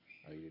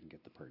Oh, you didn't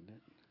get the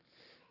pertinent?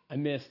 I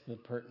missed the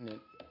pertinent.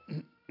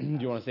 Do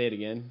you want to say it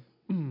again?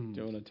 Do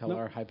you want to tell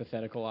our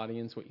hypothetical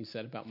audience what you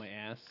said about my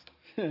ass?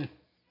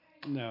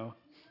 No.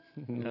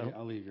 No?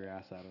 I'll leave your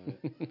ass out of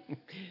it.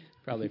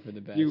 Probably for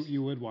the best.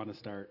 You would want to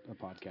start a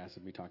podcast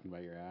with me talking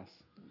about your ass.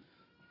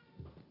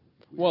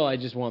 Well, I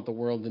just want the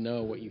world to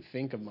know what you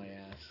think of my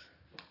ass.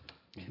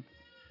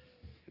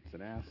 It's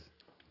an ass.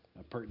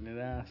 A pertinent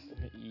ass.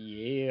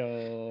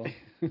 Yeah.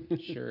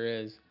 Sure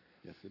is.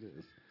 Yes, it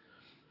is.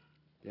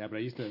 Yeah, but I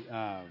used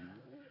to,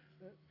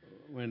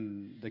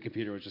 when the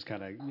computer was just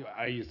kind of,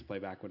 I used to play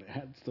back when it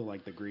had still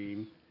like the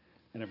green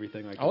and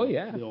everything, like the old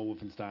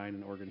Wolfenstein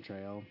and Oregon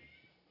Trail.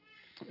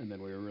 And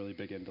then we were really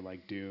big into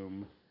like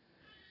Doom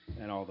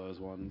and all those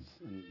ones.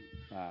 And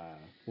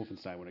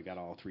Wolfenstein when it got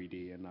all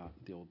 3D and not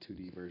the old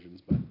 2D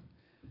versions, but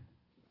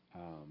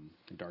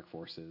and Dark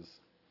Forces.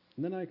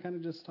 And then I kind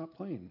of just stopped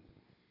playing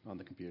on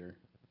the computer.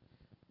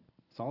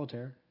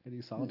 Solitaire. I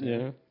do Solitaire.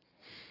 Yeah.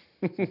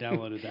 I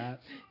downloaded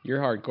that. You're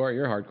hardcore.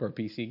 You're a hardcore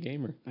PC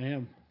gamer. I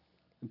am.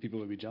 And people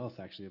would be jealous,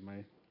 actually, of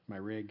my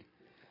rig.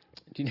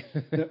 Do you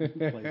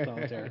Play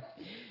Solitaire.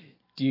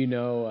 Do you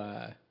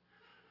know,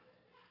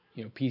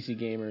 PC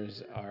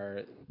gamers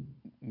are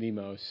the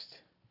most...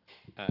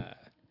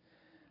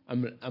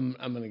 I'm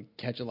gonna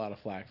catch a lot of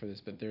flack for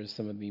this, but they're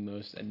some of the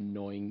most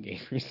annoying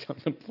gamers on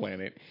the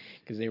planet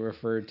because they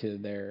refer to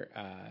their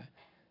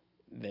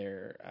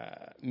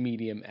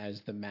medium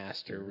as the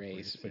master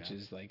race, which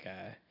is like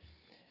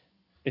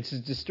it's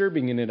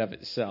disturbing in and of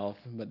itself.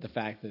 But the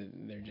fact that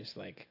they're just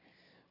like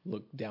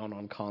look down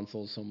on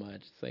consoles so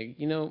much, it's like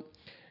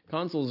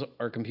consoles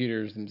are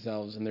computers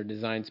themselves, and they're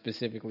designed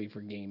specifically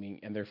for gaming,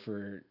 and they're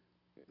for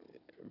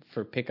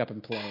pick up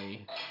and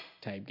play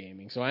type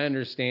gaming. So I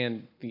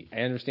understand the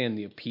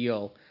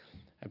appeal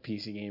of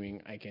PC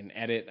gaming. I can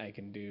edit, I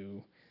can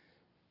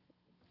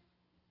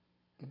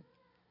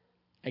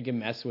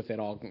mess with it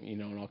all,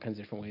 in all kinds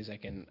of different ways. I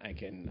can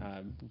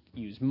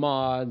use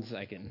mods,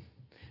 I can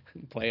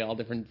play all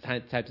different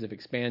types of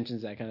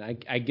expansions.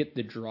 I get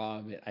the draw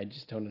of it. I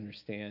just don't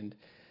understand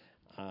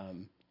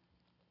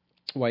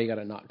why you got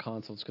to knock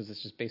consoles, because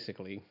it's just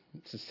basically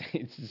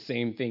it's the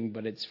same thing,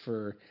 but it's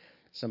for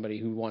somebody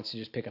who wants to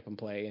just pick up and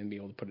play and be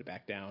able to put it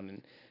back down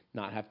and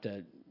not have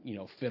to,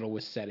 fiddle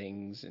with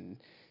settings and,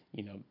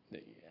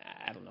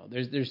 I don't know.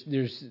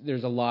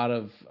 There's a lot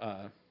of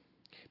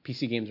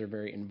PC games are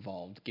very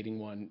involved. Getting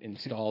one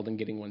installed and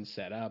getting one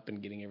set up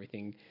and getting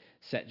everything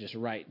set just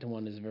right to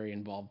one is a very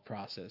involved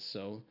process.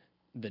 So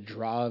the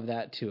draw of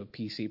that to a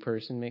PC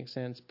person makes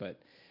sense, but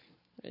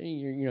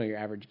your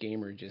average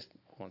gamer just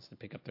wants to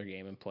pick up their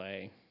game and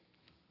play.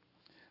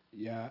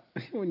 Yeah,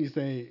 when you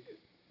say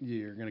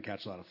you're going to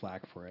catch a lot of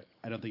flack for it,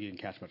 I don't think you can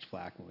catch much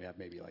flack when we have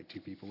maybe like 2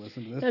 people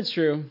listen to this. That's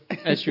true.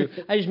 I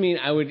just mean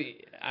I would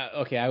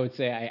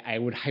say I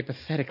would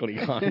hypothetically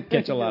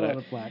catch a lot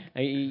of flack.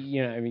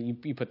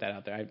 You put that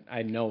out there.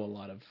 I know a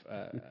lot of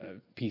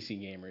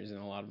PC gamers, and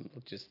a lot of them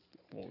just,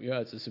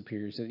 it's a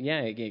superior system. Yeah,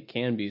 it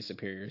can be a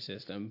superior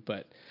system,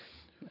 but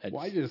I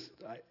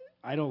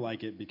don't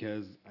like it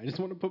because I just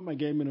want to put my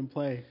game in and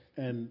play.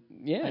 And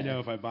I know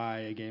if I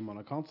buy a game on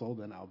a console,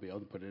 then I'll be able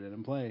to put it in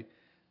and play.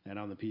 And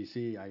on the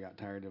PC, I got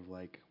tired of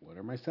what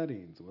are my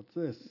settings? What's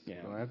this?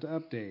 Yeah. Do I have to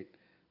update?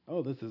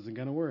 Oh, this isn't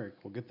going to work.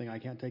 Well, good thing I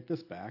can't take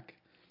this back.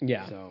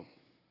 Yeah. So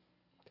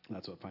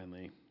that's what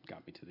finally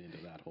got me to the end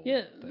of that whole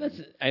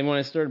thing. And when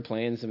I started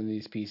playing some of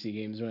these PC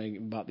games, when I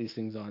bought these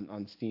things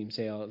on Steam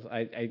sales,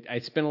 I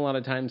spent a lot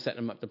of time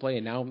setting them up to play.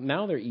 And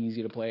now they're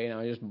easy to play, and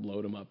I just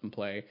load them up and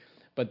play.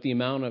 But the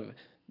amount of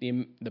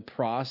the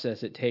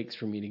process it takes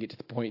for me to get to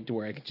the point to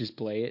where I could just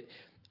play it,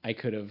 I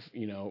could have,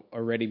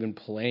 already been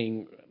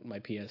playing my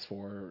PS4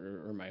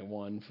 or my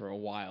One for a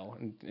while,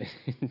 and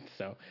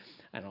so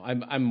I don't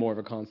know. I'm more of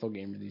a console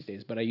gamer these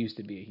days, but I used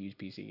to be a huge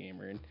PC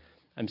gamer, and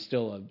I'm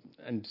still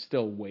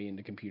way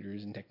into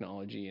computers and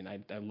technology, and I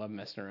love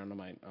messing around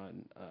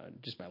on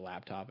just my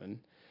laptop, and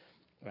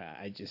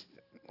I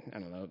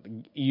don't know,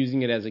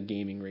 using it as a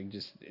gaming rig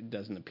it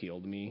doesn't appeal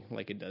to me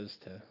like it does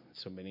to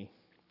so many.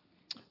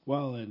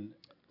 Well, and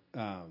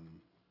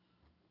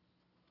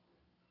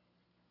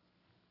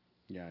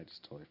yeah, I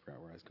just totally forgot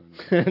where I was going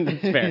with that.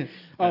 That's fair.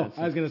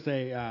 I was going to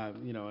say,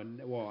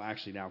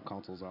 actually now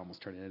consoles are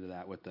almost turning into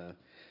that with the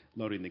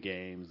loading the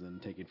games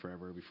and taking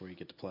forever before you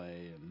get to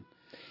play and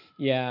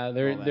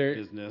they're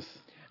business.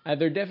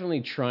 They're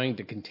definitely trying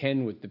to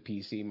contend with the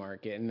PC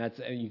market, and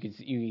that's you can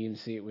even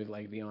see it with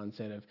like the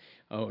onset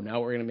of now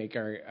we're going to make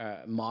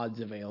our mods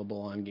available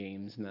on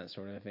games and that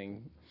sort of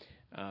thing.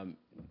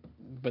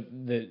 But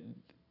the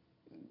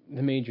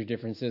major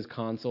difference is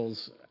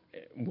consoles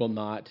will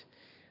not.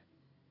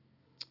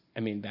 I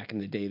mean, back in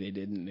the day they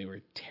didn't. They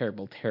were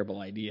terrible, terrible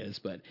ideas,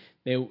 but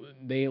they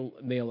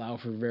allow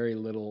for very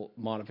little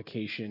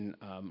modification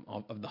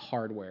of the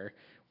hardware.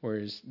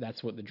 Whereas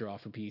that's what the draw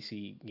for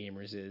PC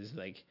gamers is.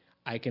 Like,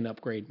 I can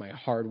upgrade my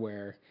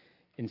hardware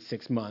in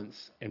 6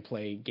 months and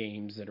play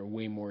games that are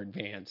way more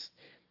advanced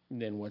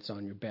than what's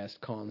on your best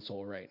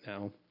console right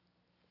now.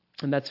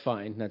 And that's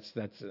fine. That's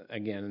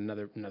again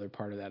another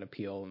part of that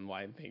appeal and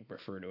why they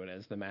refer to it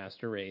as the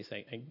master race.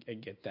 I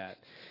get that.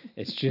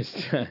 It's just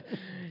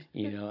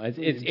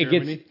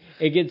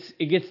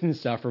it gets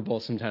insufferable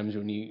sometimes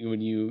when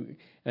you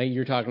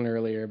were talking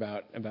earlier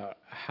about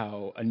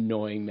how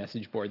annoying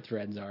message board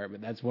threads are,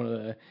 but that's one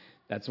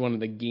of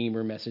the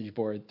gamer message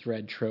board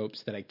thread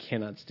tropes that I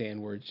cannot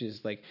stand, where it's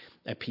just like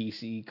a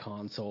PC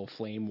console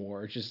flame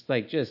war. Just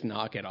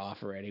knock it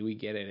off already. We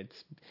get it.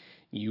 It's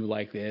you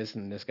like this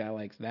and this guy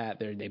likes that.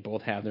 They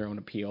both have their own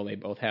appeal. They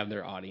both have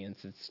their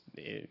audience.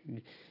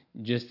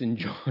 Just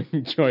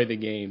enjoy the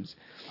games.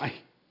 I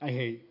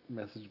hate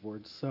message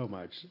boards so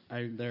much.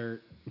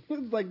 They're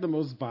it's like the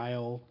most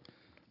vile,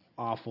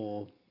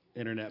 awful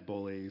internet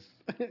bullies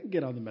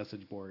get on the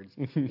message boards.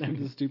 They have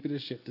the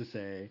stupidest shit to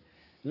say.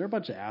 They're a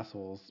bunch of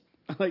assholes.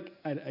 Like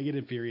I get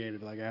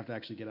infuriated. Like I have to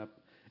actually get up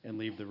and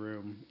leave the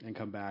room and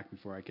come back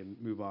before I can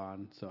move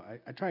on. So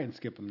I try and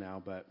skip them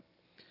now, but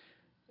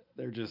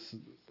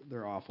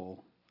they're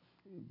awful.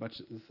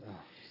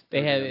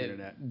 They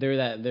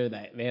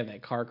have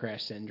that car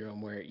crash syndrome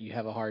where you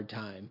have a hard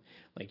time.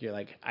 Like you're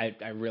like,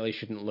 I really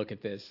shouldn't look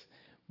at this,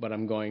 but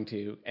I'm going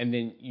to, and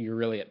then you're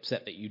really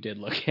upset that you did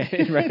look at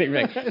it, right?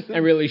 Like, I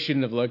really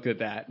shouldn't have looked at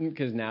that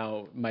because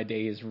now my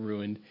day is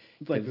ruined.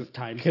 It's like this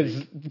time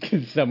because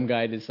some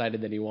guy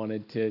decided that he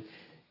wanted to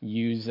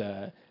use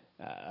a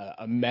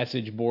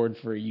message board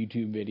for a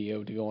YouTube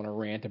video to go on a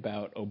rant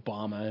about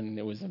Obama, and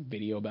it was a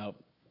video about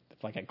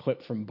like a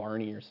clip from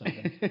Barney or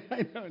something.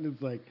 I know, and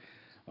it's like,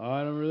 oh,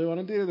 I don't really want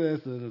to do this.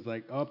 And it's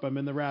like, oh, I'm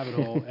in the rabbit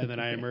hole. And then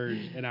I emerge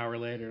an hour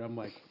later, and I'm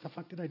like, what the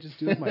fuck did I just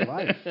do with my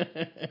life?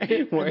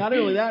 And not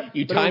only that,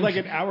 but it was like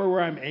an hour where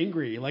I'm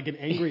angry, like an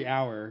angry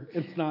hour.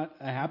 It's not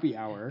a happy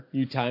hour.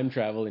 You time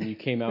traveled, and you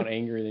came out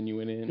angrier than you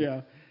went in.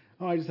 Yeah.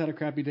 Oh, I just had a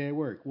crappy day at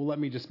work. Well, let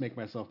me just make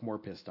myself more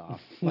pissed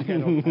off. Like, I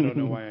don't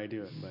know why I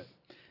do it, but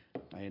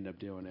I end up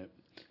doing it.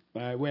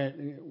 But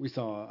we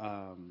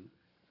saw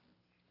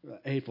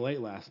Hateful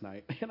Eight last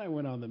night, and I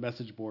went on the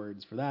message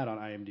boards for that on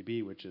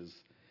IMDb, which is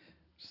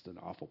just an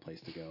awful place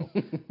to go.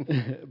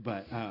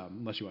 But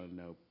unless you want to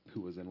know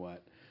who was in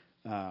what.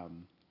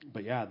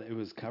 But yeah, it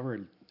was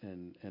covered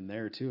and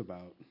there too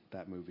about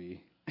that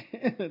movie.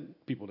 And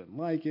people didn't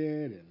like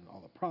it and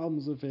all the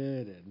problems with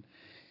it, and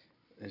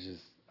it's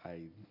just I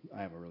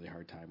have a really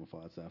hard time with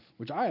all that stuff.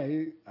 Which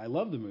I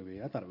love the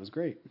movie. I thought it was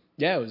great.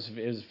 Yeah, it was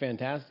a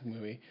fantastic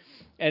movie,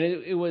 and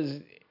it was.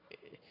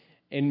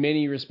 In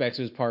many respects,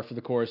 it was par for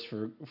the course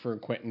for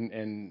Quentin,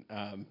 and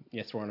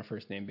yes, we're on a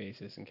first name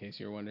basis. In case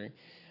you're wondering,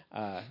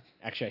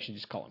 actually, I should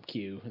just call him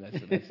Q.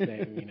 That's the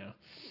name, you know.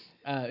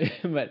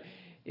 But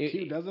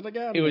Q does it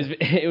again.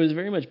 It was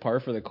very much par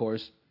for the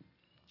course.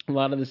 A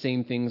lot of the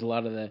same things, a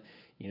lot of the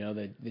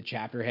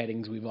chapter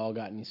headings we've all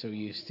gotten so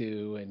used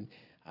to, and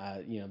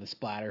the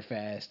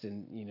Splatterfest,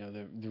 and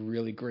the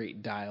really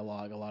great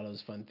dialogue, a lot of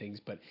those fun things.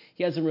 But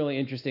he has some really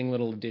interesting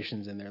little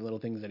additions in there, little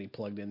things that he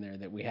plugged in there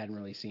that we hadn't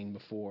really seen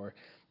before,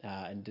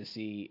 and to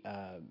see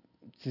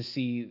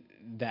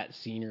that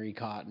scenery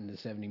caught in the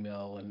 70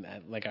 mil, and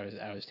like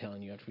I was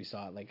telling you after we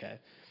saw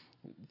it,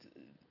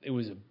 it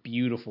was a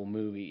beautiful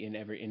movie in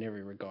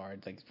every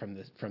regard, like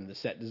from the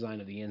set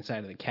design of the inside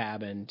of the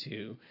cabin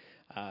to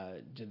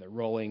the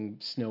rolling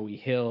snowy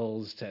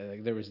hills, to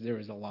there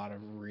was a lot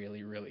of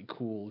really, really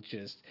cool,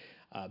 just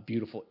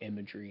beautiful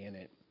imagery in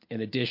it,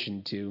 in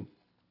addition to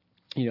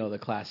the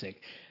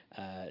classic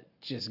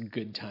just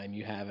good time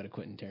you have at a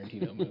Quentin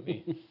Tarantino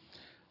movie.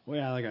 Well,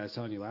 yeah, like I was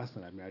telling you last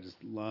night, I mean, I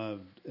just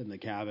loved in the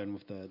cabin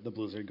with the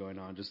blizzard going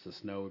on, just the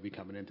snow would be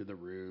coming into the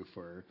roof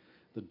or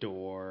the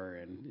door,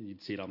 and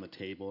you'd see it on the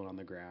table and on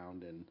the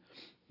ground, and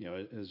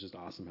it was just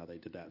awesome how they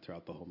did that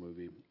throughout the whole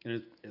movie.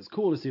 And it's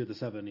cool to see with the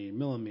 70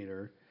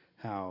 millimeter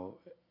how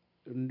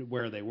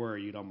where they were,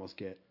 you'd almost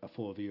get a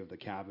full view of the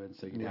cabin,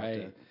 so you'd have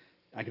to.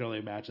 I can only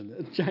imagine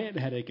the giant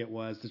headache it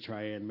was to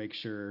try and make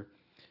sure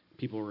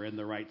people were in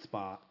the right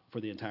spot for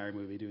the entire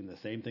movie, doing the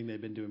same thing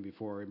they'd been doing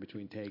before in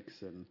between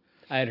takes. And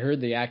I had heard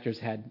the actors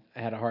had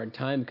a hard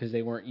time because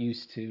they weren't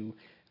used to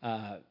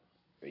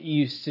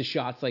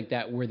shots like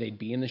that where they'd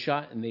be in the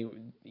shot, and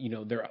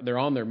they're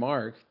on their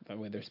mark the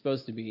way they're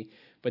supposed to be,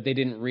 but they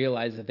didn't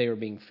realize that they were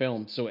being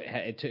filmed. So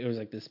it was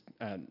like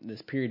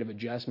this period of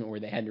adjustment where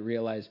they had to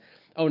realize,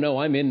 oh no,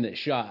 I'm in this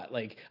shot.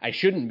 Like I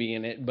shouldn't be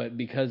in it, but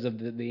because of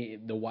the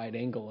wide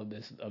angle of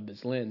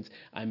this lens,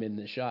 I'm in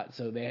this shot.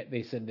 So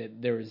they said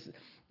that there was,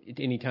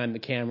 anytime the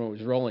camera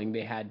was rolling,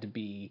 they had to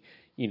be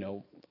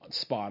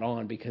spot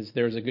on because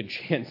there's a good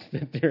chance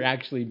that they're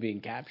actually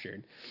being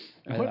captured.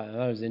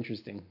 That was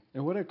interesting.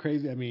 And what a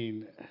crazy, I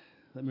mean,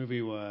 that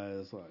movie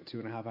was,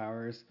 2.5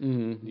 hours?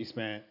 Mm-hmm. You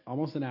spent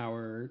almost an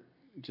hour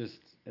just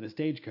in a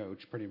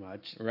stagecoach, pretty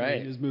much. Right. I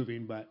mean, it was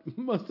moving, but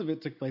most of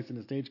it took place in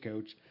a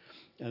stagecoach.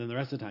 And then the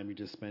rest of the time you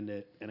just spend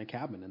it in a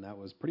cabin, and that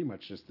was pretty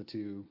much just the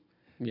two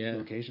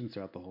locations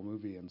throughout the whole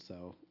movie. And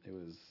so it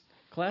was...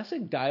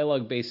 Classic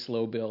dialogue-based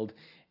slow build,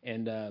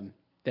 and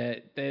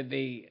that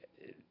they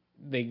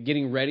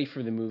getting ready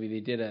for the movie, they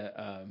did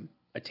a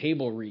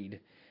table read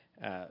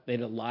they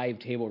had a live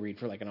table read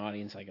for like an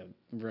audience, like a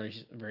very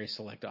very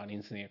select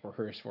audience, and they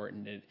rehearsed for it,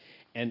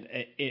 and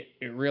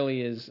it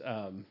really is.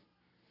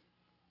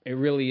 It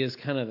really is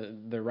kind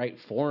of the right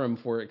forum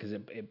for it because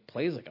it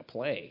plays like a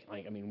play.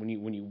 Like, I mean,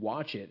 when you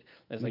watch it,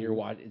 it's like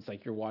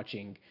you're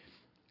watching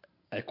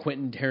a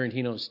Quentin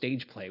Tarantino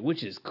stage play,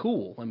 which is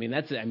cool. I mean,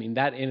 that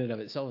in and of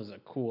itself is a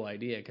cool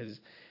idea because,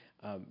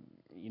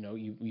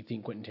 you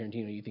think Quentin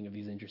Tarantino, you think of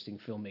these interesting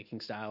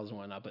filmmaking styles and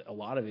whatnot, but a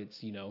lot of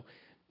it's,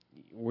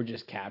 we're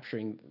just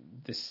capturing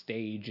the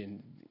stage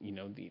and,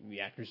 the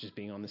actors just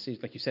being on the stage.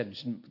 Like you said,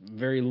 just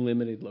very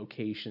limited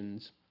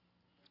locations,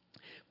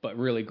 but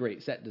really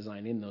great set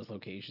design in those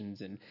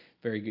locations and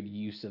very good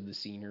use of the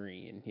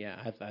scenery. And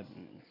I thought,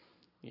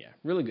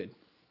 really good.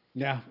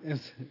 Yeah.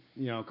 It's,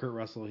 Kurt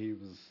Russell, he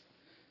was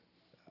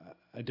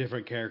a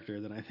different character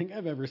than I think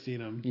I've ever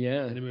seen him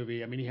in a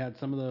movie. I mean, he had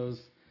some of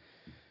those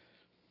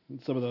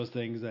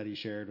things that he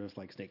shared with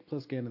like Snake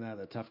Plissken and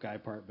the tough guy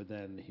part, but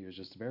then he was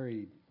just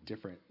very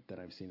different than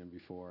I've seen him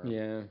before.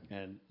 Yeah.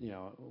 And,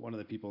 one of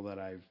the people that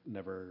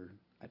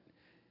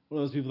one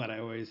of those people that I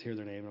always hear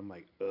their name and I'm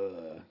like,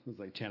 ugh. It's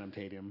like Channing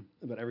Tatum.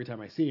 But every time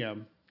I see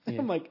him,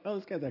 I'm like, oh,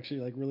 this guy's actually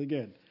like really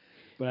good.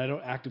 But I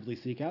don't actively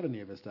seek out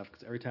any of his stuff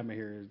because every time I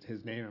hear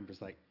his name, I'm just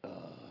like,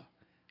 ugh,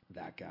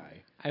 that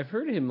guy. I've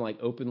heard him like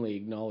openly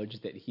acknowledge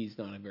that he's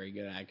not a very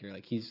good actor.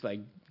 Like he's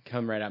like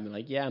come right at me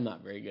like, yeah, I'm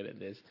not very good at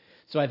this.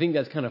 So I think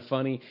that's kind of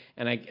funny.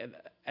 And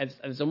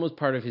it's almost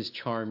part of his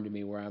charm to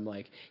me where I'm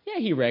like, yeah,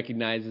 he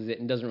recognizes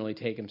it and doesn't really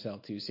take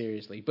himself too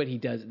seriously. But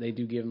they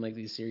do give him like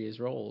these serious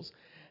roles.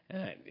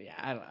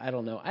 I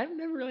don't know. I've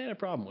never really had a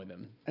problem with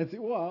him. It's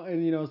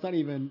not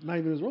even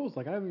his roles.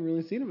 Like I haven't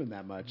really seen him in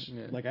that much.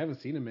 Yeah. Like I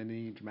haven't seen him in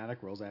any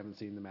dramatic roles. I haven't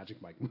seen the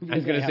Magic Mike movie. I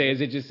was gonna say, is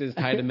it just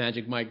tied to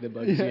Magic Mike that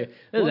bugs you?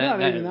 Well,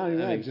 not even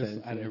that. Just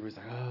everybody's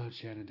like, oh,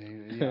 Channing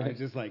Tatum. It's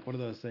just like one of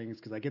those things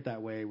because I get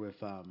that way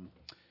with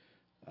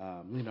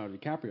Leonardo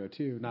DiCaprio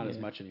too. Not as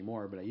much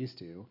anymore, but I used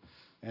to.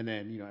 And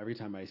then every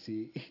time I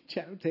see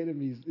Channing Tatum,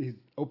 he's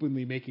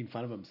openly making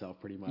fun of himself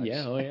pretty much.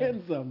 Yeah, oh yeah.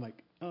 And so I'm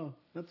like, oh,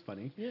 that's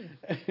funny. Yeah.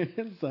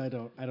 And so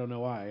I don't know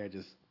why.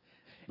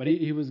 But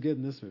he was good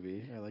in this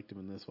movie. I liked him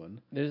in this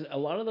one. There's a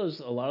lot of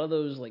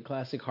those like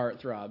classic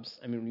heartthrobs.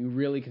 I mean, when you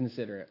really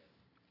consider it.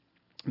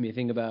 I mean,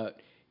 think about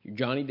your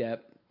Johnny Depp,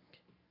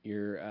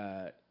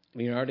 your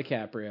Leonardo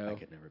DiCaprio. I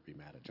could never be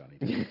mad at Johnny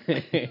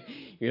Depp.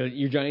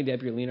 your Johnny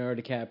Depp, your Leonardo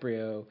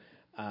DiCaprio,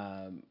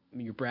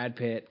 your Brad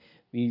Pitt.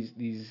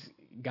 These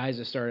guys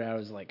that started out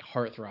as like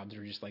heartthrobs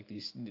are just like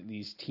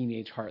these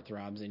teenage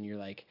heartthrobs, and you're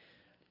like,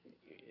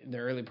 the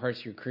early parts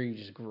of your career, you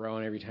just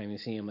growing every time you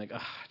see him. Like, oh,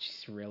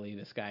 jeez, really,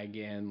 this guy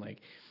again? Like,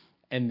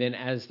 and then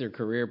as their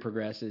career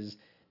progresses,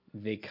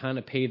 they kind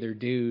of pay their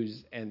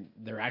dues, and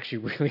they're actually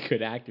really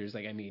good actors.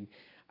 Like, I mean,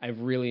 I've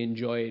really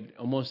enjoyed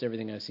almost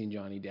everything I've seen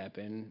Johnny Depp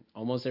in,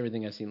 almost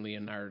everything I've seen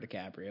Leonardo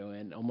DiCaprio,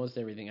 and almost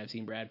everything I've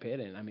seen Brad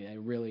Pitt in. I mean, I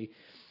really.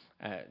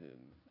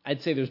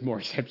 I'd say there's more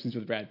exceptions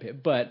with Brad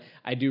Pitt, but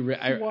I do.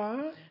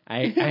 What?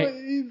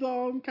 He's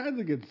all kinds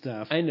of good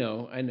stuff. I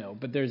know,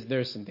 but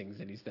there's some things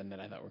that he's done that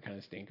I thought were kind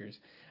of stinkers.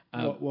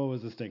 What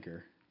was a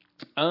stinker?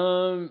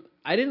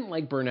 I didn't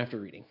like Burn After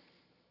Reading.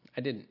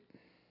 I didn't.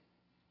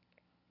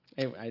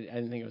 I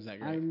didn't think it was that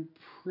great. I'm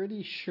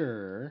pretty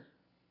sure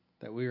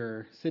that we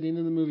were sitting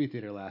in the movie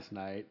theater last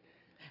night.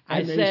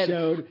 I did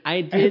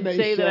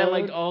say that I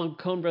liked all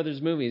Coen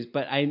Brothers movies,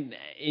 but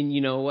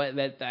you know what?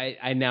 That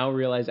I now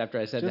realize after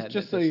I said that.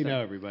 Just so you know,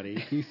 everybody,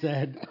 he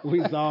said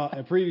we saw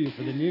a preview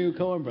for the new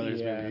Coen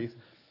Brothers movies,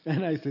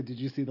 and I said, "Did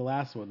you see the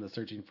last one, the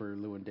Searching for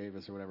Llewyn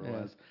Davis or whatever it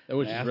was?"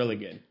 Which is really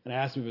good. And I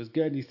asked him if it was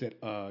good, and he said,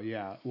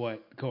 yeah,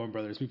 what Coen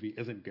Brothers movie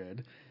isn't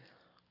good?"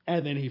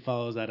 And then he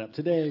follows that up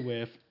today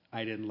with,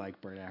 "I didn't like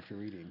Burn After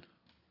Reading."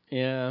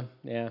 Yeah,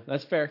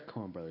 that's fair.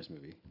 Coen Brothers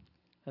movie.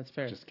 That's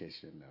fair. Just in case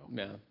you didn't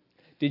know. Yeah.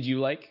 Did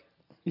you like?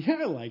 Yeah,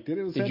 I liked it.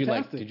 It was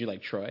fantastic. Did you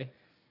like Troy?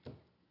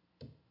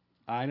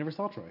 I never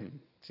saw Troy.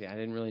 See, I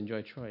didn't really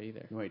enjoy Troy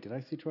either. Wait, did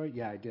I see Troy?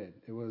 Yeah, I did.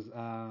 It was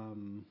what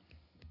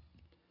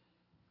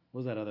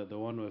was that other? The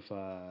one with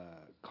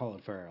Colin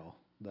Farrell,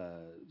 the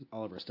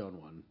Oliver Stone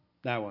one.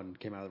 That one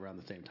came out around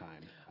the same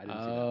time. I didn't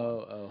see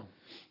that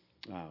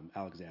one.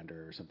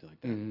 Alexander or something like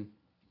that.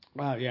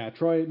 Mm-hmm. Yeah,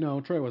 Troy. No,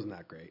 Troy wasn't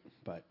that great,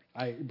 but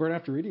Burn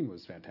After Reading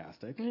was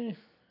fantastic.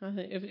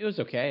 It was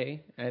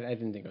okay. I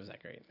didn't think it was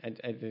that great.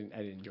 I didn't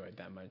enjoy it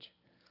that much.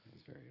 It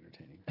was very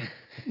entertaining.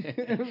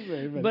 It was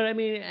very funny. But I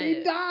mean,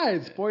 he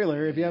dies.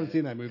 Spoiler: if you haven't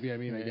seen that movie, I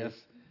mean, I guess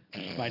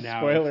by now.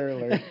 Spoiler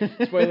alert!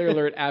 Spoiler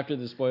alert! After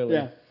the spoiler.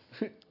 Yeah.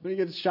 When he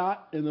gets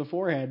shot in the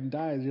forehead and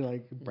dies, you're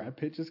like, Brad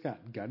Pitt just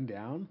got gunned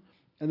down.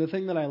 And the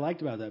thing that I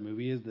liked about that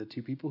movie is the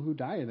two people who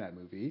die in that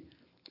movie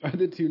are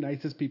the two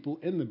nicest people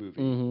in the movie.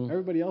 Mm-hmm.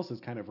 Everybody else is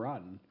kind of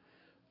rotten.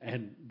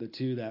 And the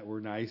two that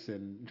were nice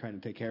and trying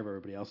to take care of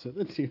everybody else are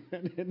the two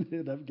that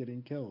ended up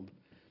getting killed.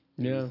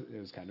 It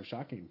was kind of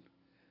shocking,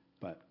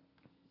 but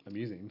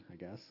amusing, I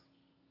guess.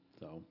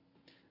 So,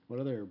 what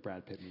other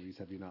Brad Pitt movies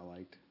have you not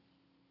liked?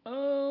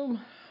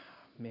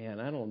 Man,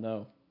 I don't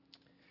know.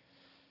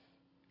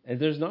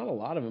 There's not a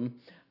lot of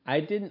them. I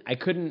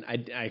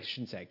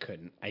shouldn't say I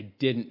couldn't. I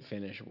didn't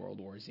finish World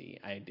War Z.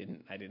 I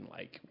didn't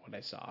like what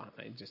I saw.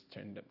 I just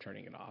ended up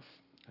turning it off.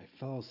 I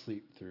fell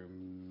asleep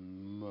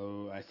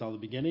through. I saw the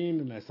beginning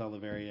and I saw the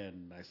very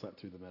end. I slept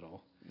through the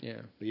middle.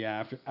 Yeah. But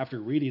yeah, after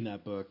reading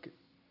that book,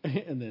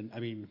 and then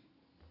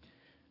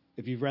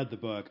if you've read the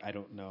book, I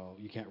don't know.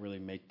 You can't really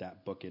make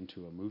that book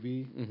into a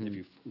movie if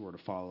you were to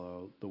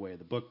follow the way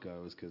the book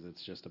goes, because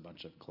it's just a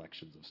bunch of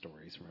collections of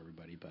stories from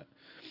everybody.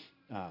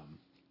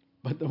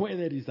 But the way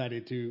they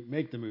decided to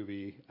make the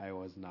movie, I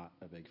was not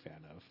a big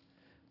fan of.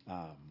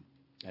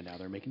 And now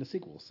they're making a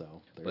sequel,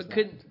 so there's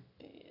that.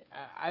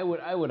 I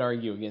would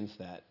argue against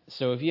that.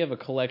 So if you have a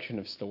collection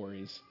of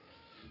stories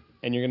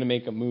and you're going to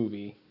make a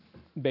movie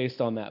based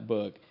on that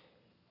book,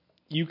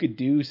 you could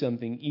do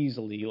something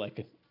easily like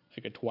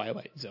a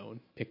Twilight Zone,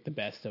 pick the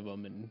best of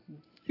them, and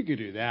you could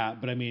do that.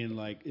 But have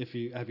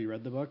you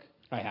read the book?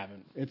 I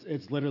haven't.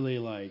 It's literally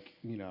like,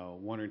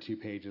 one or two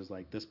pages.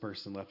 Like, this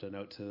person left a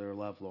note to their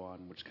loved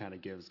one, which kind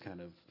of gives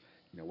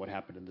what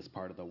happened in this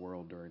part of the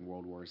world during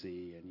World War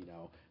Z, and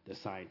the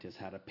scientist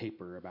had a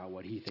paper about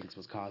what he thinks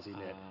was causing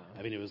it.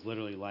 It was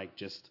literally like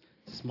just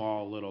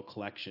small little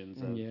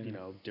collections of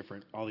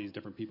all these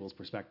different people's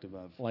perspective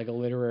of, like a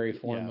literary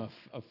form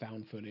of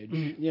found footage.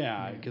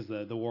 Because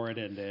the war had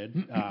ended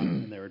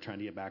and they were trying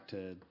to get back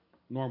to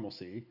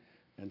normalcy,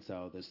 and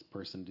so this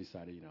person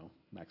decided,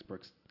 Max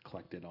Brooks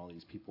collected all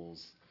these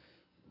people's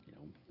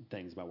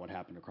things about what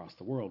happened across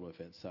the world with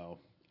it. So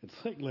it's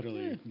like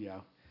literally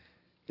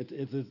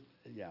it's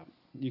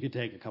you could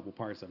take a couple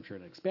parts, I'm sure,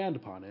 and expand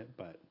upon it,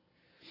 but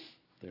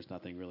there's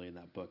nothing really in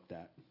that book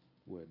that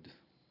would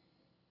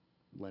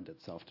lend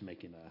itself to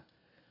making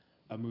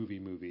a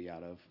movie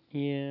out of.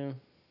 Yeah.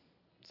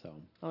 So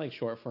I like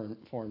short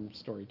form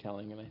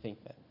storytelling, and I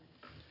think that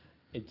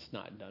it's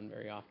not done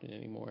very often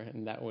anymore,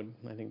 and I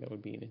think that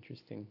would be an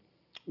interesting.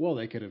 Well,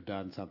 they could have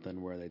done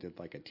something where they did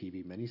like a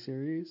TV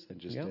miniseries and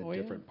just did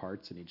different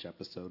parts, and each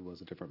episode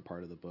was a different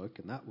part of the book,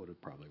 and that would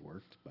have probably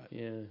worked. But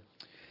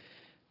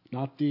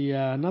not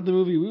the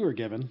movie we were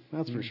given.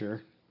 That's for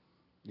sure.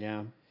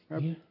 Yeah.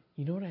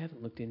 You know what I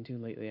haven't looked into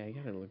lately? I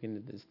gotta look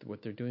into this,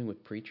 what they're doing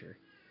with Preacher,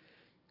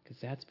 because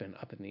that's been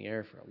up in the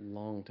air for a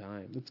long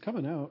time. It's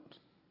coming out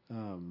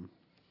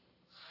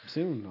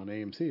soon on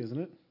AMC, isn't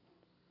it?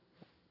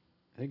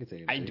 I think it's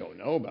AMC. I don't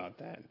know about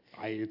that.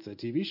 It's a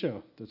TV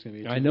show. That's going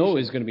to be. I know it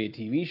was going to be a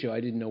TV show. I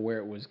didn't know where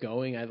it was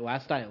going. It's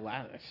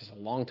a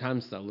long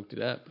time since I looked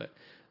it up, but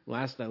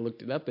last I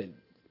looked it up,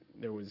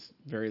 there was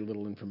very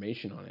little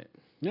information on it.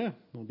 Yeah,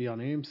 it'll be on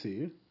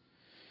AMC.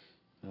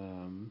 I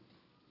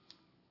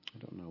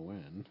don't know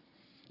when,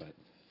 but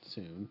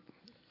soon.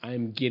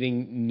 I'm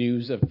getting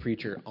news of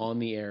Preacher on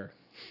the air.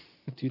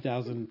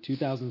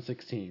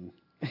 2016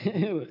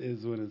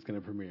 is when it's going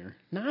to premiere.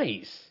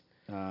 Nice.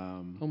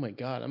 Oh my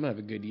God, I'm gonna have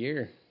a good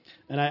year.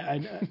 And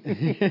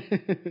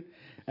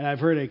and I've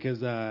heard it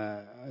because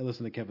I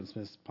listen to Kevin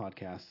Smith's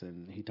podcast,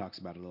 and he talks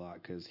about it a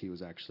lot because he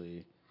was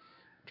actually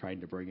trying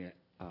to bring it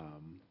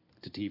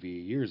to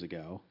TV years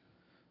ago,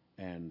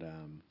 and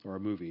or a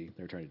movie.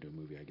 They're trying to do a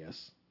movie, I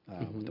guess,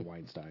 with the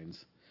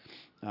Weinsteins,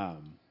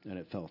 and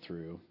it fell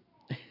through.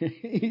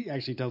 He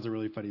actually tells a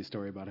really funny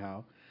story about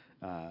how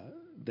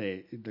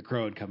the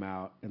Crow had come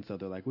out, and so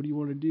they're like, "What do you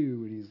want to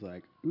do?" And he's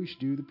like, "We should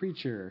do The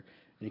Preacher."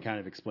 And he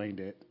kind of explained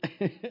it.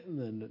 And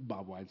then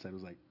Bob Weinstein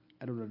was like,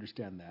 "I don't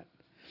understand that."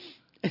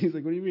 And he's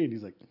like, "What do you mean?"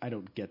 He's like, "I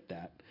don't get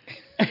that."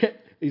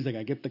 He's like,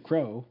 "I get The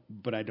Crow,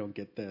 but I don't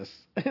get this."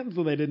 And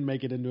so they didn't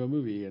make it into a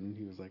movie. And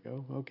he was like,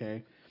 "Oh,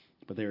 okay."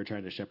 But they were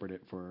trying to shepherd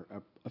it for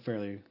a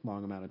fairly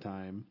long amount of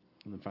time,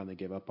 and then finally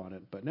gave up on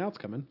it. But now it's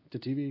coming to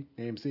TV,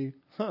 AMC.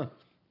 Huh.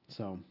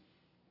 So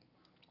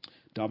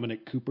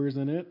Dominic Cooper's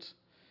in it.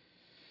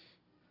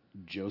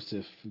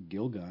 Joseph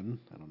Gilgun.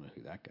 I don't know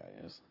who that guy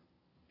is.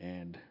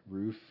 And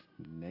Ruth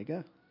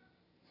Negga.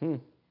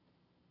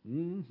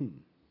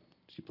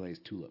 She plays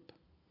Tulip.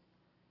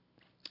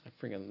 I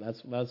freaking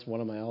that's one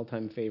of my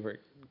all-time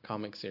favorite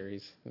comic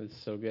series. It's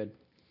so good.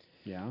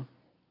 Yeah.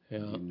 Yeah.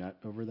 You nut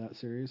over that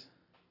series?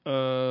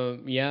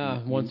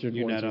 Yeah. Once or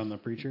you nut on The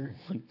Preacher?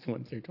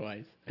 Once or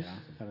twice. Yeah.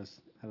 How does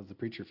The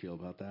Preacher feel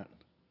about that?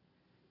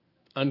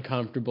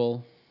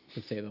 Uncomfortable,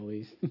 to say the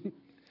least.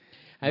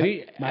 Have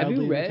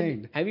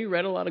you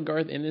read a lot of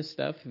Garth Ennis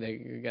stuff?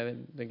 The guy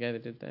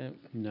that did that?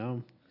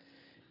 No.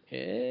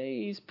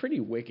 He's pretty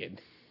wicked.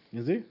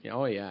 Is he?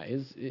 Oh yeah.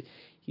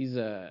 He's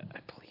I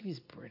believe he's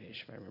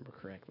British, if I remember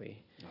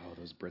correctly. Oh,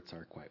 those Brits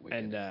are quite wicked.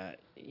 And I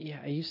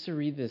used to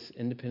read this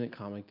independent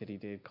comic that he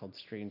did called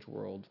Strange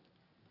World,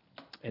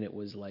 and it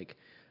was like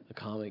a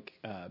comic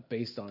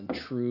based on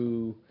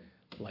true,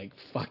 like,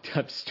 fucked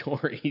up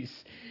stories,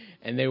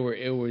 and it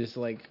was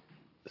like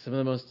some of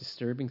the most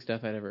disturbing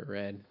stuff I'd ever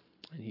read.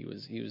 And he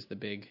was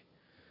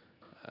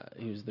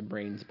the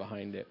brains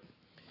behind it.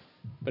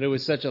 But it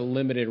was such a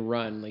limited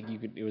run, like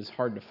it was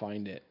hard to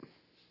find it.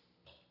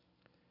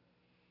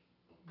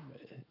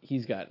 But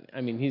he's got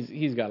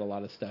a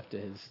lot of stuff to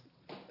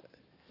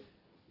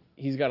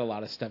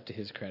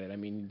his credit. I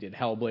mean, he did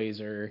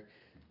Hellblazer,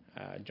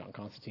 John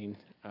Constantine,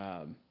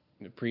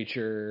 The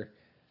Preacher,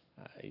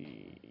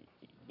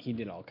 He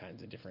did all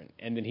kinds of different,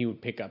 and then he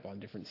would pick up on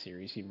different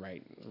series. He'd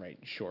write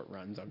short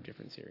runs on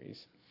different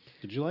series.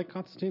 Did you like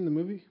Constantine the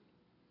movie?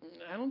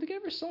 I don't think I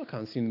ever saw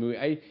Constantine the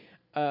movie.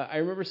 I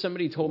remember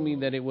somebody told me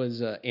that it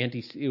was a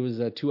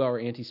 2-hour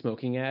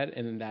anti-smoking ad,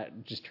 and then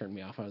that just turned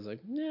me off. I was like,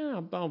 yeah,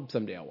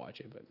 someday I'll watch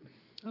it, but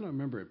I don't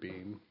remember it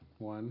being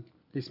one.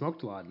 He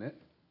smoked a lot in it,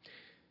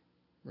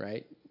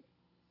 right?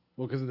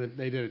 Well, because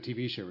they did a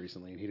TV show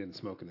recently, and he didn't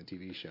smoke in the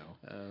TV show.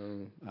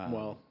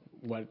 Well,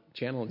 what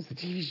channel is the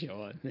TV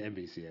show on?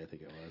 NBC, I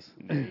think it was.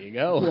 There you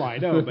go. Well, I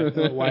know,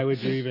 but why would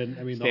you even?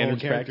 I mean, the whole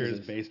character practices.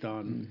 is based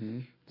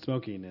on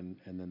smoking, and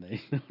then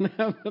they don't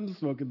have him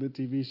smoking the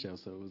TV show,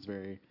 so it was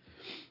very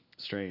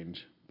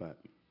strange. But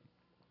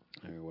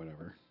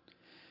whatever.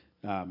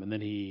 And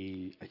then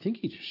I think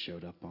he just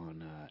showed up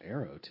on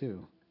Arrow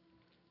too.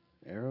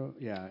 Arrow.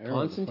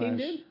 Constantine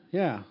did?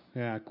 Yeah.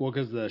 Well,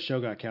 because the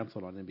show got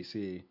canceled on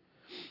NBC,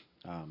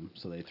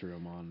 so they threw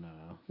him on.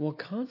 Well,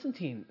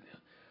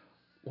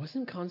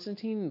 wasn't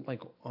Constantine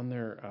like on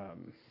their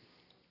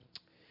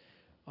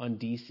on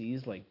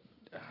DC's like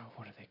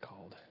what are they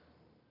called?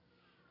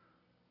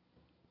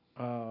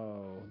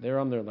 Oh, they're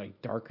on their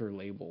like darker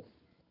label.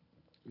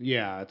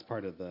 Yeah, it's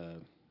part of the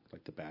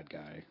bad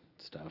guy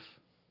stuff.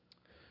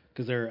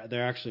 Because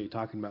they're actually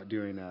talking about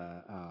doing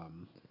I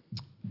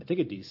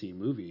think a DC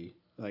movie,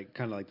 like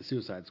kind of like the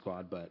Suicide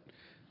Squad, but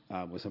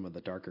with some of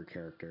the darker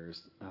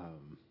characters.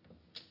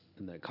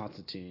 And that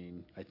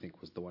Constantine, I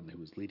think, was the one who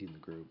was leading the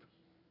group.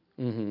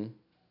 Mm-hmm.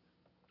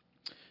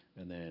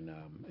 And then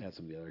had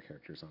some of the other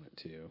characters on it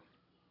too,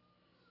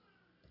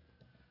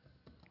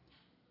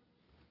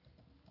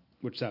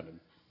 which sounded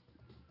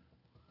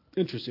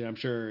interesting. I'm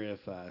sure if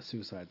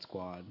Suicide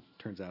Squad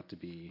turns out to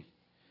be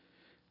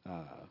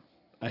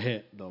a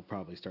hit, they'll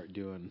probably start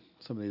doing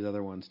some of these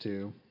other ones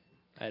too.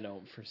 I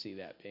don't foresee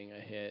that being a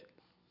hit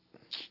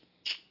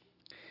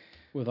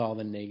with all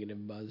the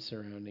negative buzz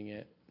surrounding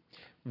it.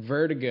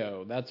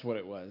 Vertigo, that's what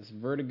it was.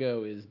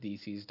 Vertigo is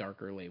DC's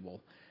darker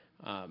label.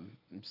 So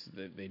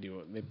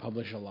they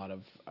publish a lot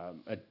of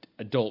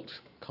adult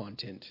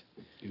content.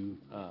 Ooh,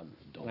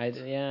 I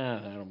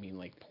don't mean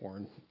like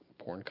porn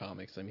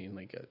comics. I mean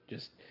like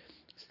just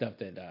stuff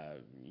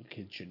that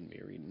kids shouldn't be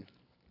reading.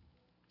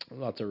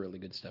 Lots of really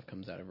good stuff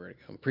comes out of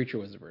Vertigo. Preacher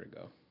was a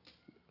Vertigo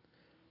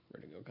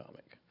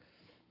comic.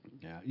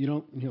 Yeah, you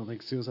don't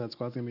think Suicide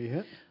Squad's gonna be a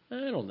hit?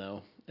 I don't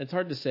know. It's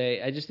hard to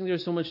say. I just think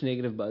there's so much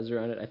negative buzz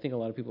around it. I think a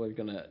lot of people are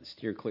going to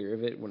steer clear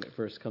of it when it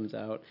first comes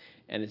out,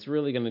 and it's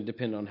really going to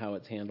depend on how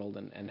it's handled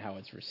and how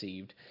it's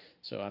received.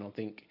 So I don't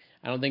think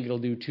it'll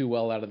do too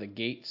well out of the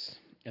gates,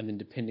 and then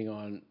depending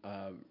on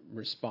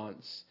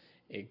response,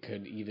 it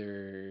could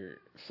either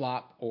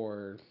flop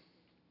or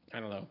I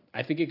don't know.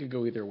 I think it could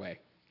go either way.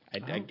 I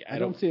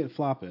don't see it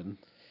flopping.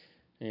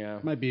 Yeah,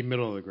 it might be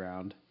middle of the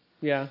ground.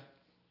 Yeah,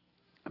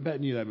 I'm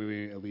betting you that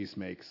movie at least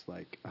makes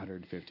like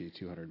 150,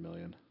 200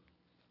 million.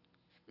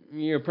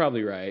 You're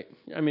probably right.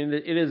 I mean,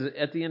 it is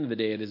at the end of the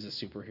day, it is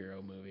a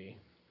superhero movie.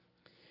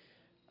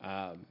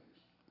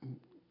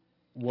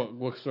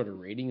 What sort of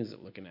rating is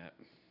it looking at?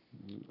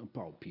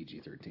 Probably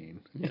PG-13.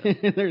 Yeah.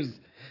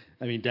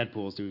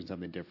 Deadpool's doing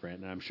something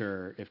different, and I'm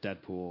sure if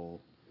Deadpool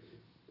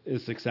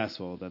is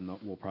successful, then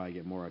we'll probably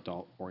get more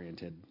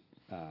adult-oriented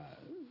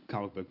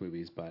comic book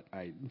movies. But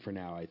for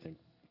now, I think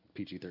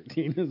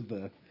PG-13 is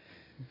the.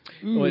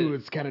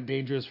 It's kind of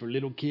dangerous for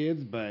little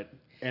kids, but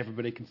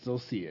everybody can still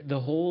see it. The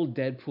whole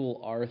Deadpool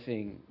R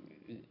thing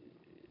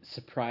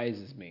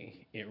surprises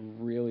me. It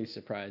really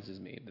surprises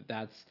me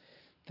that's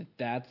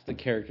the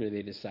character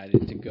they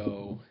decided to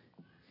go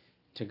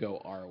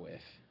R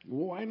with.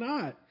 Why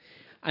not?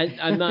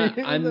 I'm not.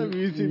 Have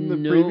you seen the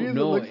previews?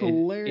 No, it looks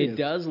hilarious. It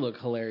does look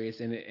hilarious,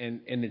 and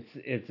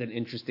it's an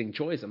interesting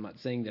choice. I'm not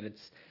saying that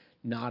it's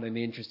not an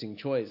interesting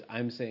choice.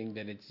 I'm saying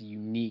that it's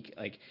unique.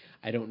 Like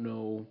I don't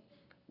know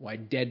why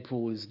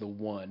Deadpool is the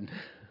one.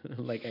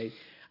 Like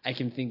I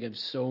can think of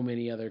so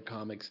many other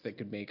comics that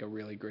could make a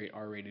really great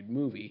R-rated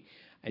movie.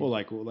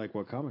 Like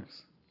what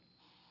comics?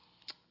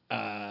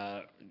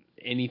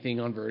 Anything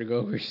on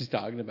Vertigo we're just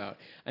talking about.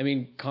 I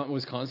mean,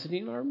 was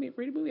Constantine an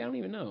R-rated movie? I don't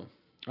even know.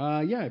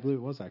 Yeah, I believe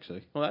it was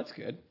actually. Well, that's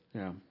good.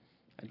 Yeah.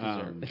 I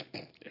deserve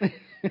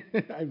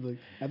it.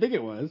 I think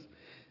it was.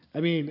 I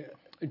mean,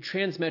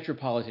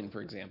 Transmetropolitan,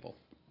 for example.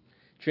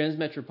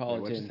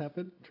 Transmetropolitan. What just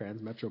happened?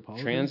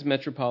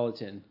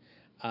 Transmetropolitan.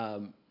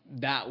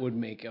 That would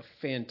make a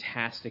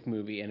fantastic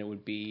movie, and it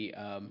would be,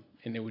 and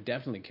it would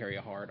definitely carry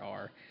a hard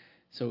R.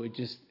 So it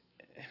just,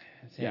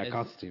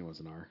 Constantine was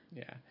an R.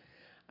 Yeah,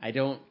 I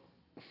don't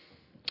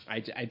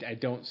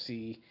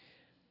see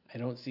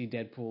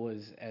Deadpool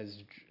as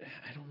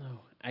I don't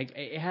know.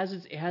 It has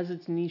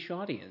its niche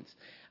audience.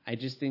 I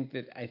think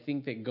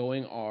that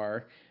going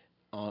R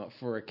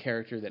for a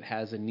character that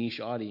has a niche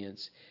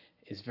audience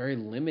is very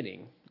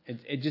limiting.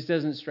 It just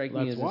doesn't strike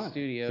me as a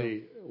studio.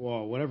 See,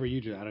 well, whatever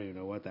you do, I don't even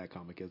know what that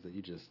comic is that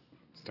you just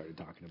started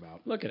talking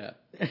about. Look it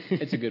up.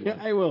 It's a good one.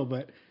 I will,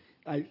 but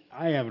I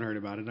haven't heard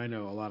about it. I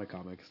know a lot of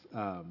comics.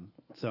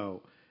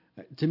 So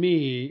to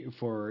me,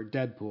 for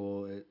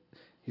Deadpool,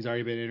 He's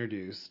already been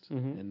introduced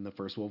in the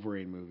first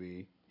Wolverine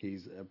movie.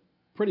 He's a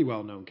pretty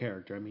well-known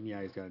character. I mean,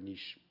 yeah, he's got a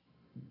niche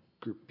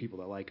group of people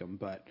that like him,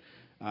 but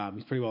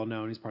he's pretty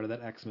well-known. He's part of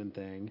that X-Men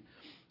thing.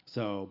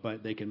 So,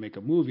 but they can make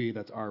a movie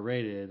that's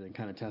R-rated and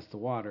kind of test the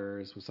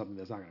waters with something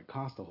that's not going to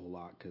cost a whole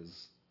lot,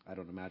 because I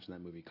don't imagine that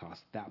movie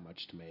costs that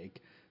much to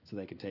make. So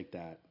they can take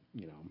that,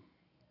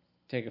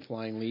 take a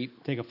flying leap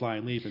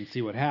and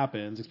see what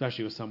happens,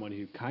 especially with someone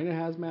who kind of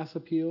has mass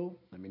appeal.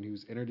 I mean,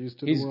 who's introduced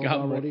to the world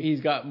already. He's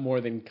got more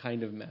than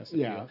kind of mass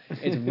appeal. Yeah.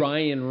 It's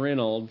Ryan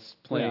Reynolds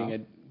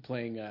playing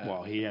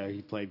well,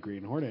 he played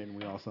Green Hornet, and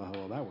we all saw how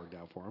well that worked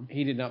out for him.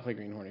 He did not play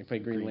Green Hornet. He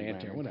played Green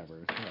Lantern.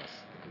 Whatever.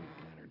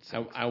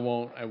 Yes. I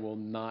will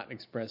not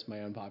express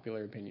my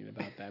unpopular opinion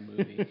about that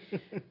movie.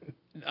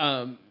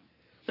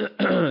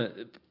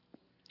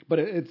 But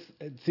it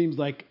seems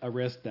like a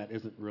risk that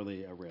isn't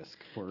really a risk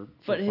for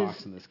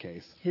Fox in this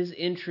case. His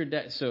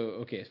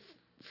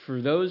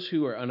for those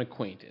who are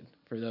unacquainted,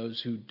 for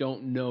those who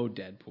don't know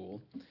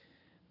Deadpool,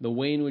 the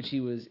way in which he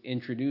was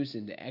introduced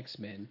into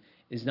X-Men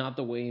is not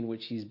the way in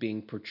which he's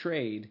being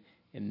portrayed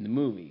in the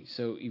movie.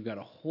 So you've got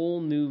a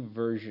whole new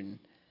version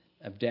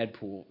of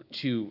Deadpool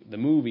to the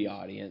movie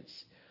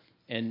audience,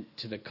 and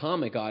to the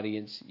comic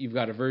audience, you've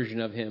got a version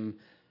of him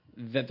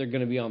that they're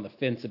going to be on the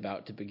fence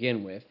about to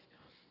begin with.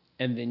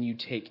 And then you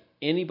take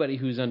anybody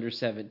who's under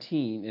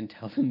 17 and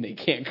tell them they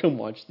can't come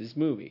watch this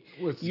movie.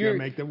 Well, it's going to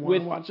make them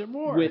want to watch it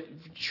more.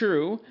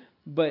 True,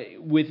 but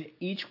with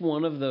each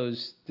one of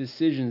those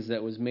decisions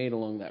that was made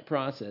along that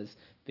process,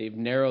 they've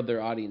narrowed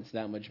their audience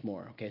that much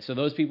more. Okay, so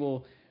those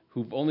people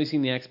who've only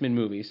seen the X-Men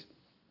movies,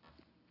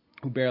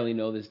 who barely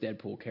know this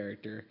Deadpool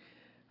character,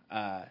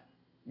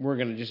 we're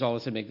going to just all of a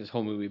sudden make this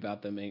whole movie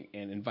about them and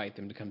invite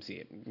them to come see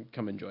it and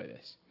come enjoy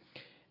this.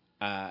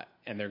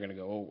 And they're going to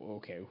go, oh,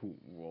 okay,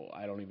 well,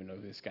 I don't even know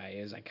who this guy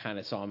is. I kind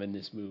of saw him in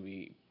this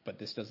movie, but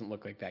this doesn't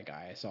look like that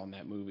guy I saw in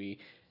that movie.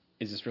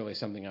 Is this really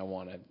something I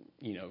want to,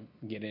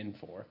 get in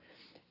for?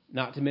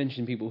 Not to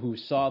mention people who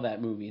saw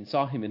that movie and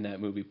saw him in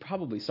that movie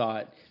probably saw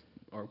it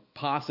or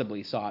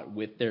possibly saw it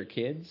with their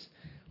kids.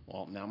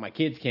 Well, now my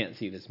kids can't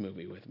see this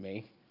movie with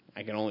me.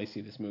 I can only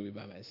see this movie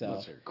by myself.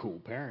 Unless you're a cool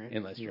parent.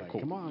 Unless you're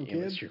cool. Come on,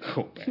 unless you're a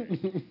cool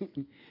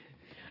parent.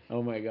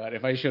 Oh my God!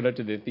 If I showed up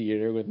to the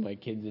theater with my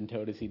kids in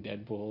tow to see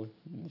Deadpool,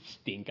 the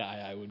stink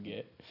eye I would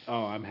get.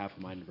 Oh, I'm half a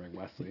mind to bring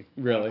Wesley.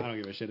 Really? I don't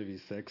give a shit if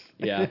he's 6.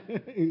 Yeah.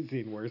 He's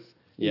seen worse.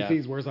 Yeah. He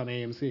sees worse on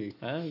AMC.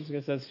 I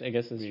guess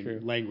that's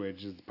true.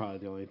 Language is probably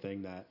the only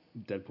thing that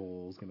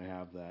Deadpool is going to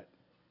have that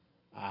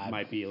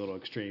might be a little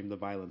extreme. The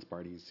violence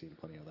part, he's seen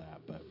plenty of that,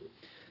 but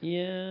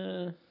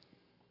yeah,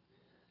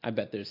 I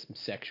bet there's some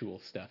sexual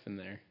stuff in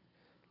there.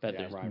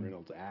 There's Ryan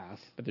Reynolds' ass.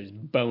 But there's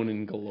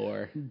boning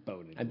galore.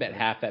 I bet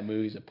half that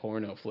movie's a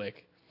porno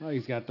flick. Oh,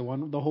 he's got the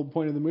whole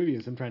point of the movie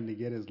is him trying to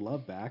get his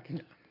love back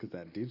because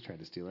that dude's trying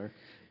to steal her.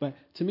 But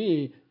to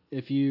me,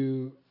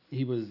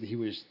 he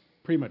was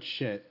pretty much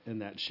shit in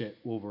that shit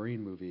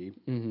Wolverine movie.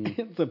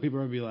 Mm-hmm. So people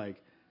are gonna be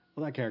like,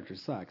 well, that character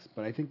sucks.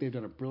 But I think they've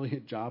done a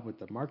brilliant job with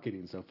the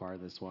marketing so far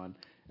in this one,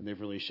 and they've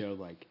really showed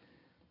like,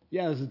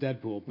 yeah, this is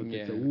Deadpool, but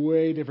it's a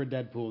way different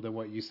Deadpool than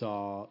what you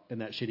saw in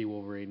that shitty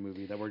Wolverine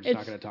movie that we're just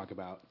not going to talk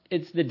about.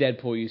 It's the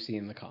Deadpool you see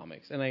in the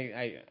comics, and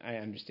I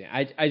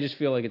understand. I just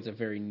feel like it's a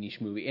very niche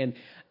movie. And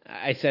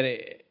I said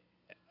it,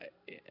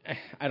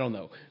 I don't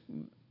know.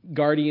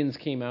 Guardians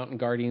came out, and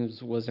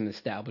Guardians was an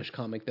established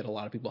comic that a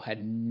lot of people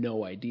had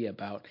no idea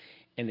about,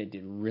 and it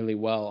did really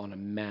well on a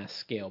mass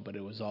scale, but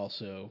it was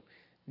also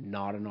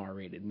not an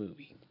R-rated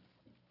movie.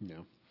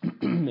 No.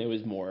 It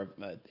was more of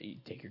you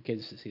take your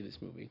kids to see this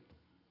movie.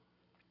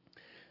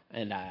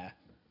 And I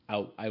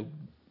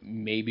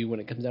maybe when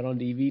it comes out on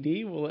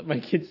DVD, we'll let my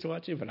kids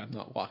watch it, but I'm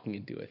not walking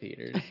into a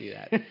theater to see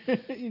that.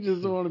 You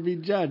just don't want to be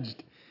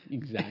judged.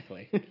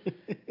 Exactly.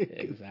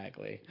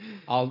 Exactly.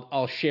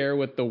 I'll share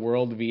with the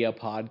world via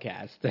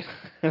podcast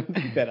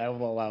that I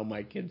will allow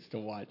my kids to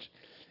watch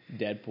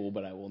Deadpool,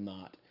 but I will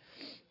not.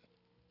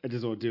 I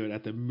just won't do it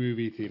at the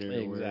movie theater.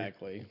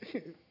 Exactly.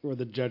 Where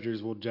the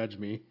judges will judge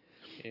me.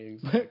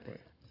 Exactly.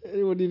 But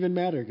it wouldn't even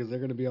matter because they're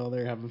going to be all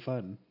there having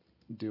fun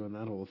doing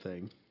that whole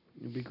thing.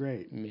 It'd be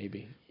great.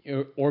 Maybe.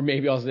 Or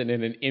maybe I'll sit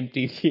in an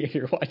empty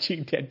theater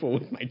watching Deadpool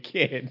with my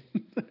kid.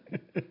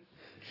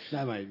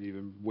 That might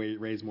even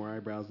raise more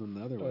eyebrows than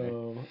the other way.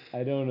 Oh,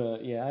 I don't know.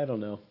 Yeah, I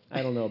don't know.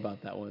 I don't know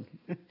about that one.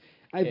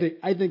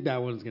 I think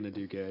that one's going to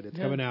do good. It's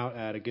coming out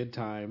at a good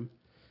time.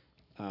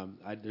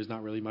 There's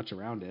not really much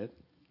around it.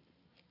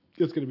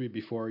 It's going to be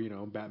before,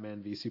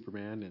 Batman v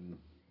Superman, and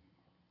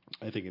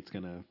I think it's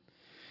going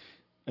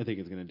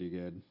to do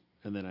good.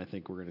 And then I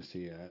think we're going to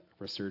see a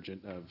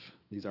resurgent of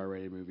these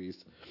R-rated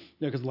movies.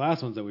 Because the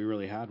last ones that we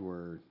really had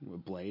were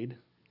Blade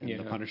and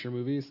the Punisher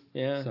movies.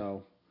 Yeah.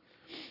 So,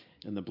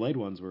 and the Blade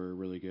ones were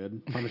really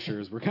good.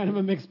 Punishers were kind of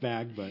a mixed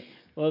bag, but...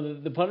 Well,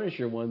 the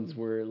Punisher ones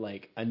were,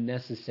 like,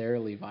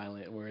 unnecessarily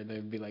violent, where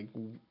there'd be, like,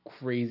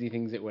 crazy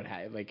things that would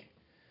have, like,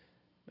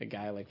 the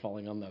guy, like,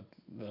 falling on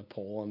the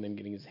pole and then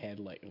getting his head,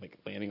 like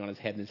landing on his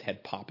head and his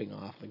head popping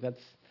off. Like,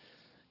 that's...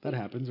 That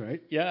happens,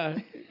 right? Yeah.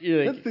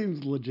 That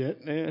seems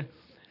legit. Yeah.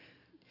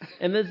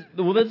 And that's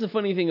the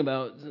funny thing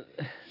about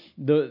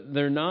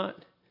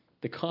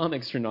the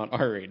comics are not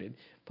R-rated.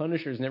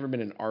 Punisher's never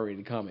been an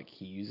R-rated comic.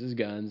 He uses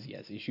guns.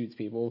 Yes, he shoots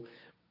people.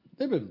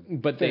 They've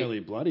been fairly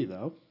bloody,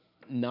 though.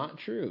 Not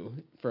true.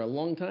 For a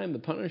long time, the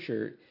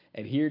Punisher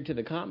adhered to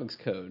the comics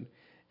code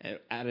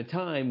at a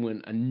time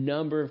when a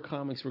number of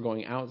comics were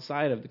going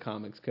outside of the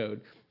comics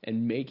code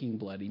and making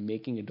bloody,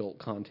 making adult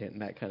content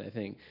and that kind of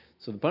thing.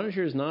 So the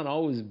Punisher has not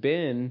always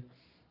been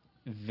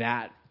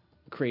that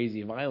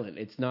crazy violent.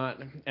 It's not,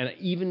 and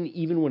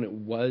even when it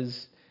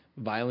was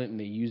violent and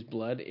they used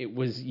blood, it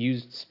was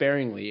used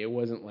sparingly. It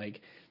wasn't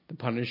like the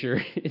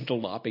Punisher is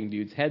lopping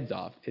dudes' heads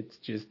off. It's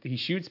just he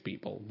shoots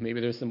people. Maybe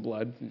there's some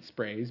blood and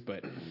sprays,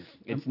 but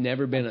it's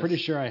never been. I'm pretty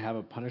sure I have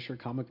a Punisher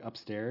comic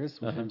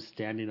upstairs with him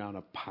standing on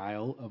a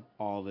pile of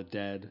all the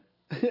dead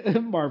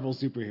Marvel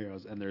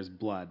superheroes, and there's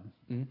blood.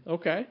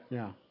 Okay.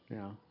 Yeah.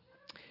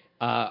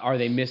 Are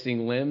they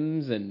missing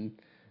limbs and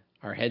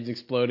our heads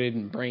exploded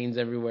and brains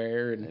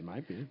everywhere? And it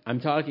might be. I'm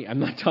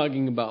not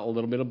talking about a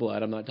little bit of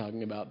blood. I'm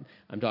talking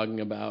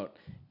about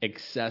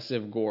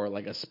excessive gore,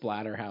 like a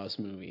Splatterhouse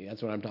movie.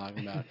 That's what I'm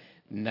talking about.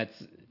 And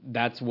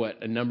that's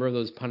what a number of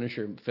those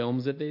Punisher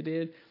films that they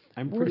did.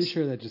 I'm pretty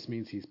sure that just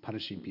means he's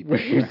punishing people.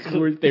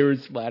 They were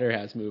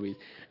Splatterhouse movies.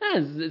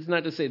 It's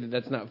not to say that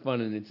that's not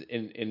fun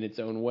in its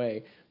own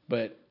way,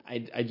 but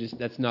I just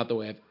that's not the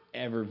way I've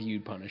ever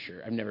viewed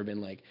Punisher. I've never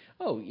been like,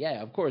 oh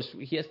yeah, of course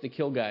he has to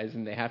kill guys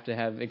and they have to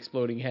have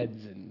exploding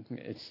heads, and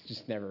it's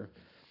just never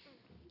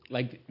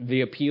like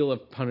the appeal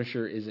of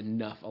Punisher is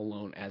enough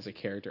alone as a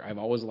character. I've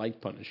always liked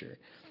Punisher,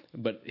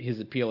 but his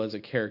appeal as a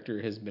character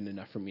has been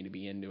enough for me to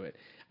be into it.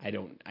 I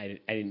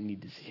didn't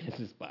need to see it as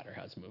a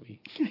Splatterhouse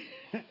movie.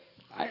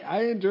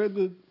 I enjoyed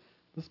the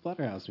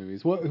Splatterhouse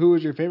movies. Who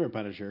was your favorite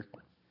Punisher?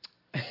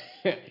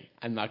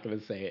 I'm not going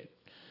to say it.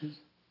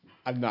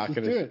 I'm not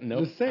going to.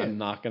 Nope. Just say it. I'm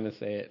not going to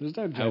say it. There's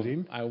no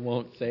judging. I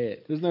won't say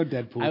it. There's no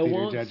Deadpool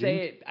theater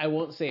judging. I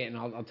won't say it, and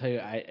I'll tell you.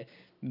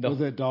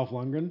 Was it Dolph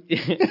Lundgren?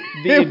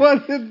 It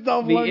wasn't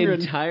Dolph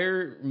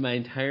Lundgren. My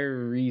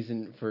entire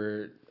reason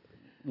for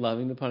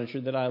loving the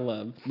Punisher that I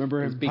love.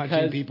 Remember him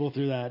punching people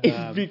through that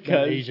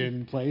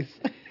Asian place?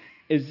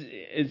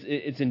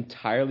 It's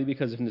entirely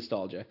because of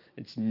nostalgia.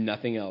 It's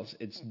nothing else.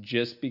 It's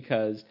just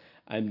because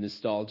I'm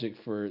nostalgic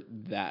for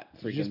that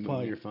freaking movie. Did you just pull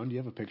out your phone? Do you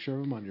have a picture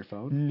of him on your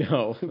phone?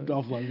 No.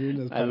 Dolph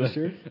Lundgren as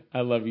Punisher?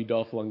 I love you,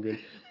 Dolph Lundgren.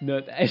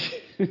 No,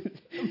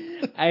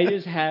 I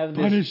just have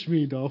this... Punish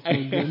me, Dolph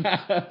Lundgren.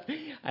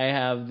 I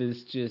have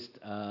this just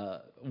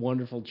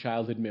wonderful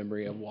childhood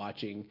memory of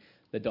watching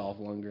the Dolph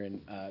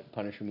Lundgren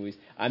Punisher movies.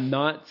 I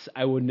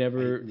would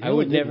never...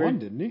 One,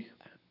 didn't he?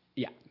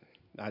 Yeah.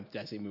 I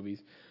say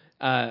movies.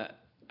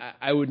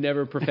 I would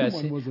never profess.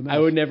 I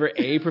would never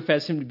A,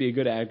 profess him to be a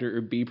good actor,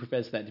 or B,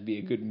 profess that to be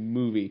a good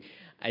movie.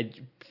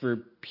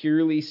 For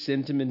purely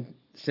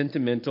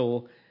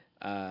sentimental,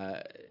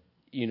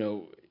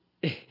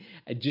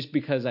 just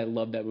because I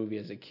loved that movie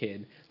as a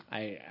kid,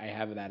 I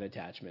have that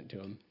attachment to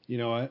him. You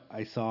know what?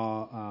 I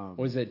saw.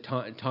 Was it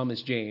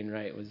Thomas Jane?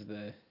 Right? Was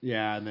the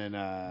and then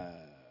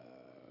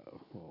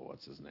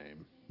what's his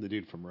name? The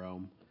dude from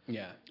Rome.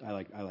 Yeah, I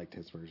liked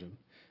his version.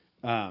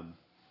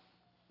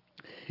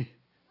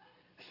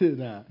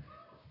 Did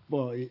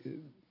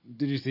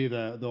you see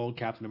the old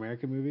Captain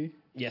America movie?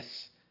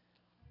 Yes.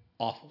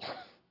 Awful.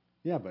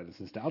 Yeah, but it's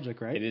nostalgic,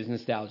 right? It is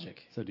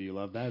nostalgic. So do you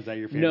love that? Is that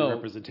your favorite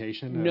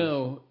representation?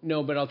 No,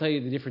 but I'll tell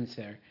you the difference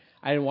there.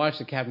 I didn't watch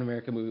the Captain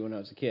America movie when I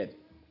was a kid.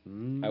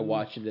 I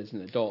watched it as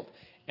an adult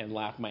and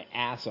laughed my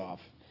ass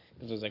off.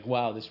 Because I was like,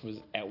 wow, this was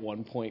at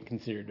one point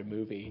considered a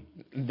movie.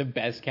 The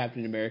best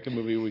Captain America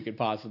movie we could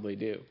possibly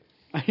do.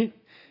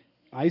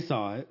 I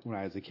saw it when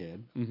I was a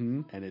kid,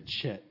 and it's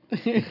shit.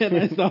 And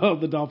I saw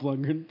the Dolph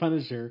Lundgren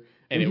Punisher,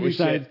 and it was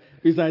shit.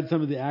 Besides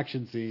some of the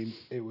action scenes,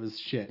 it was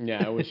shit.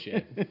 Yeah, it was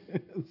shit.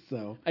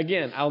 So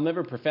again, I'll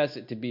never profess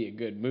it to be a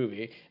good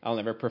movie. I'll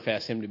never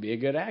profess him to be a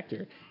good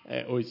actor.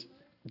 It was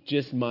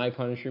just my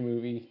Punisher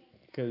movie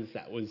because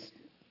that was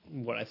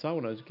what I saw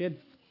when I was a kid.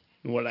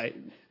 What I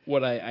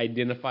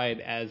identified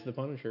as the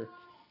Punisher.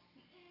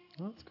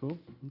 Well, that's cool.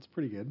 That's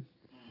pretty good.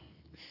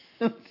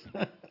 I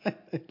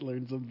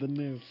learned something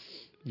new.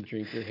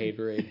 Drink your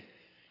haterade.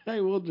 I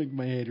will drink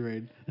my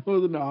haterade. It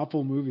was an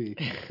awful movie.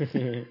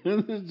 It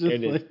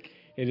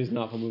is an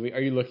awful movie. Are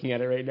you looking at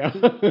it right now?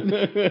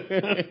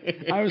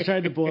 I was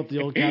trying to pull up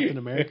the old Captain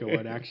America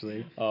one,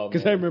 actually.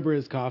 Because I remember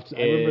his costume.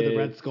 I remember the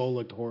Red Skull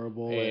looked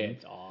horrible.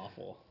 It's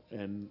awful.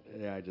 And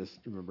yeah, I just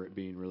remember it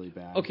being really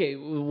bad. Okay,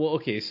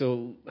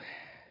 so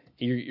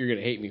you're going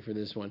to hate me for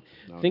this one.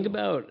 Think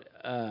about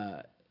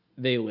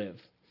They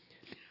Live.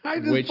 I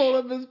just pulled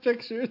up his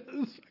picture.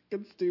 This is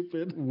fucking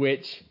stupid.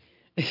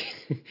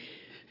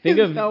 Think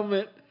of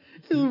helmet.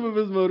 Of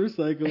his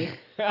motorcycle.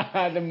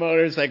 The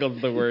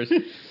motorcycle's the worst.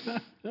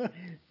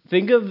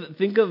 Think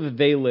of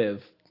They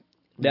Live.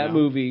 That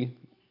movie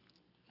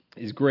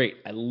is great.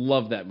 I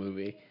love that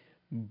movie.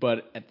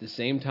 But at the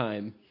same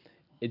time,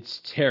 it's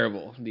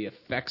terrible. The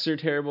effects are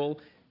terrible.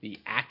 The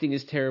acting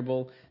is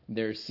terrible.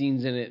 There's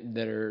scenes in it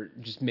that are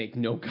just make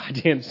no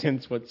goddamn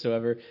sense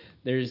whatsoever.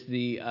 There's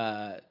the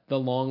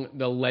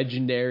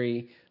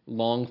legendary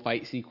long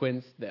fight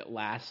sequence that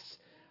lasts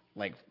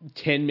like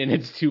 10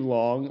 minutes too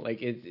long.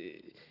 Like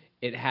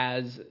it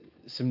has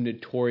some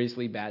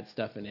notoriously bad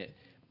stuff in it.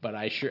 But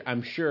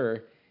I'm sure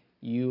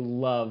you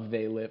love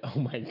They Live. Oh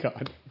my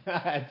god,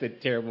 that's a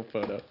terrible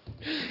photo.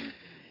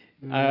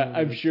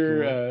 I'm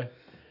sure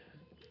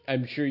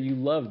you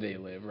love They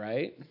Live,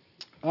 right?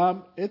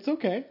 It's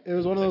okay. It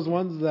was one of those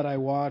ones that I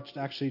watched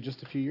actually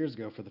just a few years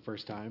ago for the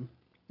first time.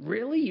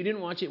 Really? You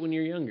didn't watch it when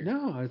you were younger?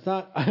 No, it's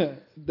not.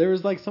 There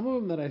was like some of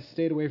them that I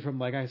stayed away from.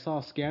 Like I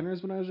saw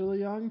Scanners when I was really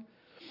young,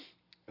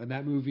 and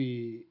that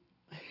movie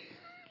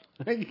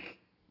like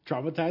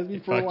traumatized me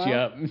for a while. You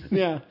up.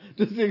 Yeah,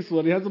 just the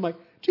exploding heads. I'm like,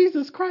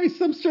 Jesus Christ,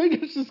 some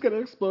stranger's just gonna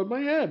explode my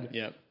head.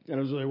 Yep. And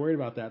I was really worried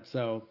about that.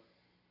 So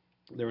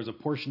there was a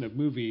portion of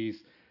movies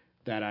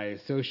that I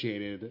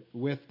associated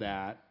with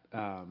that.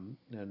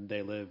 And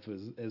They Live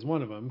is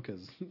one of them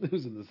because it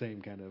was in the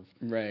same kind of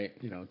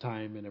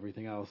time and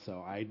everything else.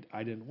 So I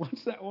didn't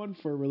watch that one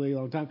for a really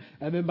long time.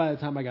 And then by the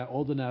time I got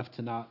old enough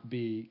to not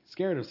be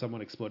scared of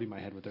someone exploding my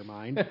head with their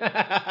mind, all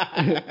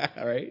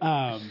right.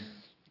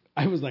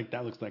 I was like,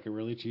 that looks like a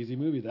really cheesy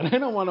movie that I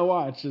don't want to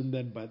watch. And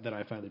then then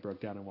I finally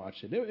broke down and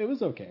watched it. It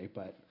was okay,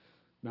 but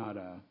not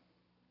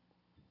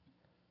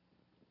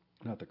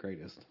the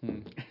greatest.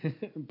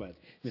 But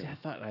see,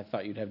 I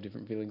thought you'd have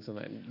different feelings on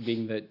that,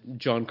 being the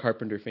John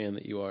Carpenter fan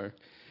that you are.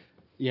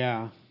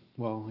 Yeah.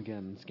 Well,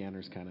 again,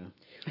 Scanners kind of.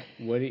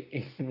 What do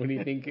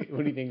you think?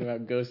 What do you think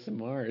about Ghosts of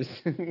Mars?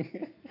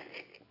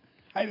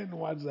 I didn't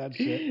watch that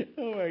shit.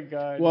 Oh my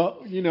god. Well,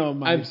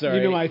 I'm sorry.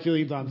 You know my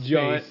feelings on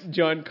space.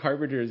 John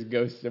Carpenter's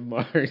Ghosts of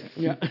Mars.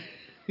 Yeah.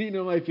 You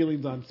know my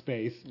feelings on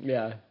space.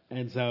 Yeah.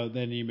 And so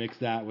then you mix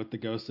that with the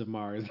Ghosts of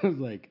Mars. I was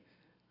like,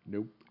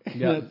 nope.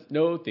 Yeah.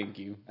 No, thank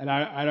you. And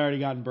I'd already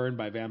gotten burned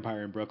by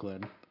Vampire in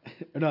Brooklyn.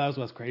 No, that was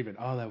Wes Craven.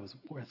 Oh, that was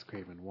Wes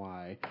Craven.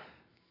 Why?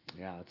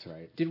 Yeah, that's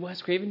right. Did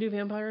Wes Craven do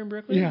Vampire in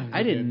Brooklyn? Yeah,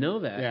 I didn't know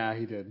that. Yeah,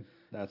 he did.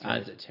 That's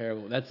right.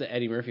 That's the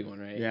Eddie Murphy one,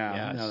 right?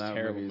 Yeah, it's that a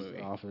terrible movie.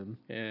 Often.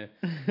 Yeah.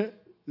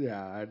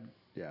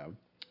 Yeah.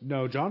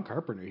 No, John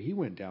Carpenter, he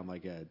went down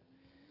like and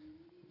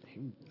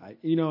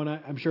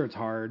I'm sure it's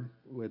hard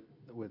with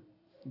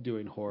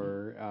doing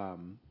horror,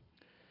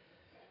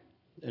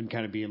 and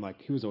kind of being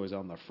like, he was always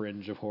on the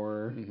fringe of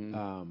horror.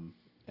 Mm-hmm.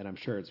 And I'm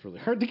sure it's really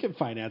hard to get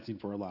financing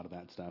for a lot of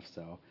that stuff.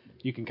 So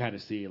you can kind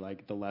of see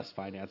like the less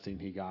financing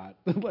he got,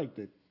 like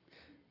the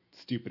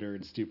stupider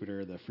and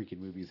stupider the freaking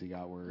movies he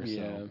got were.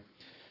 Yeah. So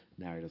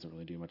now he doesn't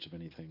really do much of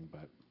anything,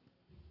 but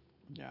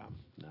yeah,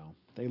 no,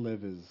 They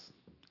Live is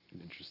an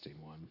interesting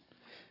one.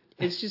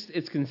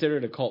 It's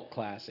considered a cult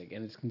classic,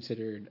 and it's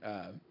considered,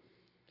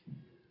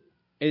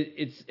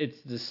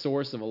 it's the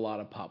source of a lot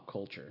of pop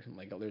culture.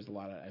 Like there's a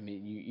lot of,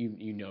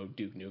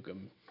 Duke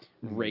Nukem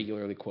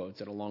regularly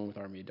quotes it along with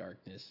Army of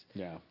Darkness.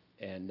 Yeah.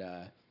 And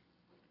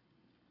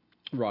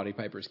Roddy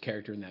Piper's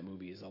character in that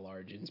movie is a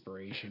large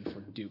inspiration for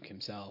Duke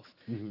himself.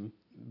 Mm-hmm.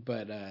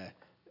 But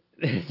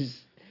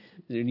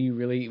when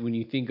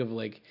you think of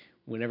like,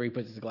 whenever he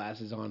puts his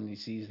glasses on and he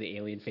sees the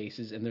alien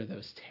faces, and they're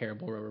those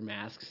terrible rubber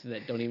masks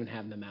that don't even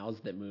have the mouths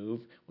that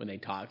move when they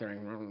talk, they're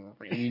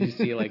like, and you just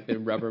see like the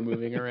rubber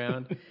moving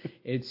around.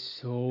 It's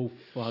so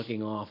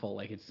fucking awful.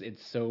 Like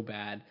it's so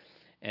bad.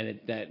 And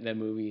that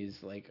movie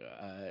is like,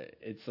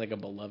 it's like a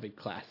beloved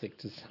classic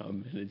to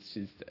some, and it's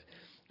just,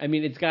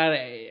 it's got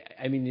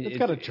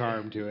a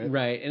charm to it,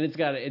 right? And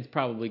it's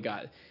probably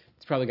got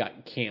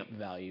camp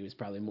value is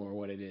probably more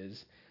what it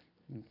is.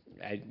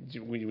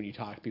 When you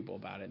talk to people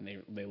about it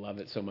and they love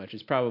it so much,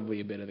 it's probably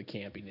a bit of the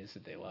campiness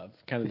that they love.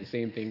 Kind of the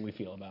same thing we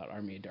feel about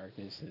Army of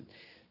Darkness, and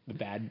the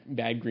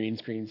bad green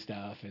screen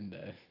stuff and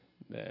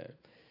the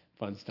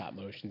fun stop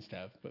motion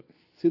stuff. But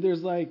see,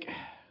 there's like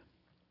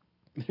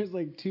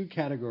two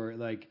categories.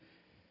 Like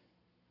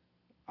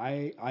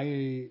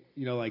I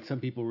like some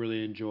people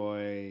really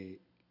enjoy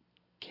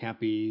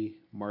campy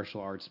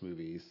martial arts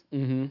movies.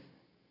 Mm-hmm.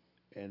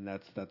 And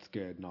that's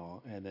good and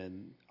all. And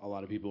then a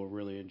lot of people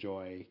really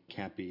enjoy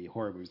campy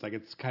horror movies. Like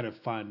it's kind of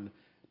fun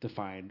to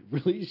find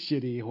really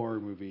shitty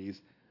horror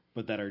movies,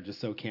 but that are just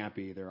so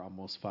campy they're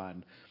almost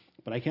fun.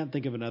 But I can't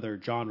think of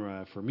another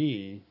genre for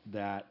me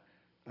that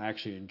I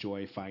actually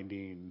enjoy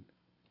finding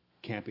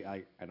campy.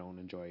 I don't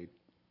enjoy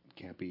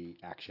campy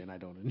action. I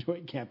don't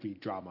enjoy campy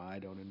drama. I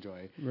don't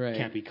enjoy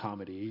campy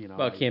comedy.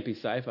 Well, campy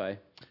sci-fi.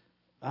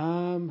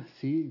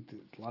 See,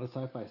 a lot of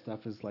sci-fi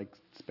stuff is like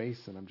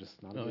space, and I'm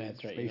just not a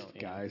space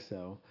guy,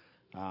 so,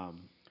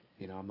 I'm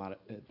not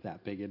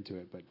that big into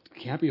it. But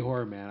campy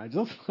horror, man,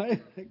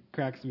 it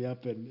cracks me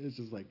up, and it's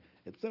just like,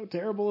 it's so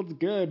terrible, it's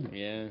good.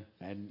 Yeah.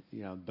 And,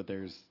 but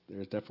there's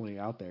definitely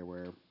out there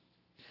where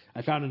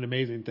I found an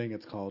amazing thing.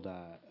 It's called,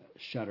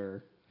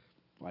 Shudder.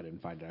 Well, I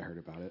didn't find it, I heard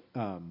about it.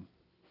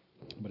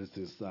 But it's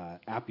this,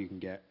 app you can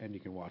get, and you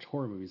can watch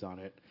horror movies on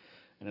it.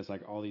 and it's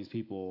like all these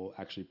people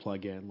actually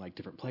plug in like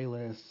different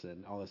playlists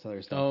and all this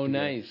other stuff. Oh,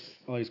 nice!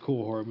 All these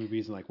cool horror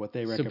movies and like what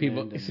they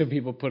recommend. So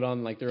people put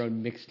on like their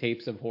own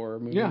mixtapes of horror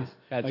movies. Yeah,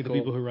 that's like cool. the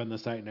people who run the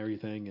site and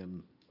everything,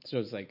 and so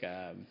it's like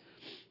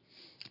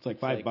it's like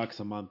 $5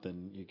 a month,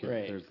 and you can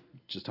there's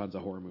just tons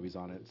of horror movies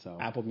on it. So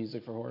Apple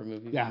Music for horror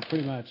movies. Yeah,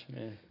 pretty much.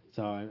 Yeah.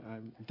 So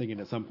I'm thinking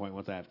at some point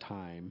once I have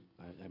time,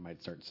 I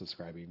might start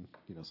subscribing,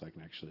 so I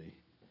can actually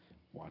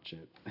watch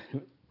it.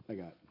 I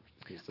got.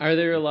 Are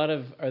there a lot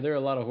of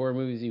horror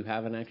movies you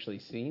haven't actually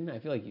seen? I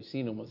feel like you've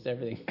seen almost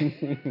everything.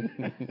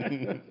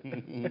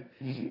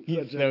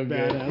 Such a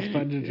badass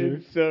Punisher.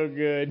 It's so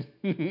good.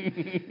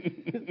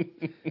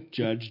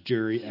 Judge,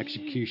 jury,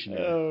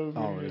 executioner,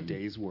 all in a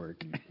day's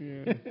work.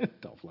 Yeah.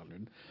 Dolph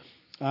Lundgren.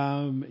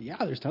 Yeah,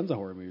 there's tons of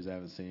horror movies I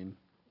haven't seen.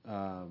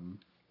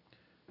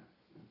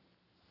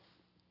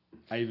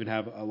 I even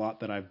have a lot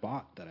that I've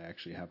bought that I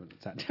actually haven't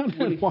sat down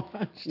and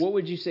watched. What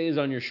would you say is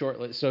on your short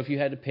list? So if you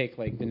had to pick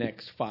like the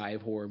next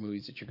 5 horror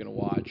movies that you're going to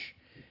watch,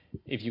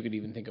 if you could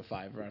even think of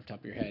 5 right off the top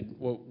of your head,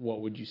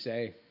 what would you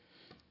say?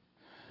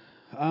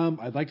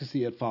 I'd like to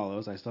see It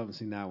Follows. I still haven't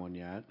seen that one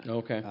yet.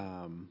 Okay.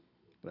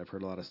 But I've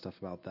heard a lot of stuff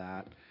about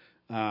that.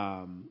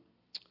 I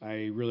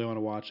really want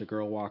to watch A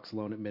Girl Walks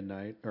Alone at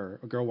Midnight, or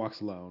A Girl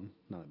Walks Alone,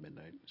 not at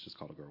midnight. It's just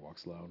called A Girl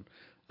Walks Alone.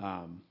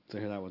 So I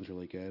hear that one's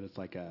really good. It's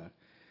like a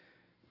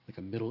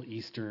Middle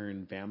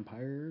Eastern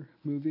vampire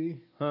movie.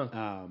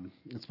 Huh.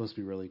 It's supposed to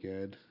be really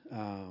good.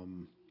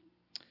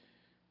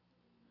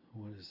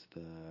 What is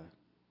the?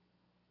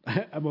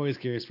 I'm always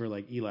curious for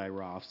like Eli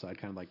Roth, so I'd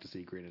kind of like to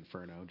see Green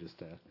Inferno just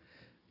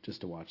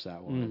to watch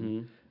that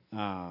one.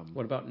 Mm-hmm.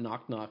 What about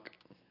Knock Knock?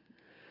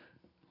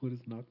 What is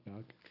Knock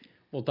Knock?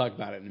 We'll talk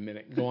about it in a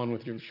minute. Go on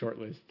with your short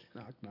list.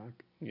 Knock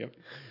Knock. Yep.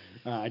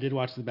 I did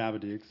watch The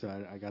Babadook, so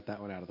I got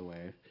that one out of the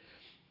way.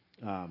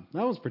 That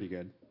one's pretty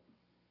good.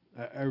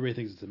 Everybody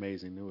thinks it's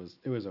amazing.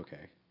 It was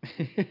okay.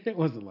 It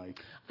wasn't like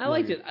I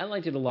liked it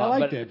a lot. I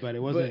liked it, but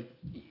it wasn't.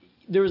 But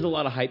there was a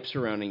lot of hype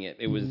surrounding it.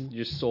 It was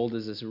just sold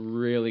as this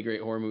really great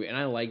horror movie, and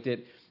I liked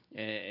it.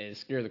 And it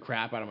scared the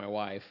crap out of my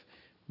wife,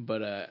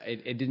 but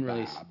it didn't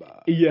really.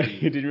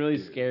 It didn't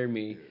really scare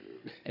me,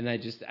 and I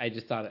just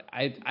thought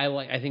I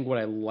think what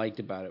I liked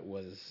about it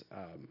was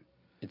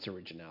its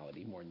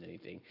originality more than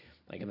anything,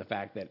 like in the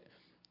fact that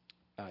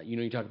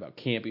you talk about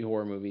campy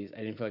horror movies. I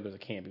didn't feel like it was a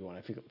campy one.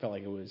 I felt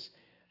like it was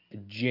a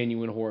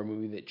genuine horror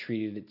movie that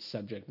treated its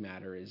subject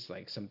matter as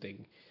like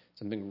something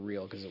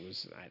real, because it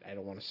was. I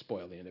don't want to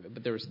spoil the end of it,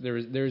 but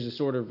there's a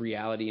sort of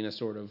reality and a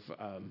sort of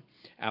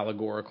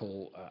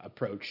allegorical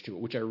approach to it,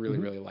 which I really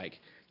really like.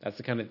 That's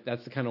the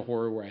kind of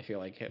horror where I feel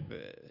like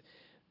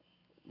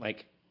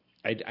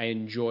I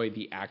enjoy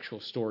the actual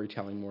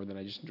storytelling more than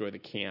I just enjoy the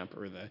camp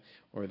or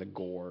the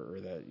gore or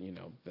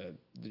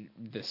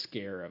the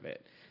scare of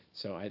it.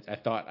 So I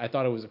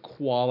thought it was a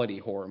quality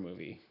horror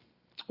movie.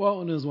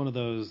 Well, and it was one of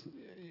those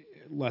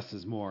less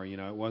is more.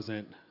 It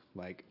wasn't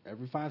like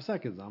every 5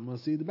 seconds I'm going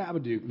to see the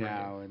Babadook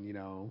now, right.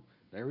 And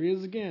there he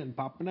is again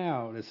popping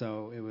out. And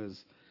so it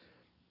was,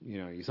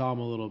 you saw him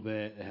a little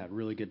bit. It had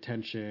really good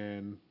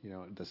tension.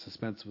 The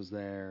suspense was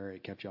there.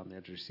 It kept you on the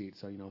edge of your seat.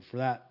 So for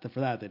that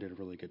they did a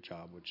really good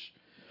job, which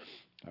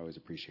I always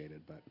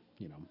appreciated. But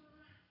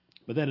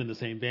then in the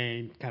same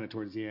vein, kind of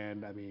towards the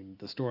end, I mean,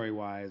 the story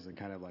wise and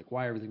kind of like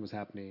why everything was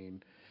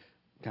happening,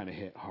 kind of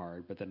hit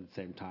hard. But then at the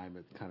same time,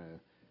 it kind of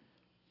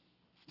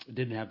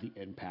didn't have the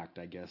impact,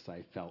 I guess,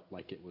 I felt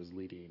like it was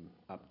leading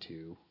up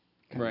to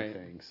kind of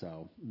thing.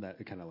 So that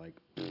it kind of like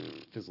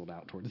fizzled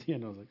out towards the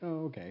end. I was like,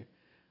 oh, okay.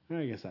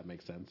 I guess that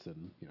makes sense.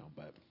 And,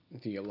 but I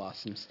think you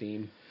lost some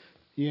steam.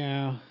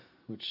 Yeah,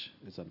 which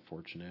is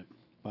unfortunate.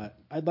 But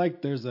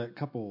there's a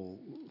couple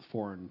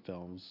foreign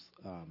films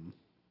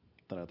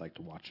that I'd like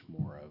to watch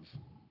more of.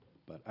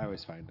 But I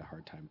always find a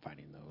hard time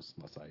finding those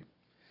unless I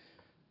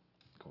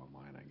go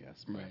online, I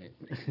guess. Right.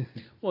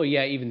 Well,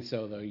 yeah, even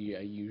so, though, you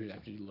usually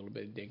have to do a little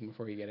bit of digging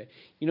before you get it.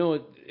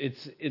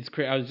 It's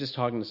crazy. I was just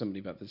talking to somebody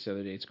about this the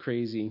other day. It's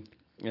crazy.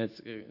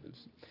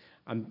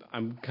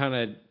 I'm kind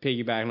of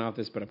piggybacking off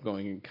this, but I'm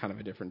going in kind of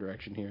a different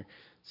direction here.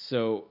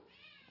 So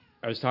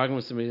I was talking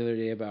with somebody the other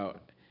day about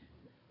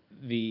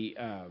the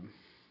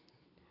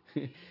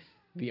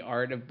the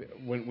art of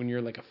when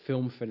you're like a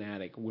film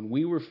fanatic. When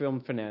we were film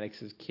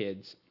fanatics as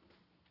kids,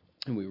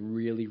 and we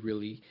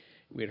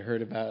we'd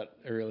heard about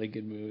a really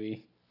good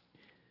movie.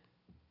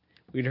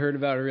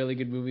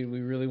 And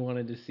we really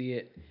wanted to see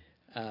it.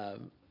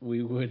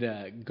 We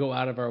would go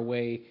out of our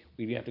way.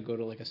 We'd have to go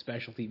to like a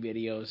specialty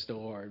video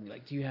store and be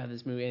like, do you have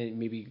this movie? And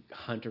maybe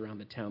hunt around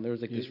the town. There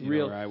was like this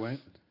real. Know where I went?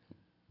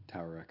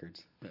 Tower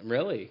Records.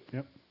 Really?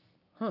 Yep.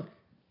 Huh.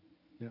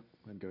 Yep.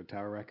 I'd go to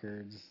Tower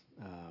Records.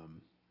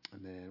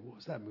 And then what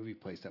was that movie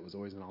place that was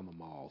always in all the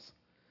malls?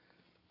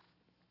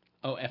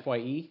 Oh,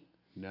 FYE?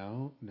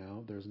 No.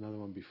 There's another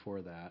one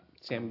before that.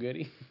 Sam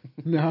Goody?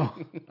 No.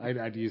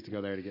 I'd used to go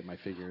there to get my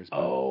figures.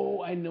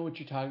 Oh, I know what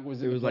you're talking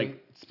about. It was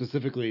like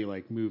specifically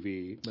like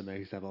movie, but they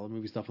used to have all the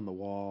movie stuff on the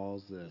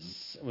walls. And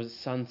it was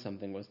Sun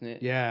something, wasn't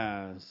it?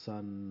 Yeah,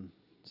 Sun.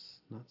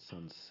 not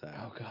Sunset.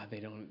 Oh God, they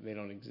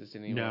don't exist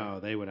anymore. No,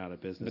 they went out of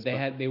business.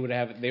 But they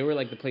were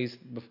like the place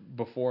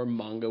before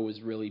manga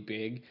was really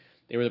big.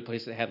 They were the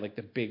place that had like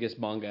the biggest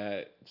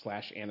manga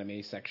 /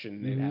 anime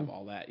section. They'd have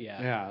all that.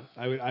 Yeah.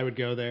 Yeah, I would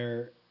go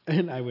there,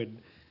 and I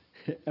would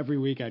every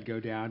week I'd go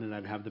down and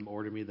I'd have them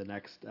order me the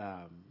next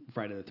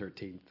Friday the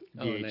 13th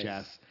VHS,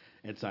 nice.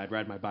 And so I'd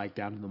ride my bike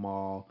down to the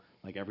mall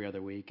like every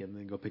other week, and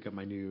then go pick up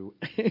my new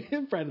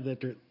Friday the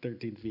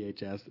 13th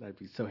VHS, and I'd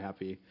be so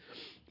happy.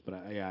 But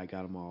I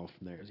got them all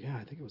from there. Yeah,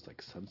 I think it was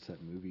like Sunset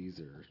Movies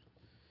or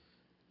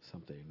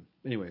something.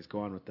 Anyways, go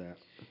on with that.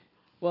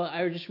 Well,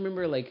 I just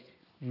remember like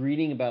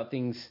reading about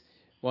things.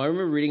 Well, I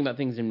remember reading about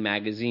things in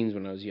magazines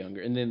when I was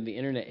younger, and then the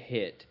internet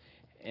hit,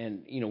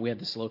 and we had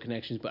the slow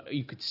connections, but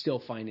you could still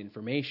find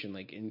information.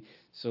 Like, and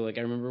so like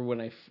I remember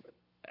when I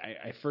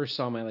first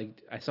saw my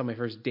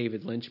first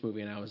David Lynch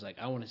movie, and I was like,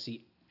 I want to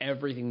see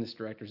everything this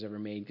director's ever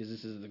made because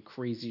this is the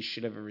craziest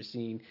shit I've ever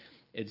seen.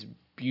 It's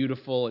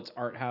beautiful. It's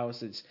art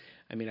house.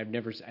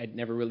 I'd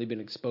never really been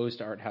exposed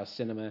to art house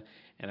cinema,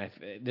 and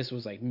this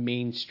was like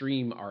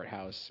mainstream art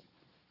house.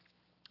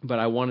 But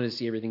I wanted to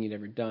see everything he'd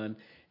ever done,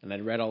 and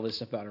I'd read all this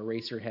stuff about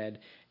Eraserhead,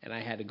 and I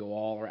had to go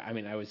all around. I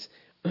mean, I was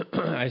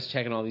I was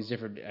checking all these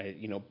different,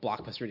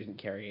 Blockbuster didn't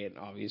carry it,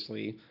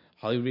 obviously.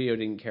 Hollywood Video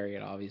didn't carry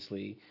it,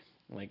 obviously.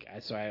 Like,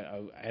 so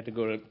I had to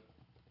go to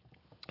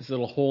this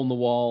little hole in the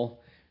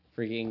wall,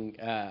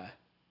 freaking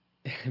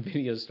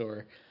video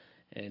store,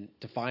 and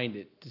to find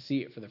it, to see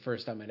it for the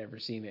first time I'd ever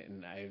seen it,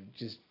 and I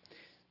just,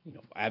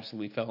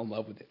 absolutely fell in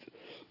love with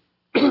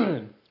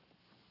it.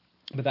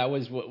 But that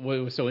was what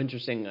was so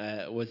interesting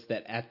was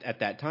that at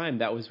that time,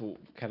 that was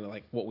kind of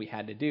like what we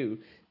had to do.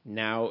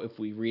 Now, if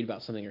we read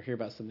about something or hear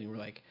about something, we're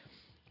like,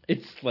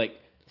 it's like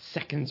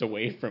seconds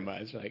away from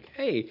us. We're like,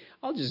 hey,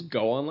 I'll just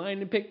go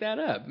online and pick that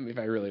up if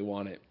I really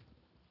want it.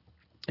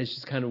 It's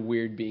just kind of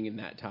weird being in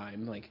that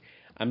time. Like,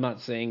 I'm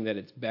not saying that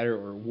it's better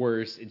or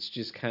worse. It's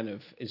just kind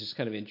of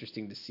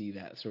interesting to see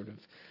that sort of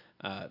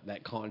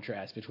that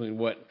contrast between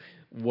what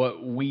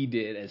we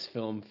did as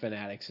film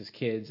fanatics as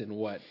kids and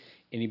what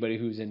anybody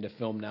who's into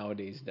film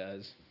nowadays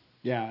does.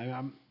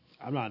 Yeah,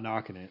 I'm not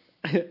knocking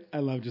it. I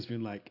love just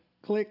being like,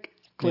 click,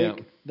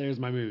 there's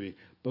my movie.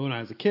 But when I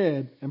was a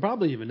kid, and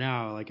probably even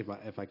now, like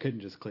if I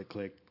couldn't just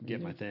click,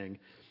 get my thing,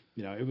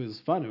 it was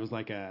fun. It was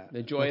like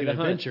the joy of the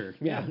adventure.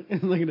 Hunt. Yeah,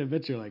 like an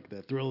adventure, like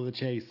the thrill of the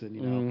chase,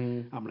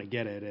 and I'm gonna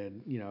get it,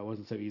 and it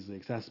wasn't so easily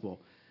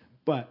accessible.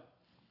 But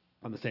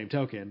on the same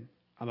token,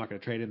 I'm not gonna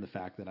trade in the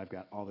fact that I've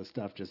got all this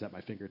stuff just at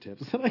my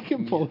fingertips that I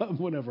can pull up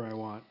whenever I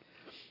want.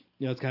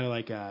 It's kind of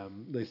like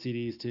the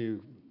CDs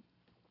too.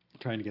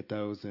 Trying to get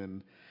those,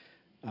 and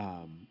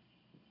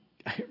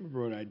I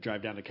remember when I'd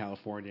drive down to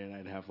California and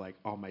I'd have like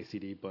all my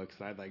CD books,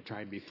 and I'd like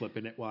try and be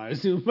flipping it while I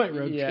was doing my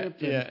road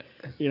trip. And,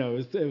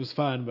 it was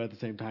fun, but at the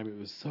same time it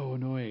was so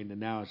annoying.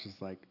 And now it's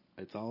just like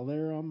it's all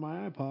there on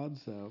my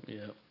iPod, so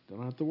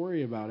don't have to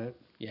worry about it.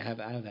 Yeah,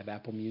 I have that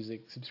Apple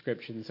Music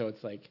subscription, so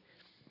it's like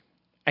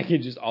I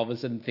can just all of a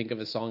sudden think of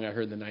a song I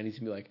heard in the 90s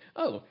and be like,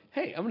 oh,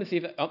 hey, I'm going to see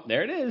if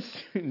there it is,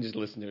 and just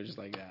listen to it just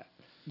like that.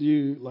 Do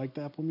you like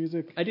the Apple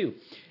Music? I do.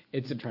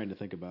 I'm trying to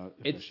think about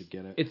if I should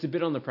get it. It's a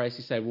bit on the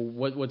pricey side.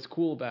 Well, what's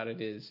cool about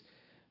it is,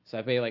 so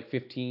I pay like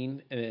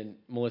 $15, and then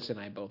Melissa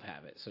and I both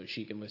have it, so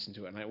she can listen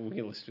to it, and we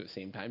can listen to it at the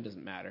same time.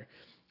 Doesn't matter.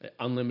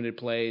 Unlimited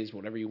plays,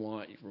 whatever you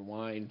want. You can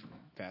rewind,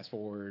 fast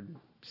forward,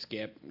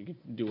 skip. You can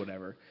do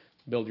whatever.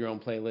 Build your own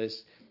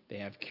playlist. They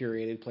have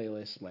curated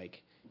playlists,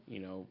 like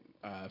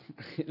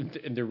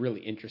and they're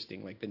really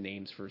interesting, like the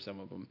names for some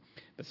of them.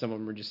 But some of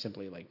them are just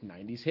simply like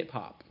 90s hip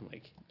hop,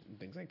 like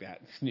things like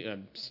that.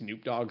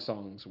 Snoop Dogg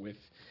songs with,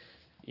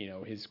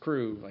 his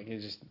crew. Like,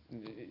 it's just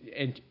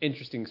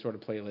interesting sort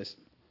of playlist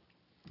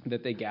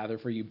that they gather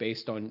for you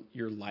based on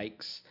your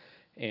likes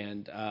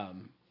and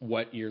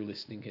what your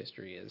listening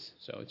history is.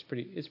 So it's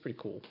pretty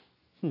cool.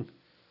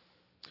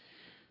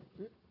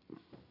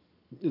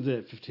 Is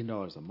it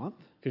 $15 a month?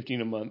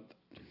 $15 a month.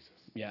 Jesus.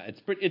 Yeah,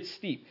 it's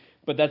steep.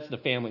 But that's the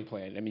family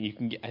plan. I mean, you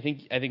can get. I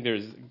think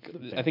there's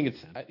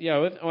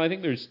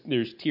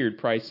tiered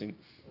pricing.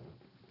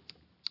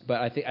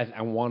 But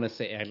I want to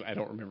say I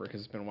don't remember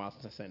because it's been a while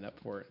since I signed up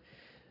for it.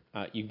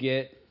 You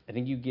get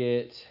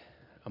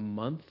a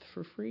month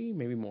for free,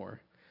 maybe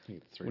more. I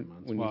think it's 3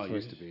 months. It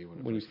used to be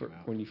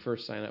when you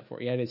first sign up for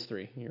it. Yeah, it is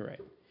 3. You're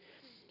right.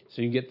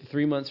 So you get the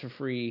 3 months for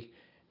free,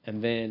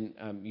 and then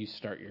you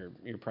start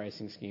your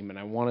pricing scheme. And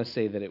I want to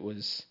say that it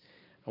was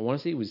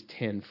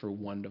 10 for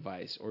one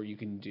device, or you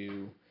can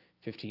do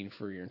 15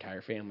 for your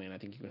entire family, and I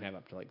think you can have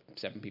up to like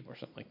 7 people or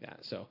something like that.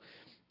 So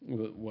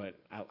what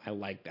I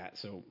like that.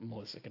 So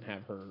Melissa can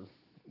have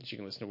she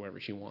can listen to whatever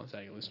she wants.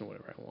 I can listen to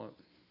whatever I want.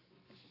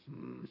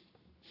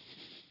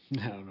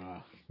 I don't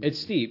know. It's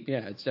steep.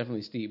 Yeah, it's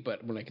definitely steep.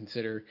 But when I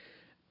consider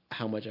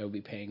how much I would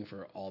be paying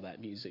for all that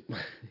music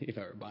if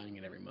I were buying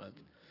it every month.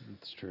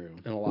 That's true.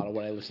 And a lot of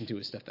what I listen to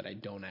is stuff that I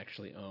don't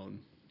actually own.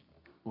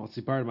 Well,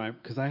 see, part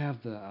of because I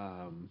have the,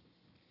 I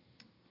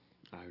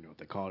don't know what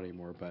they call it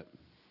anymore, but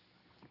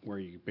where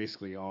you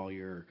basically all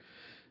your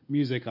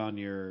music on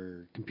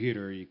your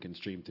computer, you can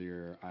stream through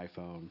your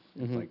iPhone.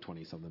 It's like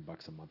 $20-something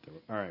a month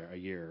or a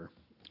year.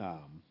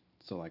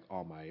 So like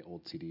all my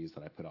old CDs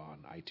that I put on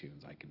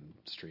iTunes, I can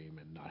stream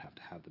and not have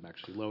to have them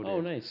actually loaded. Oh,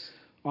 nice.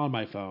 On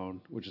my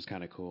phone, which is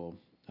kind of cool.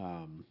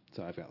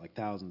 So I've got like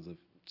thousands of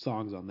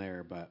songs on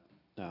there, but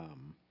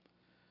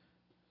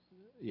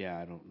yeah,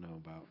 I don't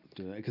know about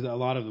doing that because a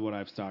lot of what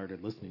I've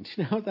started listening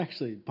to now is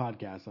actually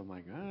podcasts. I'm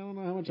like, I don't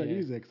know how much I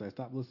use it because I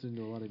stopped listening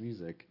to a lot of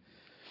music.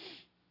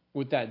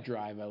 With that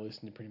drive, I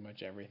listen to pretty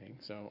much everything.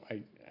 So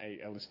I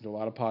listen to a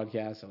lot of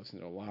podcasts. I listen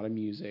to a lot of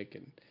music,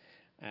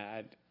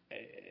 and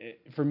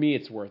for me,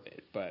 it's worth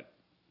it. But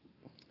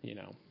I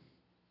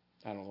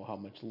don't know how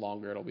much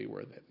longer it'll be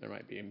worth it. There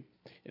might be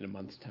in a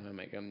month's time.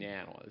 I go, I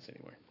don't want this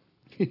anymore.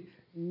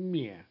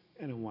 Yeah,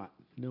 I don't want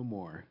no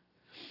more.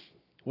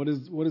 What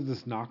is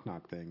this Knock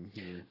Knock thing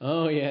here?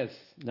 Oh, yes.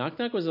 Knock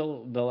Knock was the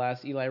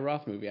last Eli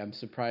Roth movie. I'm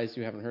surprised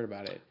you haven't heard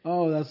about it.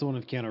 Oh, that's the one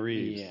with Keanu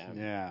Reeves.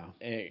 Yeah.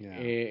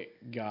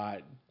 It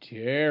got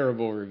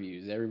terrible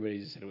reviews. Everybody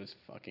just said it was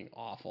fucking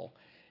awful.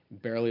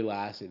 It barely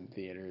lasted in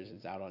theaters.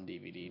 It's out on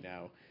DVD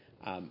now.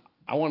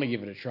 I want to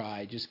give it a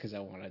try just because I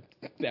want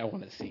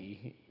to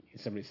see. If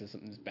somebody says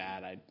something's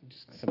bad,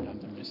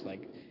 sometimes I'm just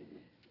like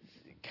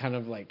kind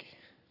of like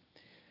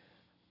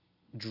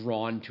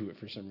drawn to it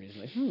for some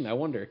reason. Like, I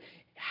wonder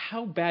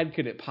how bad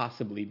could it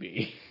possibly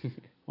be?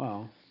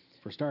 Well,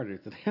 for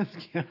starters, it has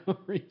Keanu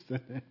Reeves in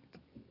it.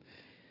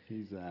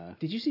 He's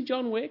Did you see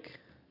John Wick?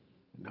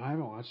 No, I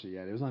haven't watched it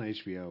yet. It was on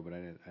HBO, but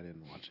I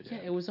didn't watch it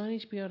yet. Yeah, it was on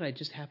HBO, and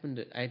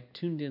I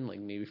tuned in like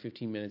maybe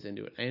 15 minutes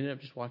into it. I ended up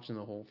just watching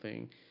the whole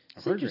thing.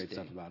 I've heard great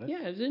stuff about it.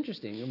 Yeah, it was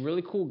interesting. A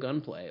really cool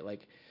gunplay.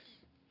 Like,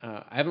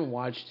 I don't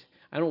watch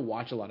a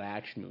lot of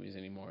action movies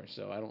anymore,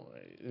 so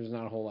there's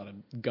not a whole lot of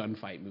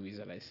gunfight movies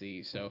that I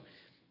see. So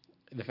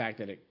the fact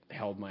that it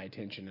held my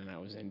attention and I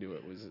was into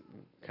it was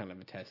kind of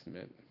a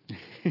testament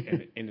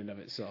in and of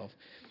itself.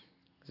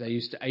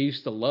 Because I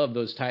used to love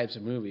those types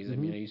of movies. I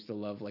mean, I used to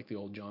love like the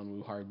old John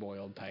Woo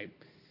hard-boiled type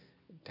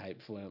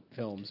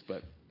films,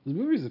 but the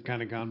movies have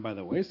kind of gone by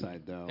the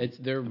wayside, though.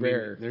 They're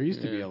rare. There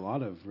used to be a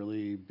lot of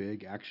really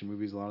big action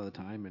movies a lot of the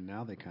time, and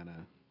now they kind of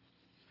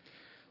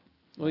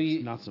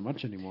not so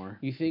much anymore.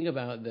 You think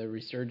about the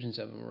resurgence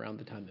of them around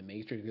the time the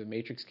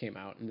Matrix came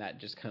out, and that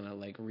just kind of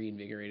like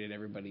reinvigorated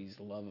everybody's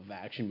love of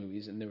action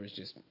movies, and there was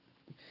just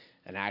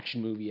an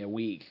action movie a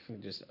week,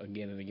 just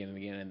again and again and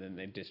again, and then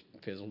they just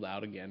fizzled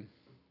out again.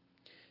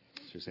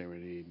 So you're saying we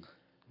need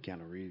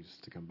Keanu Reeves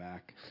to come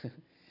back?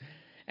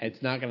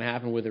 It's not going to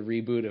happen with a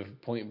reboot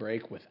of Point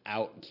Break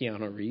without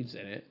Keanu Reeves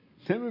in it.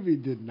 That movie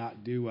did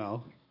not do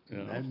well.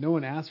 No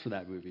one asked for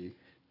that movie.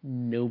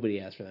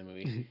 Nobody asked for that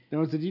movie. No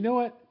one said, you know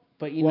what?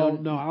 But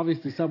no,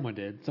 obviously someone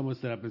did. Someone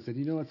stood up and said,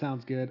 you know what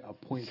sounds good? A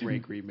Point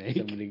Break remake.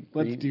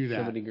 Let's do that.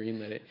 Somebody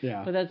greenlit it.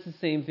 Yeah. But that's the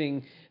same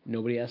thing.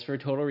 Nobody asked for a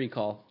Total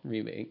Recall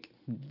remake.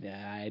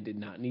 I did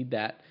not need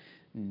that.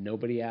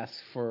 Nobody asked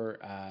for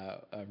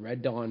a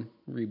Red Dawn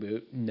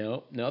reboot.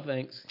 No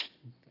thanks.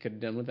 Could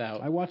have done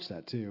without. I watched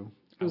that too.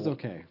 It was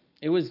okay.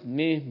 It was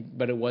meh,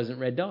 but it wasn't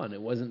Red Dawn.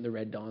 It wasn't the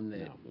Red Dawn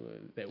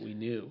that we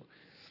knew.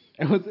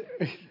 It was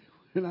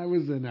when I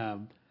was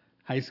in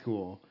high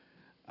school.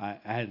 I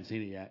hadn't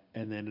seen it yet,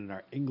 and then in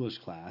our English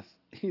class,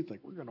 he's like,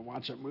 "We're gonna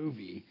watch a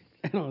movie,"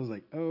 and I was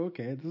like, "Oh,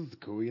 okay, this is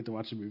cool. We get to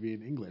watch a movie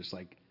in English,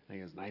 like I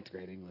think it was 9th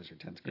grade English or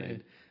 10th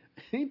grade."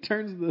 Yeah. And he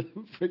turns the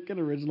freaking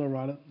original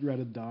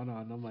Red Dawn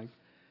on. And I'm like,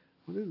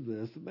 "What is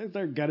this?" And they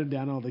start gunning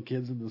down all the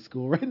kids in the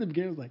school. Right in the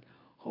beginning, I was like,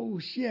 "Oh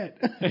shit,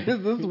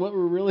 is this what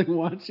we're really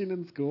watching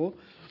in school?"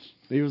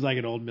 He was like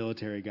an old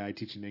military guy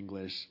teaching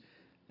English.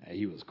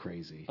 He was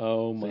crazy.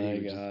 Oh my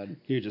God.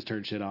 He would just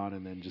turn shit on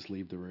and then just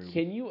leave the room.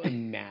 Can you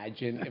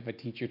imagine if a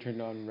teacher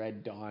turned on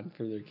Red Dawn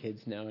for their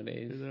kids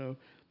nowadays?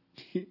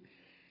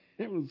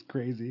 It was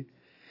crazy.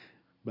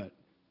 But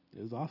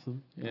it was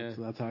awesome. Yeah.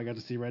 So that's how I got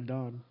to see Red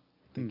Dawn.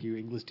 Thank you,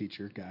 English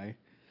teacher guy.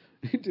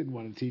 He didn't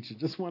want to teach it,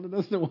 just wanted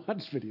us to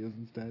watch videos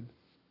instead.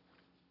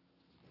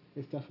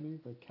 Hey, Stephanie,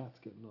 the cat's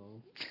getting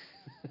all...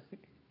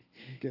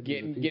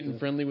 getting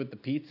friendly with the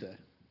pizza.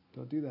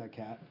 Don't do that,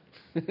 cat.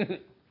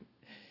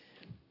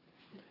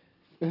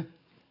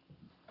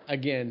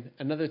 Again,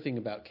 another thing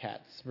about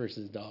cats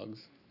versus dogs.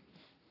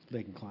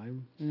 They can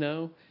climb?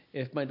 No.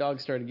 If my dog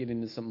started getting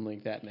into something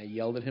like that and I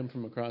yelled at him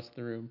from across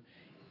the room,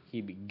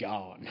 he'd be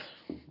gone.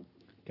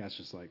 Cat's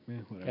just like,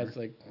 whatever. Cat's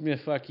like,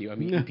 fuck you,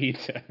 I'm eating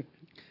pizza.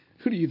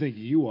 Who do you think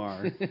you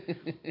are,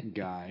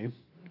 guy?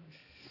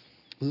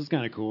 This is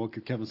kind of cool.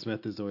 Kevin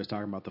Smith is always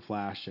talking about The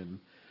Flash, and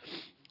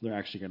they're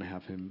actually going to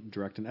have him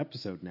direct an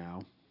episode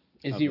now.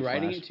 Is he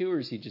writing it too, or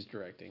is he just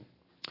directing?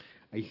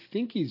 I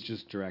think he's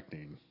just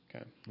directing.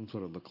 Okay. That's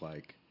what it looked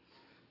like.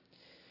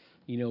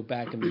 You know,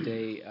 back in the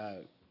day,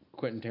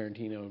 Quentin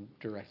Tarantino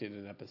directed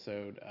an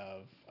episode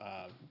of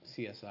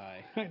CSI.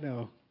 I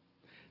know.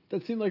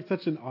 That seemed like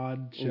such an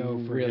odd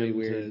show for really him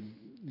weird.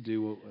 to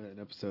do an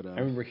episode of. I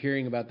remember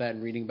hearing about that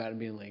and reading about it and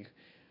being like,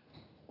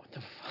 what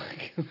the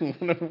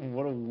fuck?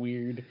 what a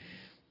weird,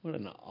 what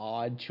an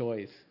odd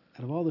choice.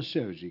 Out of all the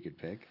shows you could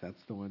pick,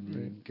 that's the one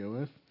you'd go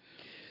with?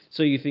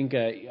 So you think?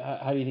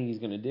 How do you think he's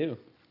going to do?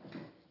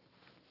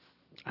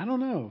 I don't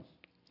know.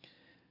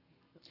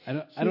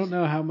 I don't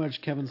know how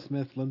much Kevin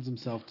Smith lends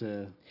himself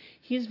to.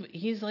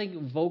 He's like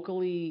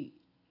vocally.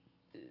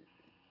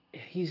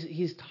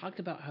 He's talked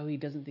about how he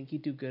doesn't think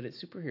he'd do good at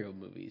superhero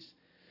movies,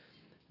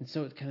 and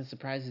so it kind of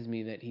surprises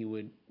me that he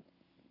would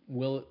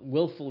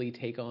willfully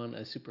take on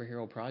a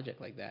superhero project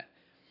like that.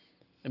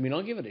 I mean,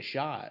 I'll give it a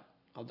shot.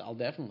 I'll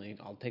definitely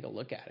take a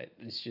look at it.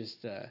 It's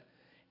just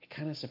it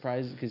kind of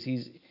surprises because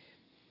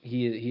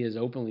he has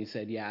openly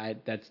said, yeah,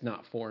 that's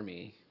not for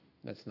me.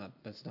 That's not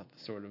the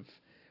sort of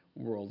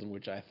world in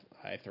which I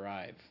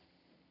thrive.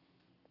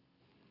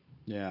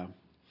 Yeah.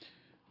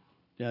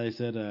 Yeah, they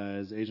said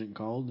his agent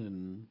called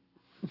and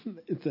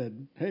it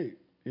said, hey,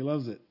 he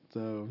loves it.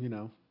 So,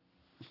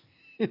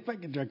 if I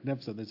can direct an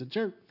episode, they said,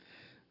 sure.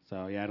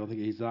 So, yeah, I don't think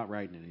he's not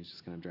writing it. He's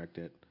just going to direct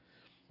it.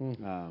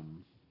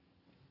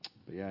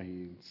 But, yeah,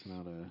 he sent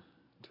out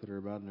a Twitter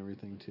about it and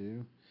everything,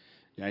 too.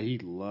 Yeah, he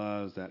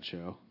loves that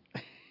show.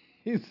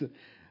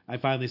 I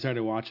finally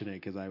started watching it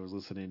because I was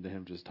listening to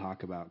him just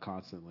talk about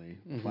constantly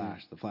the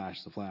Flash.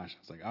 I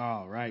was like,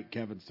 oh, right,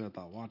 Kevin Smith,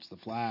 I'll watch The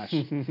Flash.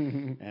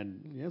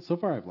 And, yeah, so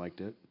far I've liked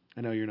it.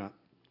 I know you're not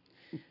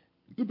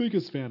the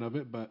biggest fan of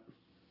it, but...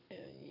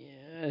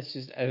 Yeah, it's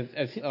just,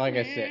 like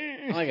I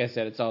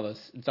said, it's all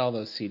those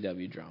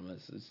CW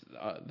dramas. It's,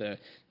 the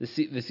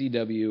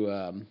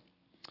CW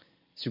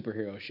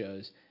superhero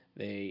shows.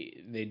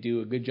 They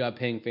do a good job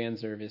paying fan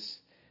service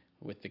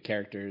with the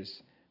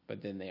characters,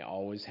 but then they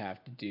always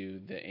have to do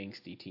the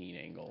angsty teen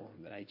angle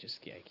that I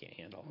can't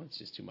handle. It's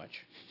just too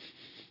much.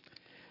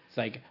 It's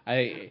like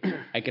I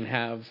can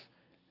have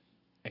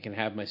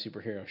my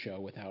superhero show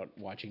without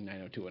watching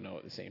 90210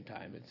 at the same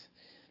time. It's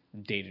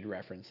dated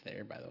reference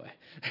there, by the way.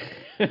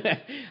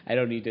 I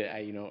don't need to.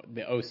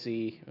 The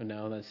OC.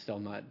 No, that's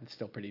still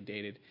pretty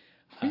dated.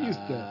 We used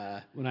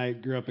to, when I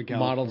grew up in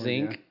California. Models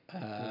Inc.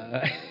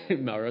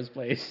 Melrose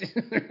Place.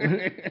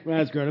 When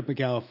I was growing up in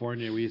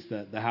California,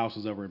 the house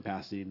was over in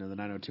Pasadena, the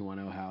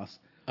 90210 house.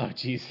 Oh,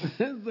 jeez.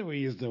 So we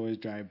used to always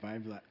drive by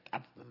and be like,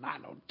 that's the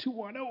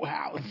 90210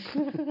 house.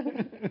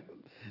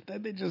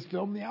 That they just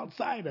filmed the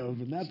outside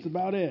of, and that's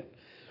about it.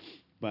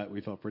 But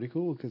we felt pretty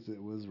cool because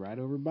it was right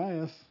over by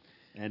us,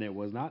 and it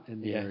was not in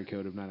the area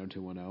code of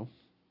 90210.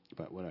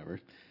 But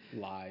whatever.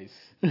 Lies.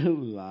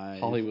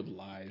 Lies. Hollywood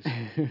lies.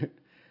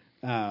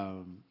 Yeah,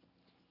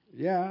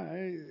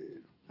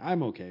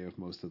 I'm okay with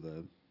most of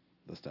the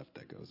stuff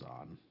that goes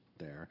on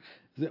there.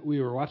 We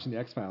were watching the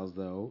X-Files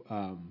though,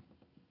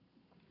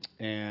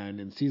 and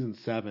in season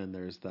 7,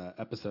 there's the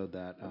episode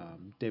that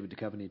David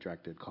Duchovny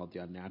directed called The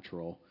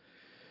Unnatural.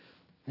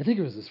 I think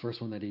it was his first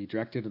one that he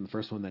directed and the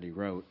first one that he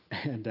wrote,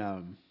 and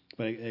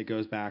but it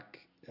goes back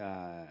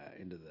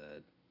into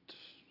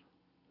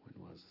when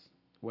was this?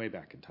 Way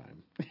back in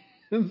time.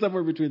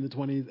 Somewhere between the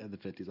 20s and the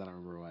 50s. I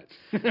don't remember what.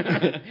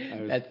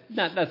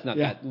 That's not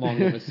that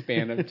long of a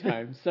span of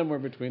time. Somewhere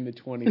between the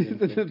 20s and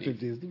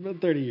 50s.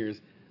 About 30 years.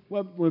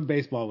 When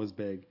baseball was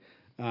big.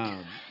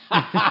 During,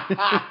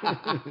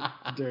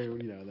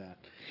 that.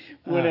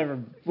 Whenever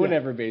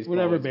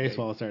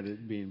baseball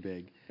started being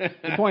big.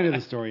 The point of the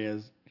story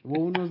is,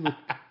 when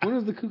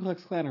was the Ku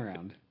Klux Klan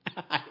around?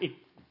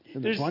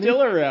 They're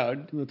still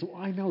around.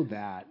 I know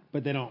that.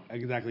 But they don't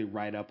exactly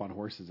ride up on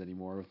horses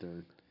anymore with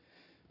their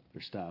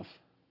stuff.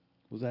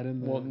 Was that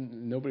in the... Well,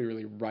 nobody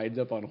really rides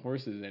up on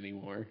horses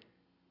anymore.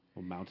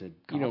 Well, mounted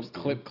cops.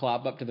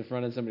 Clop up to the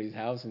front of somebody's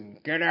house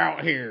and get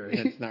out here.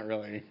 That's not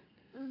really...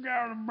 You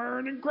got a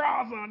burning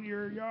cross on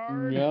your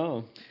yard.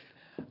 No.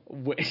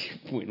 When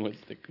was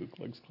the Ku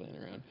Klux Klan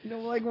around?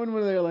 Like when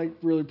were they like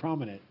really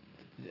prominent?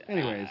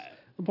 Anyways,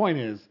 the point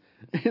is,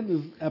 in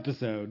this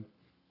episode,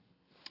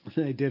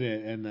 they did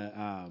it, and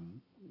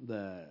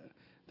the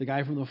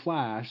guy from The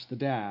Flash, the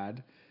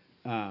dad...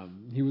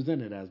 he was in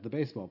it as the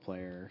baseball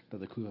player that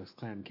the Ku Klux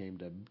Klan came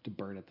to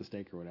burn at the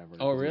stake or whatever.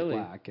 Oh, really?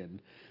 Black.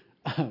 And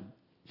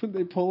when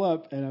they pull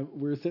up, and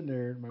we're sitting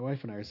there, my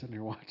wife and I are sitting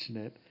there watching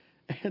it,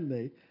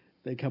 and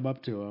they come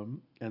up to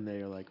him, and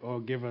they're like, oh,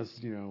 give us,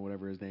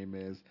 whatever his name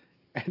is.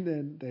 And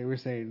then they were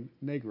saying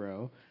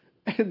Negro,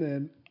 and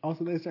then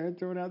also they started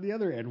throwing out the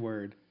other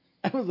N-word.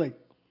 I was like,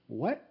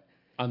 what?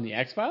 On the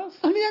X-Files?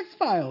 On the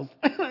X-Files.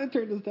 And I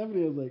turned to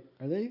Stephanie, I was like,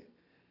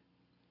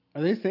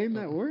 are they saying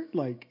that word?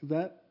 Like, is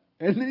that...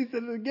 And then he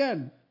said it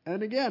again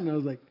and again. And I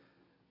was like,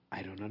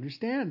 I don't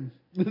understand.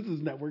 This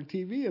is network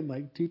TV in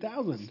like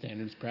 2000.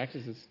 Standards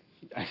practices.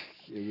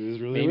 It was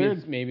really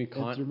weird. Maybe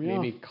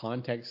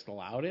context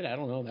allowed it. I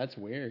don't know. That's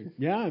weird.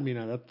 Yeah, I mean,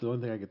 that's the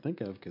only thing I could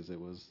think of because it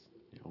was,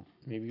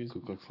 maybe it was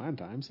Ku Klux Klan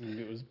times.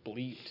 Maybe it was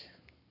bleeped.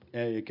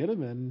 Yeah, it could have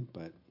been,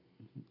 but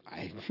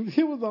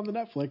it was on the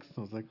Netflix. So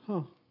I was like,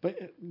 huh.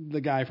 But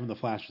the guy from The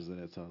Flash was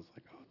in it, so I was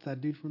like, oh, it's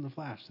that dude from The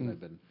Flash that I've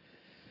been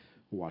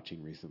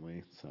watching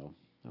recently. So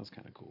that was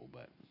kind of cool,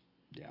 but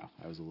yeah,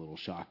 I was a little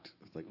shocked.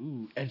 It's like,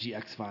 ooh, edgy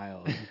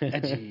X-Files,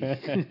 edgy.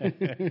 But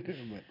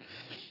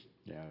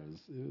yeah,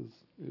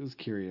 it was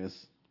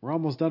curious. We're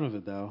almost done with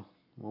it though.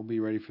 We'll be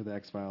ready for the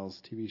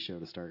X-Files TV show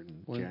to start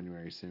in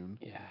January soon.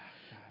 Yeah,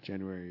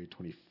 January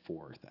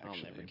 24th,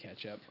 actually.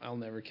 I'll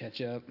never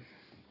catch up.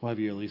 Well, have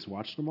you at least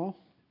watched them all?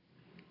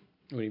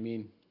 What do you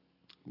mean?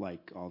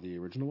 Like all the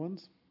original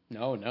ones?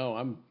 No,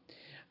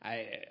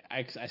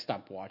 I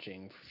stopped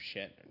watching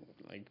shit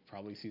like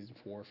probably season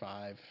 4 or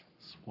 5.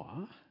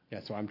 What? Yeah,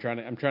 so I'm trying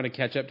to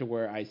catch up to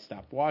where I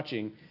stopped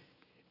watching,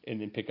 and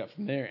then pick up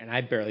from there. And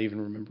I barely even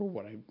remember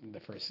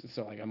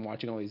So like I'm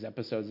watching all these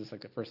episodes. It's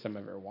like the first time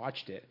I've ever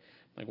watched it.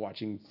 Like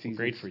watching seasons.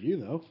 Great for you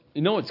though.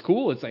 No, it's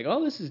cool. It's like,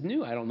 oh, this is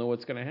new. I don't know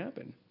what's going to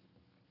happen.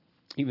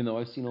 Even though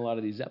I've seen a lot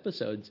of these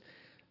episodes,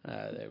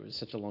 it was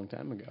such a long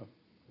time ago.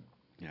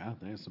 Yeah,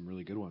 they have some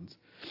really good ones.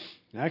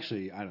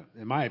 Actually,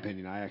 in my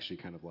opinion, I actually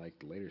kind of like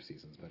the later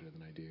seasons better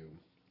than I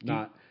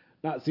do.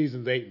 Not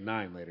seasons 8 and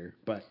 9 later,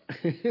 but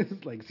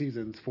it's like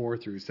seasons 4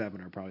 through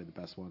 7 are probably the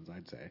best ones,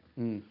 I'd say.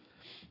 Mm.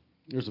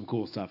 There's some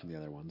cool stuff in the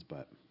other ones,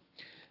 but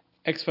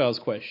X-Files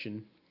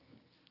question: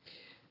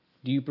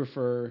 do you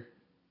prefer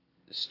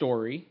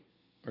story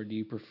or do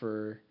you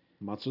prefer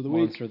Monster of the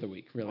Week? Monster of the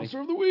Week, really?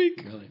 Monster of the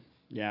Week. Really?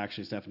 Yeah,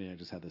 actually, Stephanie and I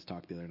just had this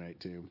talk the other night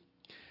too.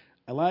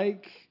 I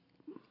like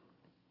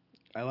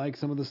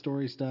some of the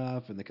story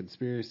stuff and the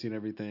conspiracy and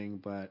everything,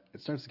 but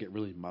it starts to get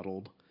really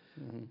muddled.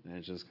 Mm-hmm. And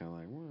it's just kind of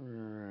like,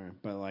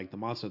 but like the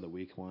Monster of the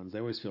Week ones, they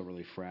always feel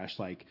really fresh.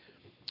 Like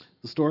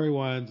the story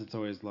ones, it's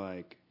always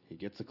like he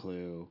gets a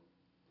clue,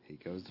 he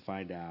goes to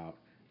find out,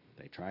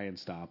 they try and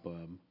stop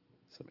him,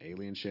 some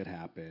alien shit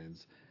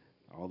happens.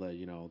 All the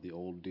the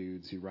old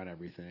dudes who run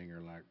everything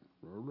are like,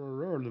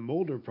 the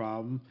Mulder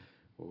problem.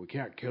 Well, we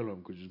can't kill him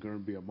because he's going to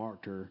be a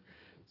martyr.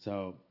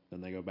 So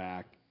then they go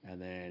back, and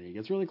then he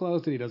gets really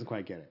close and he doesn't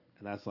quite get it,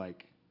 and that's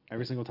like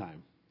every single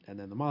time. And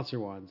then the monster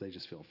ones, they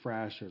just feel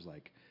fresh. There's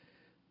like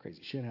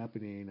crazy shit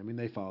happening. I mean,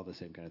 they follow the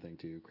same kind of thing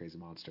too. Crazy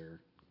monster,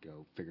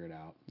 go figure it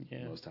out.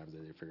 Yeah. Most times they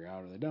either figure it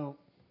out or they don't.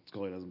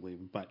 Scully doesn't believe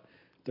them, but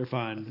they're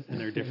fun and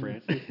they're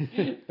different.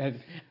 I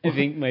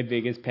think my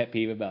biggest pet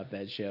peeve about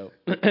that show,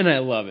 and I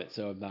love it,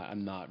 so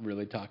I'm not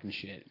really talking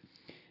shit.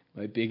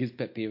 My biggest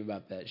pet peeve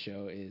about that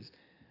show is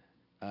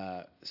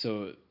I'm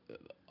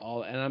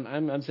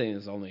saying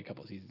this only a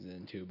couple seasons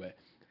in too, but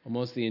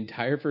almost the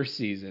entire first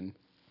season,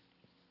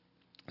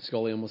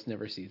 Scully almost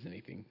never sees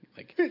anything.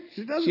 Like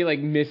she like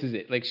misses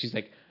it. Like she's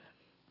like,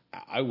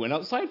 I went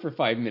outside for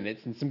 5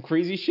 minutes and some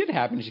crazy shit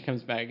happened. She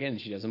comes back in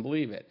and she doesn't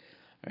believe it.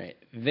 All right,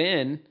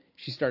 then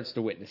she starts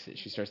to witness it.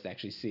 She starts to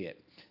actually see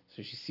it.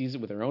 So she sees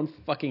it with her own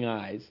fucking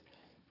eyes,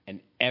 and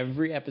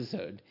every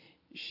episode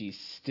she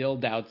still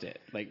doubts it.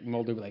 Like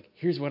Mulder will be like,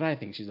 here's what I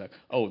think. She's like,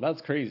 oh,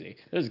 that's crazy.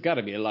 There's got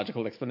to be a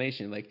logical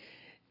explanation. Like,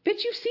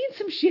 bitch, you've seen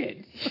some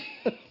shit.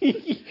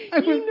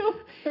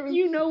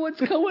 You know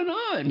what's going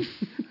on.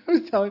 I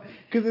was telling,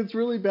 because it's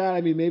really bad.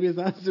 I mean, maybe it's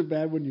not so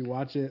bad when you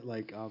watch it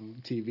like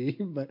TV,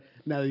 but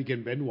now that you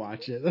can binge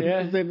watch it.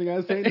 That's the same thing I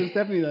was saying to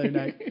Stephanie the other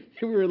night.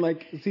 We were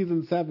like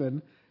season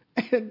 7,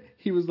 and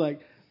he was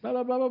like, blah,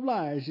 blah, blah, blah,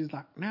 blah. And she's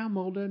like, now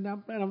Mulder,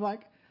 now. And I'm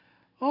like,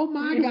 oh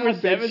my God,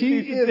 bitch,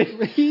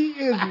 he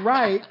is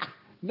right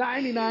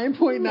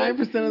 99.9%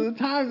 of the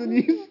times, and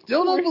you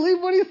still don't believe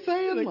what he's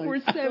saying. Like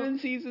we're 7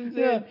 seasons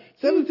in.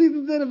 7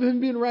 seasons in of him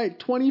being right.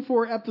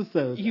 24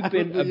 episodes. You've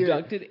been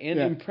abducted and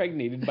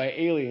impregnated by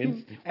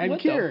aliens. And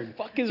what cured. The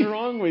fuck is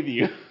wrong with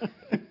you?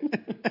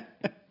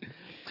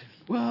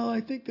 Well,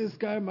 I think this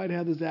guy might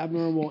have this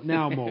abnormal...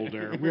 Now,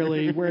 Mulder,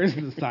 really? Where's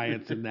the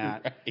science in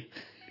that? Right.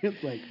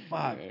 It's like,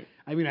 fuck. Right.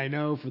 I mean, I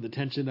know for the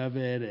tension of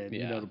it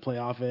and, to play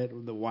off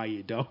it, the why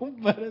you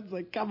don't, but it's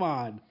like, come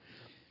on.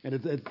 And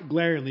it's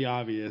glaringly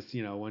obvious,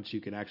 once you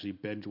can actually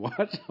binge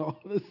watch all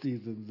the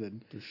seasons.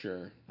 And for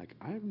sure. Like,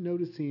 I'm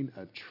noticing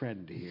a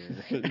trend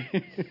here.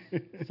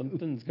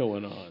 Something's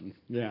going on.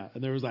 Yeah.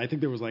 And I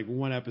think there was like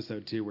one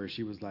episode, too, where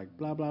she was like,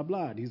 blah, blah,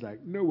 blah. And he's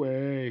like, no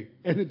way.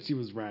 And then she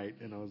was right.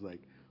 And I was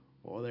like,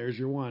 well, there's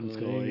your one,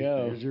 Scully. There you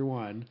go. There's your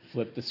one.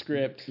 Flip the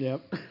script.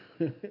 Yep.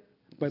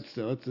 But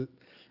still,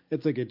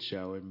 it's a good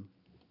show. And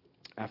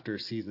after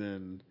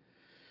season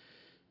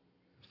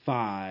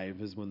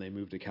 5 is when they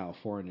move to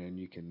California, and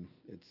you can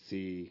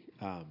see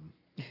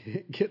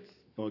it gets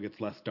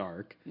less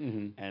dark,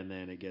 and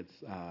then it gets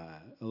a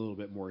little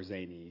bit more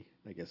zany,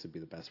 I guess would be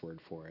the best word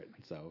for it.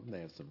 So they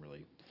have some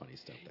really funny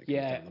stuff that comes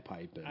down the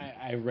pipe. And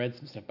I read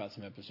some stuff about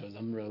some episodes.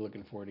 I'm really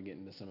looking forward to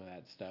getting into some of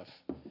that stuff.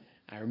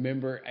 I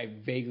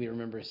vaguely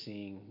remember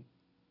seeing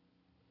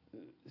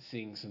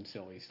some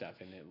silly stuff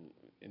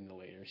in the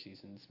later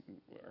seasons,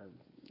 or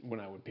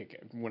when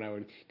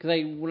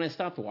I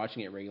stopped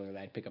watching it regularly,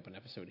 I'd pick up an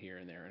episode here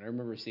and there, and I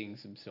remember seeing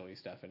some silly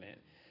stuff in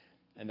it,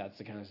 and that's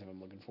the kind of stuff I'm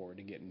looking forward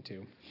to getting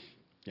to.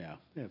 Yeah,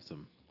 they have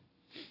some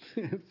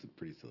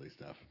pretty silly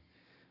stuff,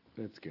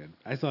 but it's good.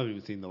 I still haven't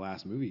even seen the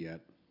last movie yet.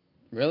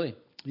 Really?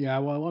 Yeah,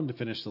 well, I wanted to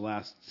finish the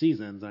last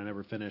seasons. I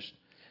never finished.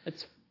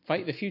 It's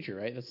Fight the Future,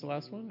 right? That's the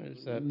last one? Or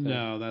is that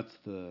No, that's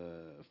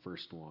the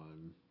first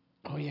one.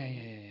 Oh, yeah.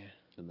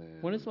 And then,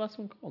 what is the last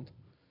one called?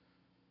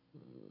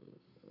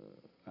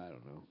 I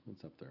don't know.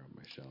 It's up there on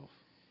my shelf.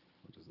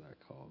 What is that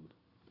called?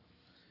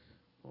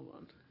 Hold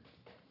on.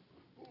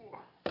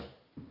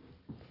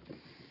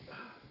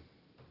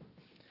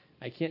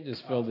 I can't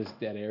just fill this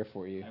dead air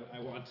for you.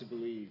 I want to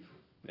believe.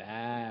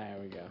 There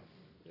we go.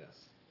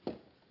 Yes.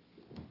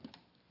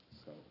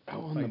 So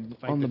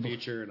on the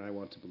future, and I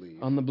want to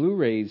believe. On the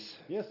Blu-rays.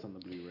 Yes, on the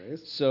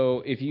Blu-rays.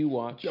 So if you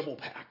watch double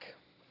pack.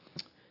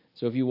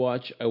 So if you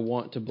watch I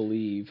Want to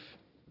Believe.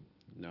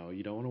 No,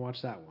 you don't want to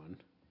watch that one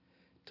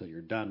until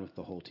you're done with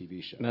the whole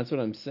TV show. That's what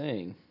I'm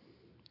saying.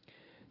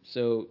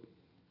 So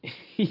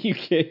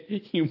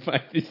you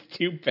buy this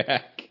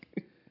 2-pack.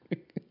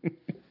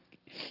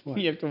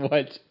 You have to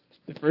watch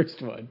the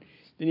first one.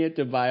 Then you have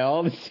to buy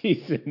all the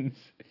seasons.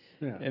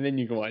 Yeah. And then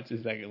you can watch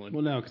the second one.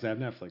 Well, no, because I have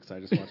Netflix. So I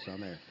just watched it on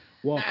there.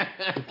 Well,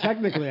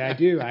 technically I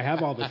do. I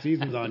have all the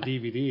seasons on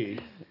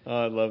DVD.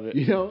 Oh, I love it.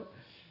 You know,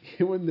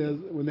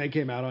 when they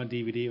came out on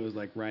DVD, it was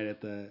like right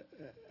at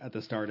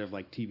the start of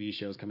like TV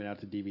shows coming out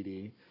to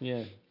DVD.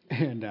 Yeah.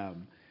 And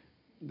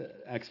the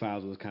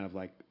X-Files was kind of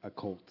like a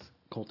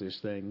cultish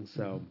thing.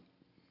 So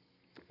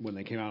when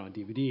they came out on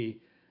DVD,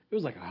 it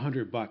was like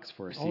 $100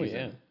 for a season. Oh,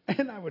 yeah.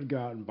 And I would go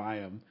out and buy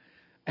them.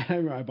 And I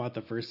remember I bought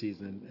the first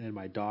season, and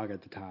my dog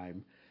at the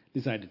time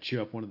decided to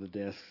chew up one of the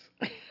discs.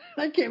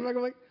 I came back,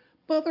 I'm like,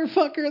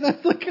 motherfucker,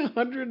 that's like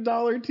 $100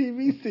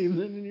 TV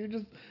season, and you're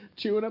just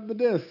chewing up the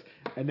disc.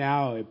 And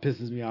now it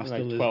pisses me off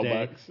like still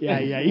 $12. this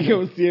day. Yeah, you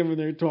go see them, and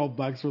they're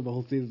 $12 for the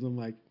whole season. I'm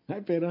like, I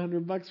paid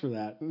 $100 for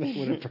that when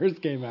it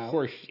first came out.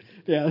 Horse.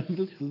 Yeah,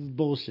 this is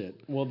bullshit.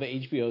 Well, the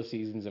HBO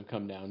seasons have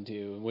come down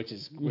too, which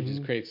is crazy.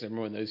 Because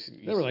remember when those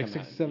they were like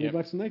 $60-$70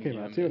 when they came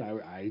out too, and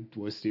I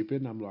was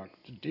stupid, and I'm like,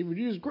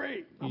 DVD is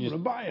great. I'm gonna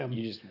buy them.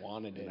 You just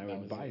wanted it. And I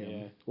would buy them.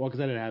 Yeah. Well, because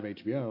I didn't have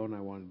HBO, and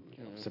I wanted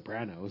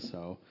Sopranos,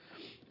 so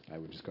I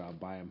would just go out and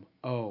buy them.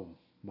 Oh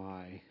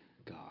my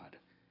God!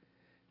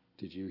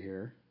 Did you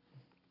hear?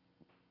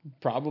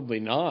 Probably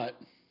not.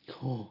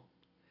 Oh.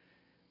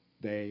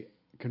 They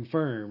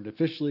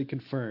officially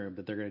confirmed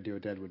that they're going to do a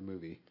Deadwood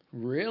movie.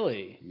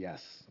 Really?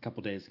 Yes, a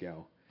couple days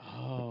ago.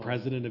 Oh. The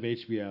president of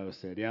HBO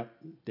said, "Yep,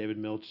 David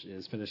Milch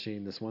is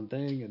finishing this one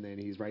thing, and then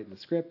he's writing the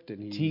script."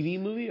 And TV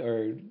movie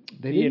or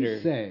they theater?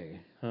 Didn't say.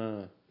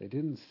 Huh? They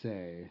didn't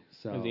say.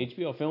 So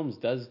HBO Films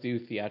does do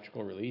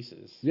theatrical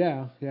releases.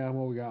 Yeah.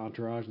 Well, we got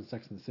Entourage and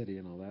Sex and the City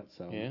and all that.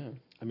 So yeah.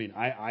 I mean,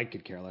 I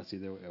could care less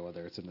either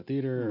whether it's in the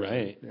theater or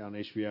on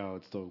HBO.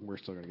 We're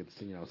still going to get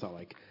this. You know, it's not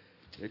like.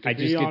 It could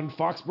be on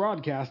Fox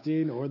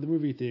Broadcasting or the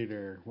movie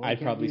theater. Well, I'd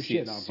probably see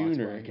it on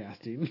sooner. Fox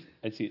Broadcasting.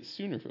 I'd see it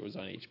sooner if it was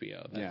on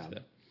HBO.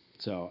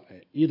 So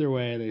either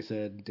way, they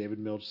said David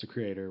Milch, the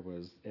creator,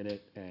 was in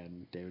it,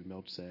 and David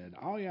Milch said,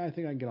 "Oh yeah, I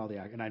think I can get all the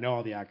actors." And I know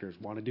all the actors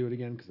want to do it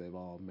again because they've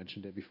all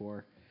mentioned it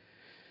before.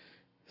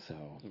 So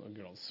a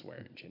good old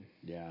swear engine.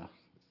 Yeah,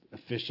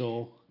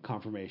 official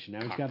confirmation.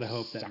 Now we've got to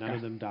hope that none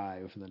of them die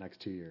within the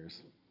next 2 years.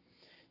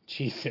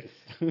 Jesus,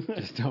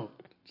 just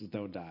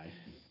don't die,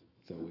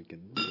 so we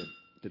can get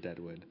the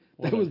Deadwood.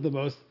 That was the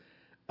most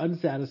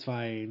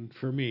unsatisfying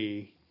for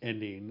me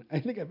ending I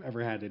think I've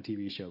ever had in a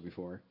TV show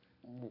before.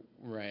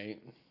 Right.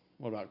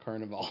 What about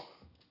Carnival?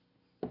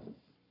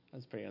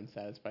 That's pretty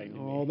unsatisfying to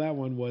me. Oh, that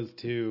one was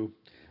too.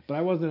 But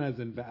I wasn't as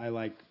I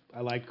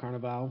liked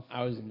Carnival.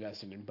 I was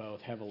invested in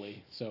both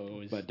heavily, so it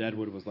was. But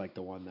Deadwood was like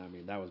the one.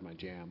 That was my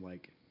jam.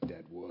 Like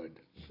Deadwood.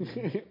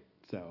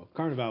 So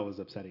Carnival was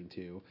upsetting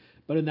too.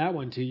 But in that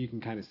one too, you can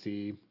kind of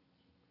see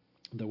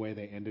the way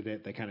they ended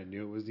it. They kind of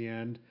knew it was the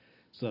end.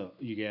 So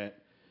you get.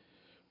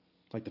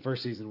 Like the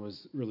first season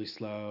was really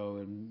slow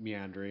and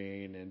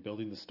meandering and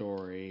building the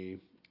story.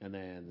 And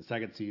then the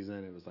second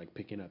season, it was like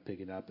picking up.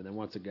 And then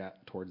once it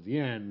got towards the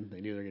end, they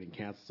knew they were getting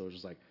canceled. So it was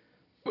just like,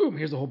 boom,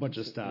 here's a whole bunch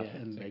of stuff.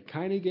 Yeah, and they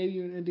kind of gave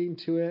you an ending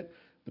to it,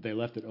 but they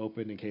left it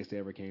open in case they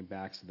ever came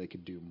back so they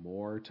could do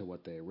more to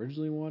what they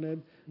originally wanted.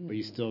 Mm-hmm. But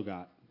you still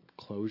got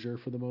closure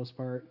for the most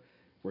part.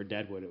 Where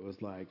Deadwood, it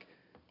was like,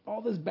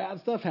 all this bad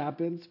stuff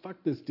happens. Fuck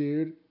this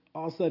dude.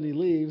 All of a sudden he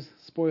leaves.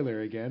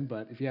 Spoiler again,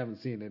 but if you haven't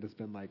seen it, it's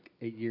been like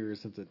 8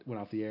 years since it went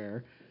off the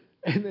air.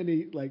 And then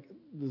he, like,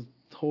 this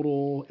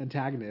total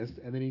antagonist,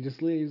 and then he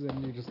just leaves,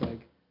 and you're just like,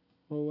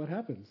 well, what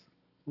happens?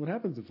 What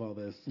happens with all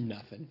this?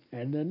 Nothing.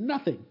 And then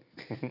nothing.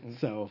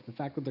 So the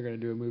fact that they're going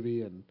to do a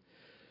movie and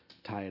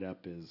tie it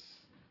up is,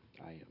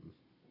 I am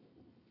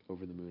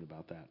over the moon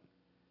about that.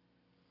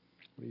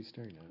 What are you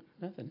staring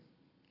at? Nothing.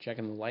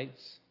 Checking the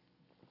lights.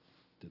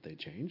 Did they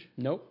change?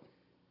 Nope.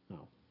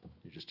 No.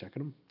 You're just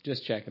checking them?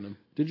 Just checking them.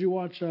 Did you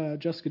watch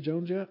Jessica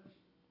Jones yet?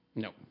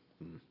 No.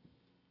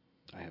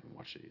 I haven't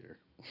watched it either.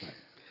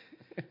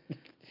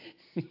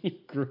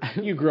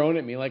 You groan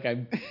at me like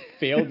I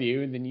failed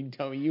you, and then you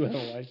tell me you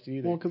haven't watched it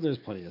either. Well, because there's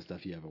plenty of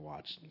stuff you haven't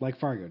watched. Like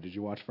Fargo. Did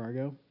you watch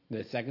Fargo?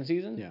 The second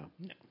season? Yeah.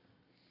 No.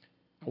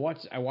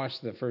 I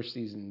watched the first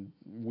season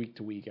week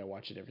to week. I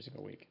watch it every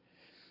single week.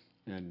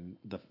 And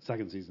the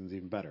second season's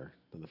even better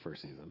than the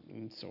first season.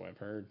 And so I've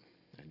heard.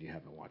 And you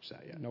haven't watched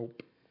that yet.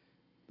 Nope.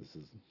 This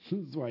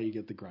is why you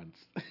get the grunts.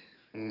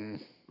 I'll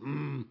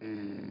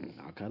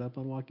cut up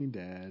on Walking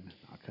Dead.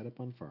 I'll cut up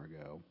on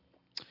Fargo.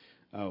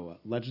 Oh,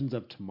 Legends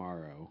of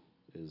Tomorrow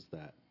is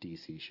that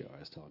DC show I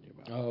was telling you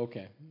about. Oh,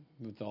 okay.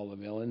 With all the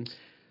villains?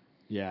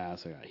 Yeah,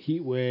 so I got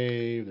Heat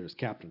Wave. There's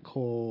Captain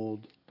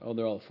Cold. Oh,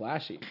 they're all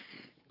flashy.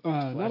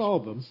 Not all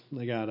of them.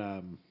 They got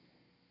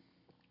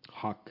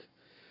Hawk.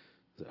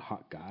 Is it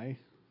Hawk Guy?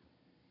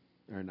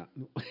 Or not?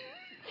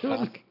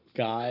 Hawk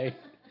Guy.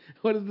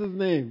 What is his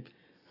name?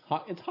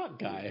 It's Hawk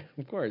Guy,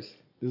 of course.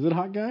 Is it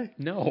Hawk Guy?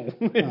 No,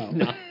 it's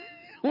not.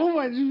 Well,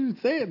 why did you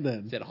say it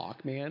then? Is it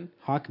Hawkman?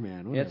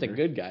 Hawkman. Whatever. Yeah, it's a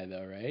good guy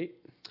though, right?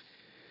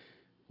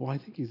 Well, I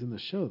think he's in the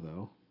show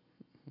though.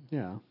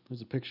 Yeah,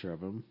 there's a picture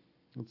of him.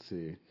 Let's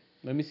see.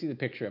 Let me see the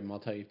picture of him. I'll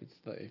tell you if it's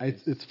the.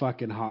 It's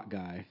fucking Hawk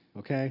Guy.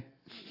 Okay.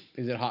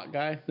 Is it Hawk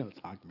Guy? No, it's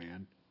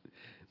Hawkman.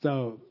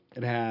 So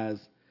it has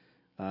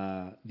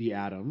the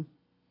Atom,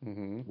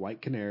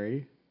 White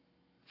Canary,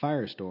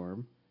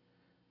 Firestorm,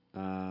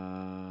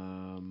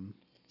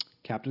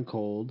 Captain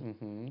Cold,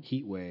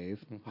 Heat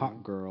Wave,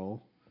 Hawk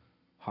Girl,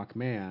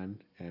 Hawkman,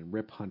 and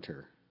Rip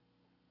Hunter.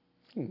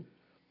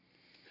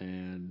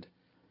 And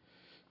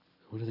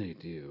what do they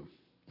do?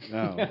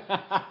 Oh,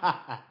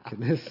 can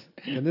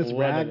this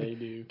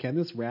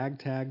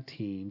ragtag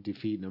team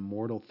defeat an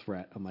immortal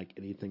threat unlike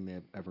anything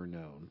they've ever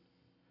known?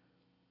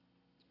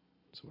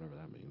 So whatever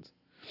that means.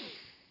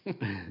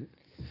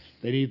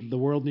 The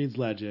world needs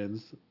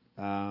legends.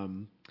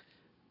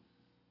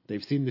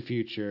 They've seen the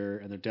future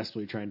and they're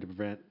desperately trying to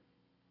prevent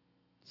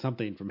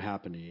something from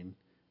happening.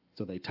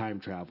 So they time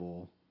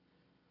travel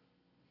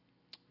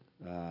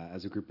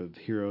as a group of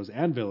heroes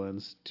and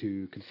villains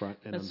to confront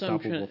an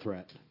unstoppable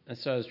threat.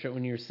 That's what I was trying.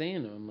 When you were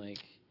saying them, like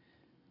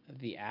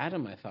the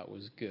Atom, I thought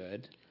was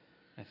good.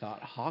 I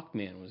thought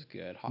Hawkman was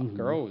good. Hawk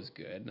Girl was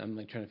good. I'm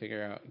like trying to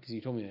figure out because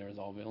you told me there was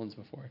all villains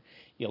before.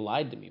 You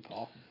lied to me,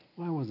 Paul.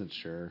 Well, I wasn't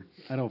sure.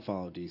 I don't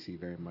follow DC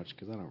very much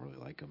because I don't really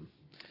like them.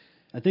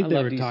 I think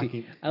they were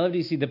talking. I love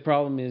DC. The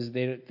problem is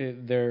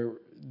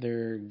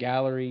their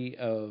gallery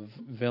of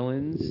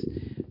villains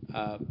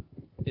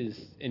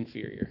is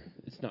inferior.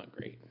 It's not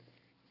great.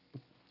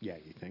 Yeah,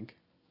 you think?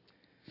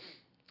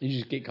 You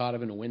just get caught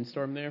up in a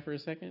windstorm there for a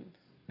second?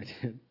 I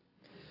did.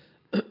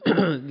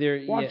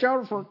 Watch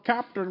out for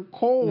Captain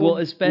Cold. Well,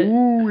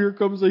 ooh, here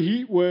comes a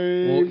heat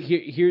wave. Well,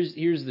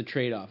 here's the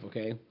trade-off,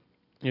 okay?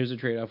 Here's the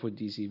trade-off with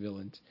DC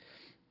villains.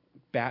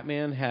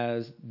 Batman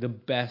has the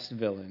best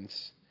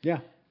villains. Yeah.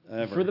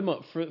 Ever. For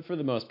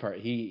the most part.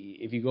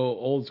 If you go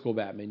old school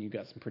Batman, you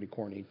got some pretty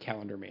corny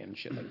Calendar Man and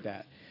shit like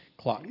that.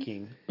 Clock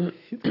King.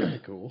 He's kind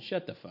of cool.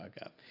 Shut the fuck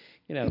up.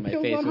 Get out of my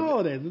face. On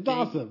holidays. It's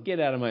awesome. Get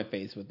out of my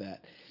face with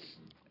that.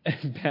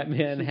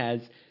 Batman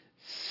has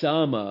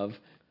some of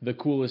the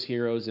coolest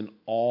heroes in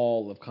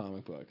all of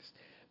comic books.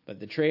 But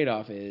the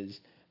trade-off is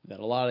that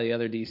a lot of the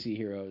other DC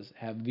heroes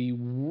have the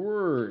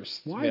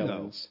worst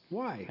villains. Though?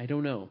 Why? I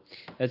don't know.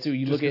 That's what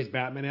you Just look at.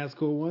 Batman has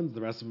cool ones,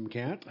 the rest of them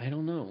can't? I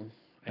don't know.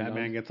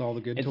 Batman gets all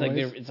the good toys?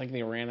 It's like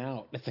they ran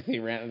out. It's like they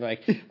ran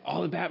like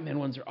all the Batman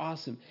ones are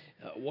awesome.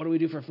 What do we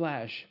do for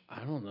Flash? I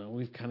don't know.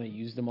 We've kind of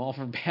used them all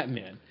for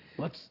Batman.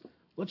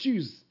 Let's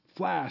use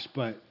Flash,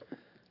 but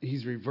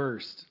he's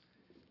reversed.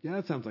 Yeah,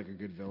 that sounds like a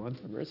good villain.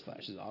 Reverse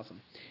Flash is awesome.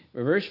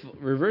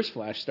 Reverse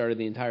Flash started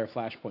the entire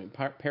Flashpoint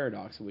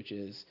paradox, which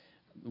is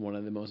one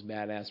of the most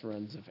badass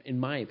runs of, in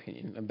my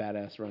opinion, of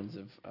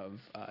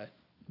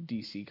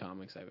DC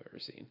comics I've ever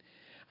seen.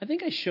 I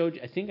think I showed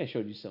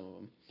you some of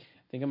them.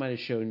 I think I might have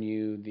shown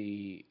you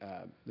the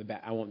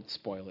I won't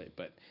spoil it,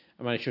 but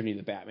I might have shown you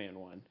the Batman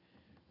one,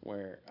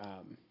 where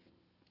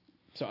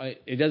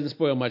it doesn't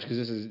spoil much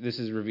because this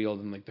is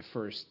revealed in like the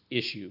first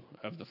issue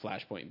of the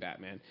Flashpoint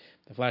Batman.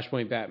 The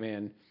Flashpoint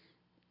Batman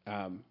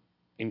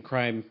in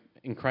Crime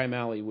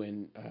Alley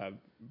when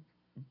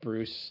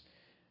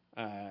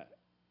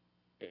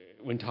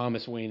when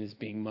Thomas Wayne is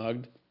being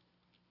mugged.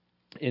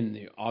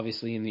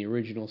 Obviously in the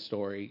original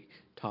story,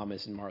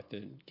 Thomas and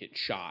Martha get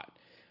shot.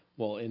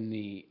 Well, in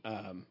the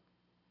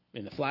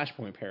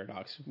Flashpoint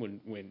paradox,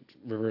 when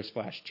Reverse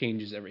Flash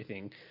changes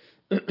everything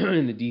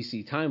in the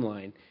DC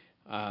timeline,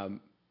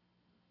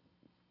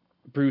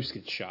 Bruce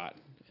gets shot,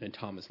 and then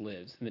Thomas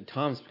lives, and then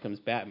Thomas becomes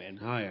Batman.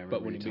 Oh yeah,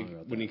 but when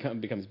he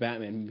becomes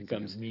Batman, he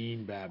becomes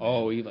mean Batman.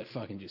 Oh, he like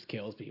fucking just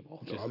kills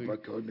people.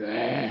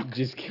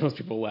 Just kills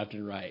people left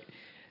and right.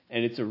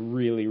 And it's a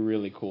really,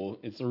 really cool.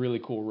 It's a really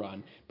cool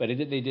run. But they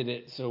did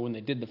it. So when they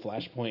did the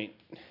Flashpoint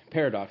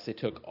paradox, they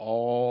took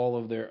all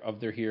of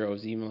their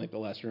heroes, even like the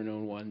lesser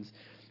known ones,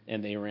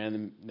 and they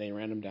ran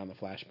them down the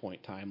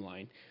Flashpoint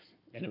timeline.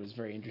 And it was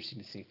very interesting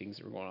to see things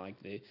that were going on,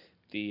 like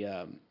the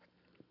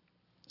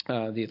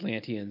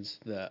Atlanteans,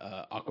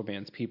 the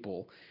Aquaman's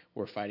people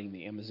were fighting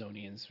the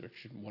Amazonians, which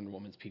are Wonder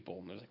Woman's people,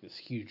 and there's like this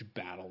huge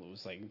battle that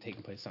was like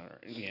taking place on Earth.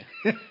 Yeah,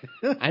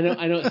 I know.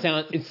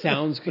 It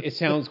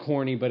sounds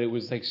corny, but it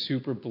was like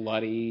super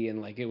bloody, and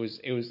like it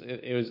was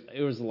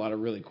a lot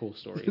of really cool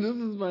stories. This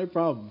is my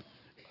problem.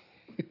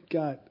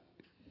 God,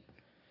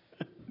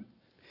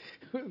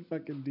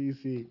 fucking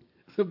DC.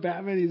 So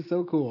Batman, he's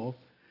so cool,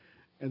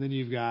 and then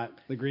you've got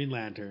the Green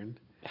Lantern.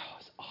 Oh,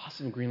 it's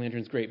awesome. Green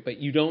Lantern's great, but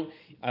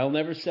I'll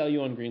never sell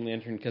you on Green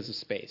Lantern because of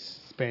space.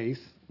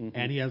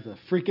 And he has a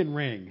freaking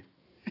ring.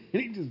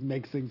 And he just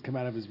makes things come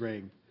out of his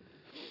ring.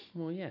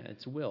 Well, yeah,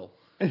 it's Will.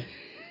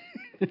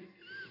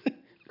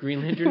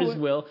 Green Lantern is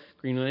Will.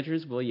 Green Lantern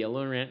is Will.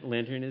 Yellow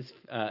Lantern is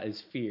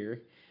Fear.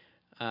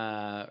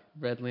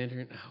 Red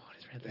Lantern. Oh, what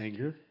is Red Lantern?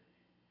 Anger?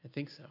 I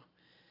think so.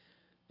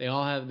 They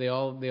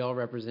all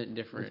represent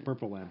different. It's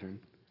Purple Lantern.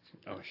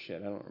 Oh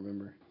shit, I don't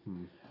remember.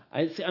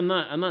 I'm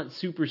not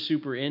super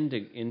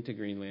into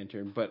Green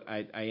Lantern, but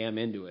I am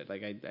into it.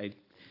 Like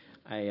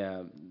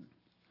I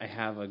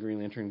have a Green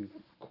Lantern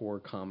Corps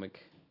comic.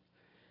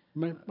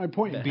 My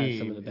point being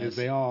some of the best, is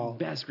they all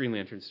best Green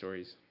Lantern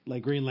stories.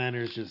 Like Green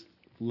Lantern's just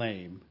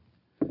lame,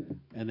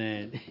 and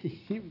then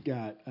you've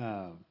got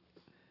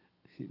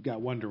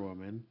Wonder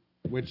Woman,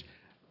 which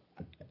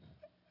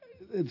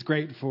it's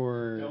great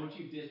for. Don't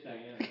you diss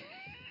Diana?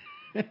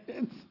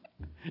 It's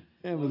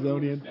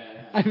Amazonian.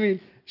 I mean,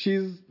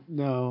 she's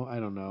no. I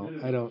don't know.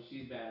 I don't.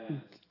 She's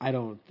badass. I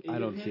don't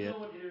see it.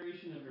 What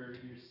iteration of her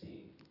you're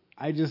seeing.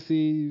 I just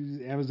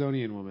see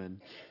Amazonian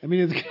woman. I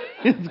mean,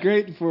 it's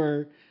great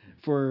for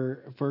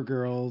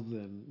girls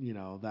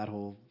and that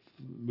whole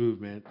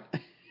movement.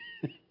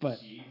 But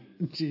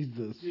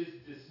Jesus.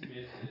 Just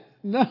dismiss it.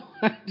 No,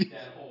 that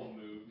whole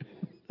movement.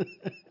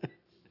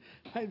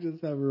 I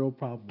just have a real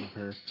problem with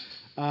her.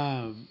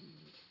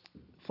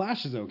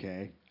 Flash is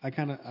okay. I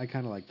kind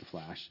of like the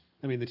Flash.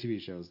 I mean, the TV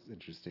show is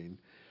interesting.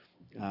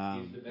 He's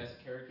the best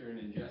character in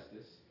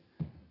Injustice.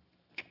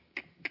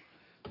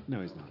 No,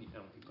 he's not. I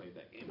don't think he played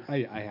that game.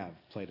 I have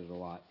played it a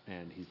lot,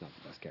 and he's not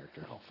the best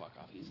character. Oh, fuck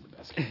off. He's the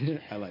best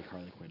character. I like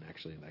Harley Quinn,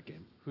 actually, in that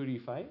game. Who do you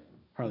fight?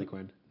 Harley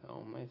Quinn.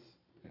 Oh, nice.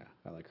 Yeah,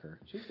 I like her.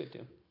 She's good,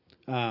 too.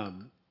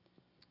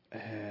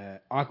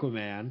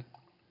 Aquaman.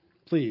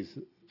 Please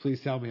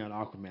tell me on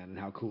Aquaman and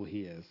how cool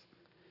he is.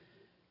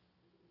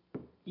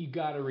 You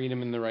gotta read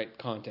him in the right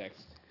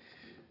context.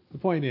 The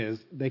point is,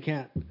 they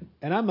can't,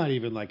 and I'm not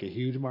even like a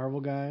huge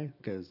Marvel guy,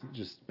 because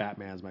just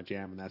Batman's my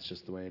jam, and that's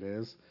just the way it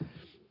is.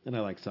 And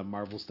I like some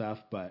Marvel stuff,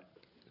 but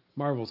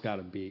Marvel's got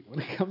him beat when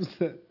it comes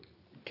to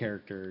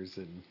characters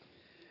and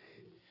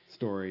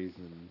stories,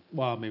 and,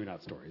 well, maybe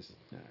not stories.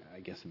 I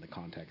guess in the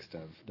context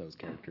of those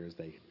characters,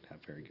 they have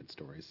very good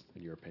stories,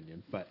 in your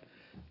opinion. But,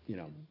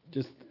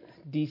 just...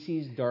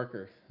 DC's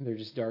darker. They're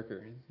just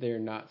darker. They're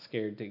not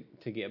scared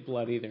to get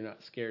bloody. They're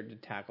not scared to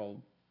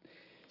tackle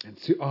I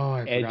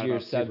forgot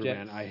about subjects.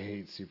 Superman. I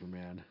hate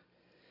Superman.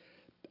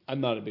 I'm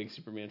not a big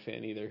Superman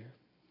fan either.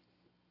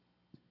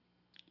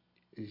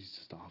 He's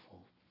just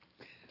awful.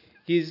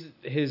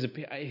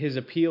 His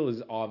appeal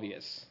is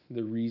obvious.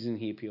 The reason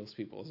he appeals to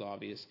people is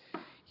obvious.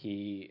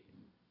 He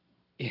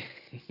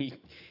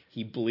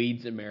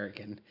bleeds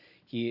American.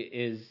 He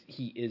is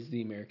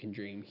the American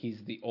dream.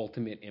 He's the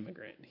ultimate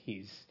immigrant.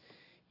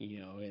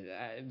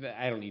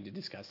 I don't need to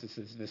discuss this.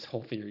 This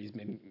whole theory has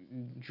been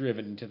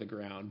driven into the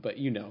ground, but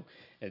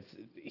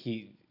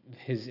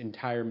his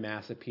entire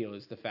mass appeal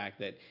is the fact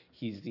that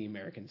he's the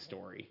American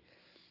story.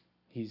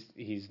 He's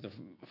the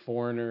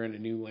foreigner in a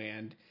new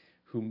land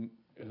who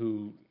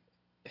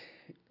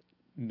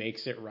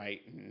makes it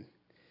right and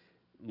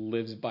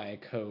lives by a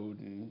code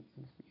and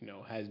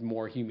has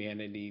more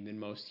humanity than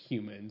most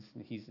humans.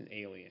 And he's an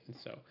alien,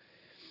 so.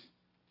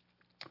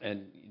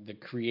 And the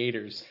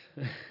creators,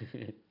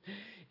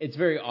 it's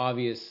very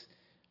obvious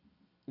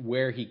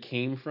where he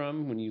came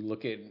from when you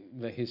look at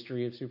the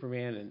history of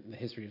Superman and the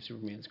history of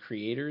Superman's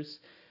creators.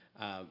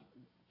 And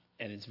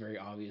it's very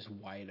obvious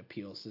why it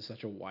appeals to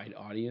such a wide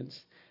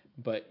audience.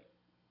 But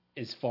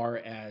as far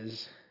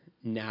as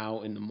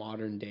now in the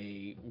modern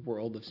day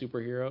world of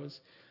superheroes,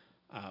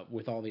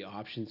 with all the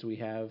options we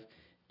have,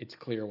 it's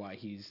clear why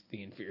he's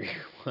the inferior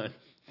one.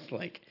 It's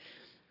like...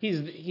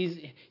 He's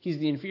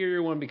the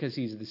inferior one because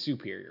he's the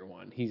superior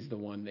one. He's the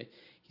one that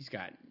he's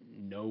got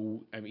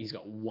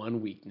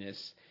one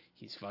weakness.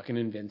 He's fucking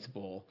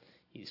invincible.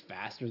 He's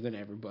faster than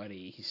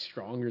everybody. He's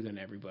stronger than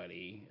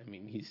everybody. I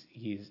mean,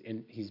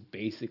 he's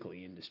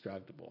basically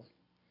indestructible.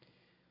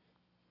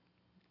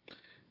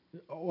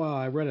 Well,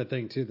 I read a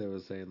thing too that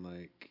was saying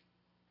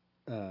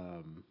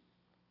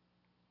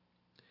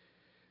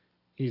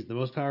he's the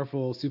most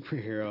powerful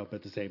superhero, but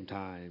at the same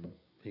time,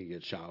 he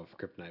gets shot with a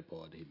kryptonite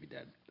bullet, he'd be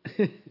dead.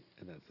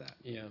 And that's that.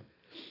 Yeah.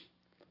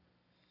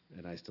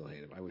 And I still hate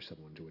him. I wish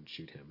someone would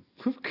shoot him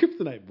with a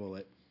kryptonite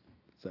bullet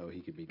so he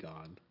could be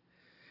gone.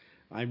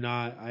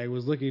 I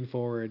was looking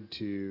forward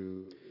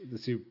to the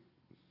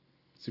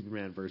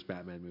Superman vs.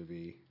 Batman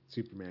movie,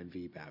 Superman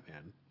v.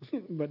 Batman.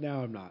 But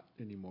now I'm not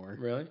anymore.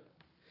 Really?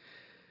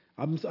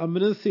 I'm going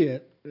to see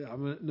it.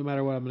 No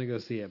matter what, I'm going to go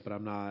see it, but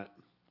I'm not.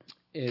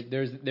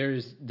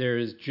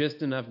 There's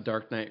just enough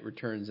Dark Knight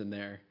Returns in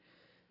there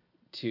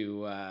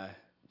to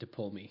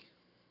pull me.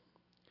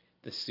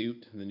 The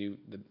suit, the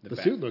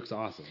suit looks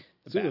awesome.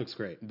 The suit looks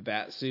great. The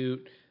bat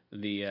suit,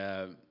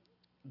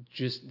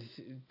 just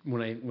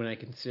when I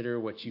consider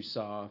what you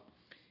saw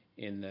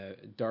in the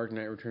Dark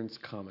Knight Returns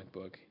comic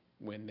book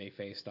when they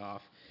faced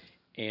off,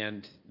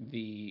 and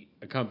the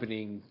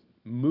accompanying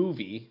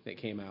movie that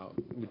came out,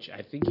 which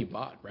I think you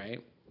bought,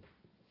 right?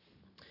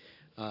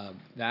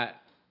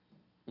 That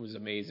was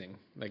amazing.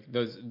 Like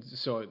those,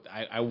 so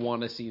I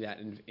want to see that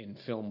in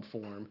film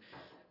form.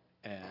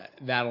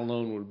 That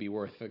alone would be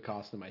worth the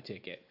cost of my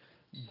ticket.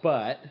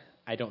 But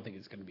I don't think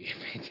it's going to be a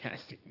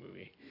fantastic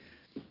movie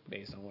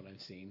based on what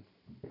I've seen.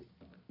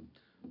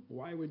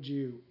 why would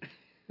you,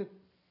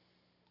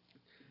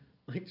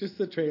 like, just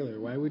the trailer,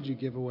 why would you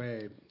give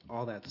away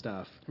all that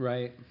stuff?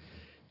 Right.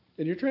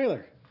 In your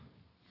trailer.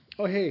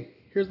 Oh, hey,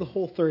 here's the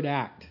whole third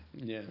act.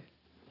 Yeah.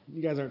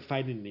 You guys aren't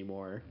fighting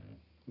anymore.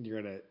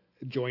 You're going to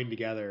join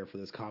together for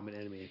this common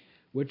enemy.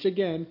 Which,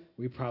 again,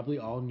 we probably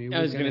all knew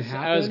was going to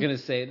happen. I was going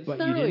to say, but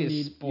you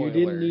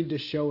didn't need to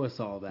show us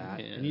all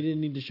that. Yeah. And you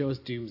didn't need to show us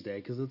Doomsday,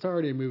 because it's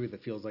already a movie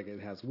that feels like it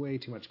has way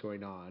too much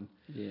going on.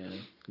 Yeah.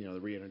 You know, the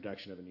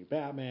reintroduction of a new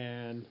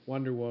Batman,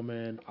 Wonder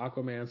Woman,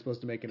 Aquaman's supposed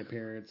to make an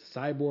appearance,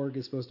 Cyborg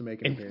is supposed to make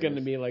an appearance. It's going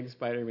to be like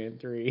Spider-Man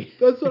 3.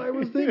 That's what I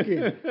was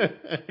thinking.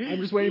 I'm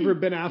just waiting for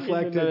Ben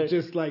Affleck to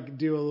just, like,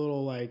 do a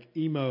little, like,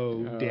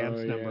 emo dance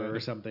number or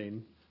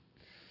something.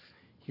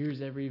 Here's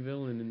every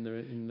villain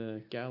in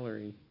the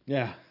gallery.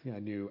 Yeah,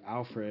 new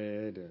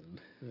Alfred,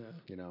 and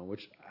you know,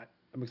 which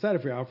I'm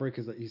excited for Alfred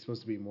because he's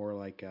supposed to be more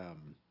like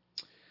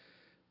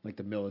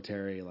the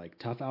military, like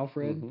tough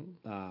Alfred,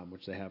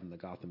 which they have in the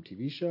Gotham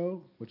TV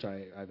show, which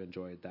I've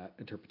enjoyed that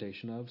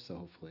interpretation of. So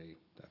hopefully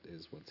that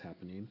is what's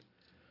happening.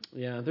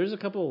 Yeah, there's a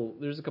couple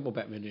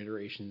Batman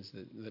iterations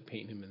that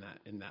paint him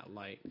in that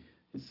light.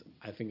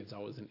 I think it's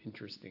always an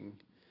interesting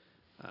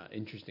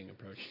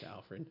approach to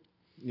Alfred.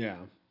 Yeah.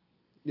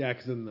 Yeah,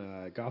 because in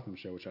the Gotham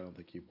show, which I don't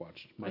think you've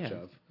watched much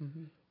of.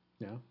 Mm-hmm.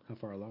 Yeah? How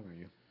far along are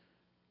you?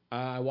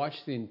 I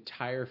watched the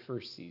entire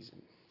first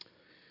season.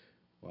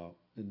 Well,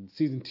 in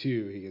season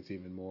 2, he gets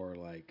even more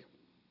like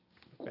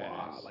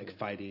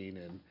fighting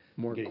and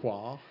more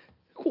quah.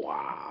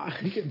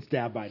 He's getting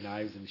stabbed by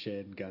knives and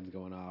shit, and guns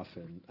going off,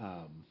 and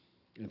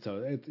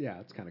so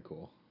it's kind of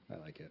cool. I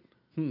like it.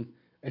 And,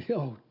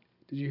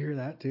 did you hear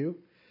that too?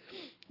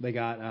 They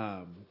got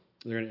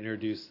they're going to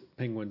introduce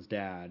Penguin's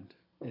dad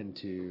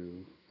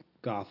into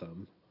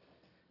Gotham.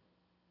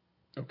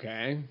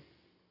 Okay.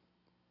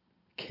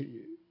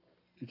 Can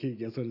you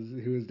guess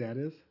who his dad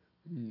is?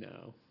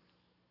 No.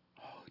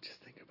 Oh,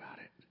 just think about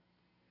it.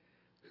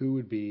 Who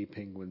would be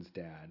Penguin's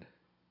dad?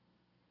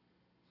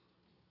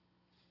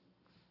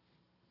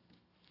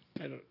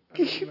 I don't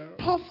know.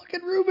 Paul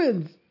fucking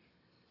Rubens.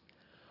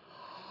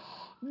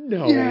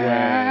 No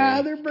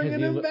way. They're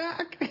bringing him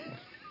back.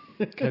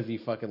 Because he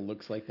fucking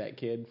looks like that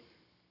kid.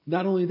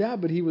 Not only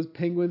that, but he was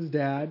Penguin's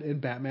dad in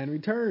Batman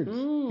Returns.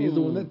 He's the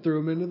one that threw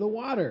him into the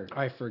water.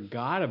 I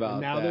forgot about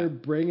that. Now they're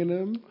bringing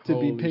him to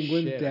be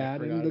Penguin's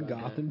dad in the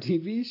Gotham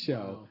TV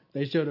show. Wow.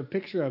 They showed a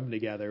picture of them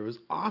together. It was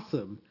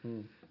awesome.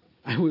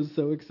 I was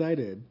so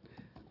excited.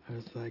 I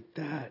was like,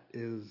 that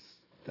is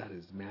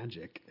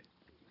magic.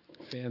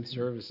 Fan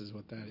service is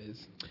what that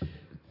is.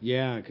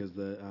 Yeah, because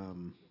I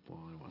don't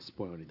want to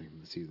spoil anything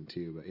from the season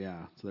 2, but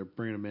yeah, so they're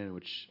bringing him in,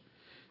 which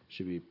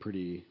should be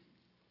pretty.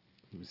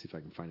 Let me see if I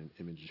can find an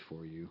image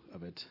for you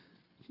of it.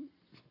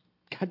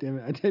 God damn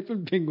it. I typed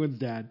in Penguin's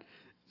dad.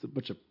 It's a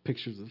bunch of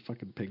pictures of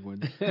fucking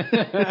penguins.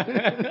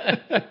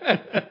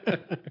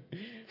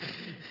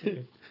 This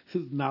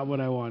is not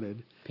what I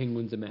wanted.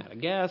 Penguins of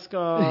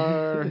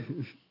Madagascar.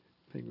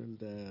 Penguin's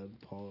dad,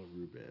 Paul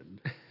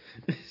Rubin.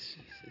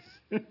 Jesus.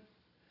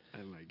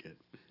 I like it.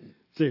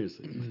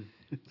 Seriously.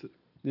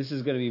 This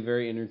is going to be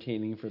very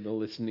entertaining for the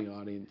listening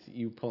audience.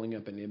 You pulling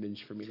up an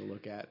image for me to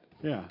look at.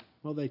 Yeah.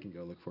 Well, they can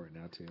go look for it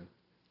now, too.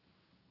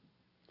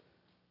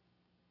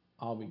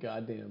 I'll be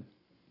goddamn.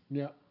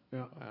 Yeah.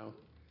 Wow.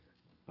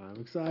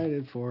 I'm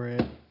excited for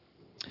it.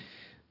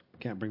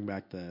 Can't bring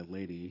back the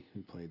lady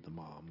who played the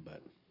mom,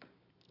 but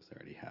he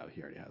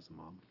already has a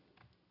mom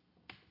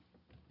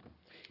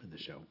in the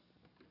show.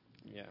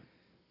 Yeah.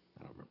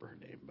 I don't remember her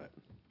name, but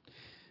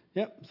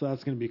yep. So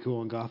that's going to be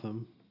cool in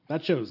Gotham.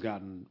 That show's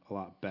gotten a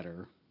lot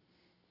better.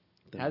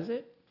 Has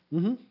it?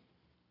 Mm-hmm.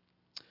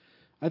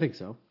 I think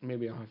so.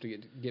 Maybe I'll have to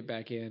get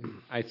back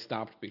in. I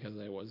stopped because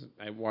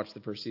I watched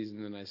the first season,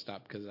 and then I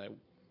stopped because I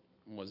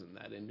wasn't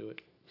that into it.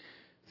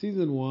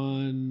 Season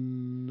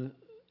 1,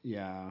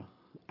 yeah.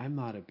 I'm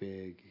not a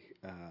big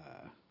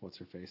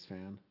what's-her-face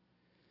fan.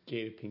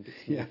 Jada Pinkett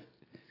Smith. Yeah.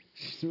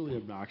 She's really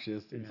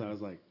obnoxious. And so I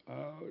was like,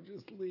 oh,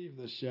 just leave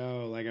the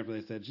show. Like, after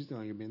they said she's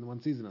only going to be in the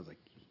one season, I was like,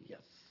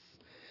 yes.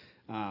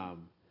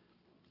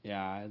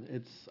 Yeah,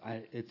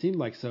 it seemed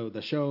like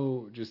the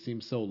show just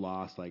seemed so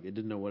lost. Like, it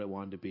didn't know what it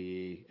wanted to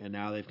be. And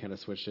now they've kind of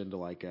switched into,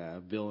 like,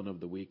 a villain of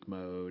the week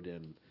mode.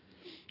 And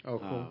oh,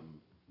 cool.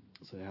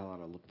 So they had a lot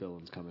of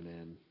villains coming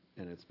in.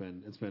 And it's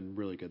been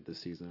really good this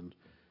season.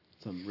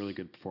 Some really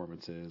good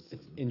performances.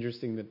 It's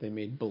interesting that they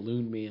made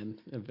Balloon Man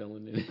a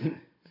villain in it.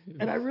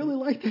 And I really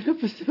liked that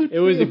episode. It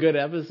was a good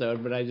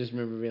episode, but I just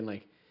remember being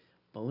like,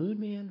 Balloon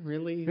Man,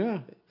 really? Yeah.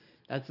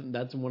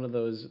 That's one of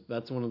those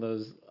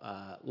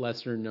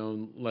lesser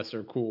known,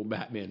 lesser cool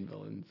Batman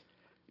villains.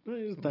 Well,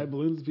 you just tied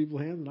balloons in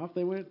people's hands and off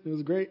they went. It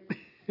was great.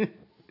 Well,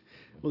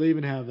 they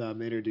even have they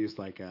introduced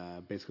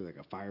basically like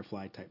a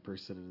Firefly type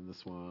person in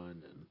this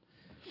one, and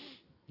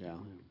yeah,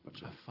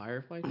 a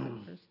Firefly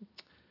type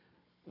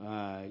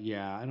person.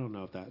 Yeah, I don't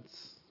know if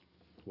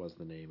was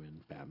the name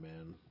in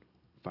Batman,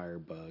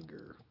 Firebug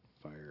or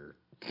Fire.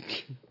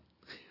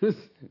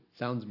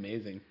 Sounds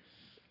amazing.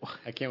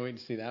 I can't wait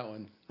to see that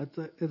one.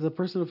 It's a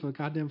person with a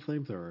goddamn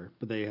flamethrower,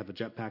 but they have a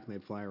jetpack and they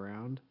fly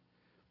around.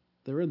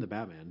 They were in the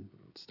Batman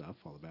stuff,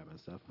 all the Batman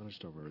stuff. I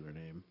just don't remember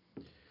their name.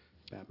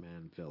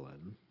 Batman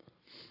villain.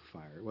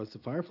 Was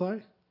it Firefly?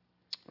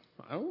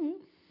 I don't know.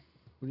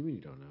 What do you mean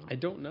you don't know? I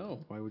don't know.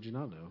 Why would you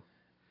not know?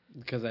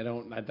 Because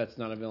that's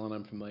not a villain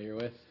I'm familiar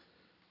with.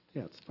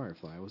 Yeah, it's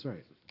Firefly. I was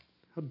right.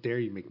 How dare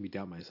you make me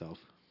doubt myself?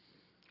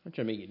 I'm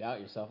trying to make you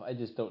doubt yourself. I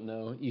just don't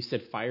know. You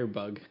said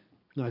Firebug.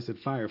 No, I said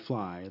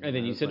Firefly. And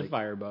then you said a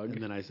Firebug.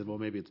 And then I said, well,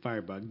 maybe it's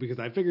Firebug, because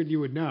I figured you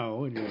would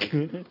know. And you're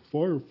like,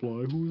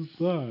 Firefly? Who's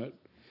that?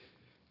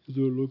 Does it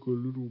look a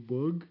little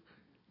bug?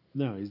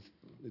 No, he's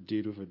a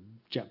dude with a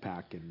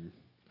jetpack and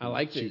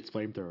shoots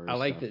flamethrowers. I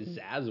like that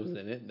Zaz was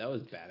in it. That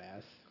was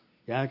badass.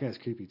 Yeah, that guy's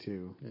creepy,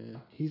 too. Yeah.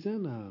 He's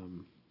in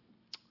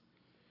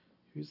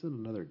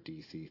another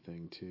DC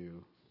thing,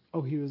 too.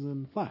 Oh, he was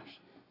in Flash.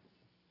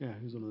 Yeah,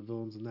 he was one of the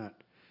villains in that.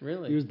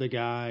 Really? He was the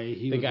guy.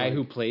 The guy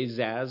who plays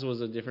Zaz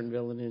was a different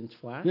villain in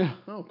Flash? Yeah.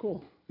 Oh,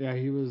 cool. Yeah,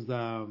 he was.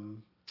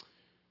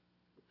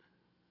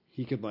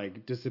 He could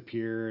like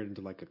disappear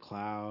into like a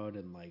cloud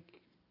and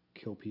like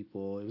kill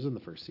people. It was in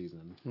the first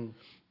season.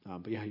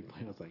 But yeah, I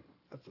was like,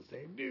 that's the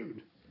same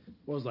dude.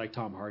 Well, it was like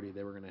Tom Hardy.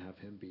 They were gonna have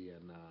him be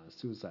in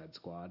Suicide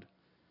Squad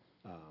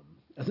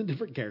as a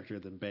different character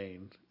than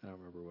Bane. I don't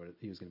remember what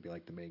he was gonna be,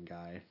 like the main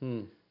guy.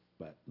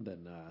 But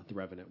then The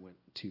Revenant went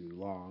too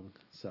long,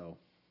 so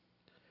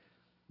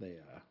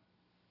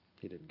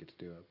he didn't get to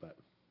do it. But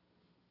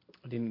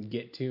He didn't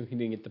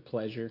get the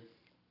pleasure.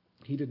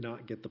 He did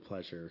not get the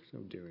pleasure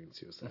of doing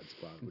Suicide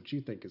Squad, which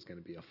you think is going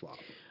to be a flop.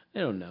 I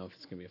don't know if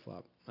it's going to be a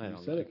flop. I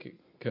don't know. It.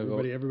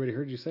 Everybody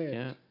heard you say it.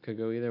 Yeah, could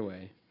go either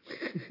way.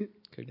 It's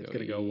going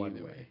to go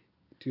one way.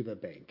 To the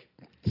bank.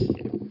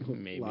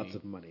 Maybe. Lots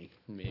of money.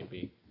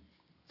 Maybe.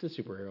 It's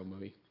a superhero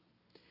movie.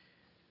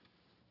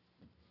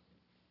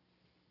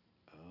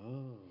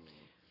 Oh.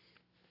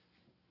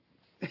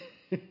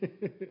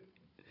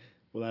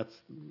 Well,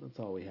 that's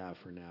all we have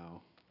for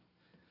now.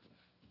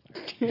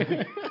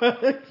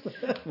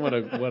 What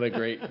a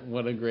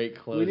great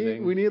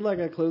closing. We need like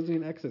a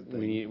closing exit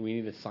thing. We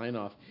need a sign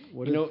off.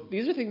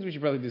 These are things we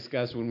should probably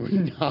discuss when we're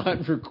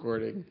not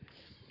recording.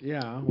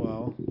 Yeah,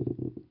 well,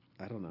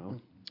 I don't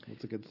know.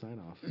 What's a good sign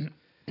off?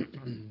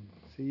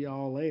 See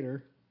y'all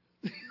later.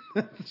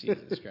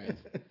 Jesus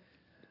Christ.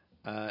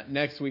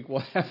 Next week we'll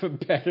have a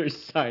better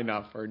sign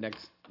off, or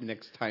next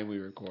time we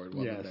record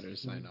we'll have a better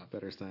sign off.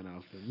 Better sign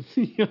off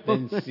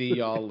than see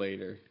y'all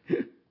later.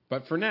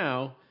 But for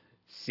now,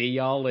 see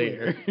y'all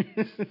later.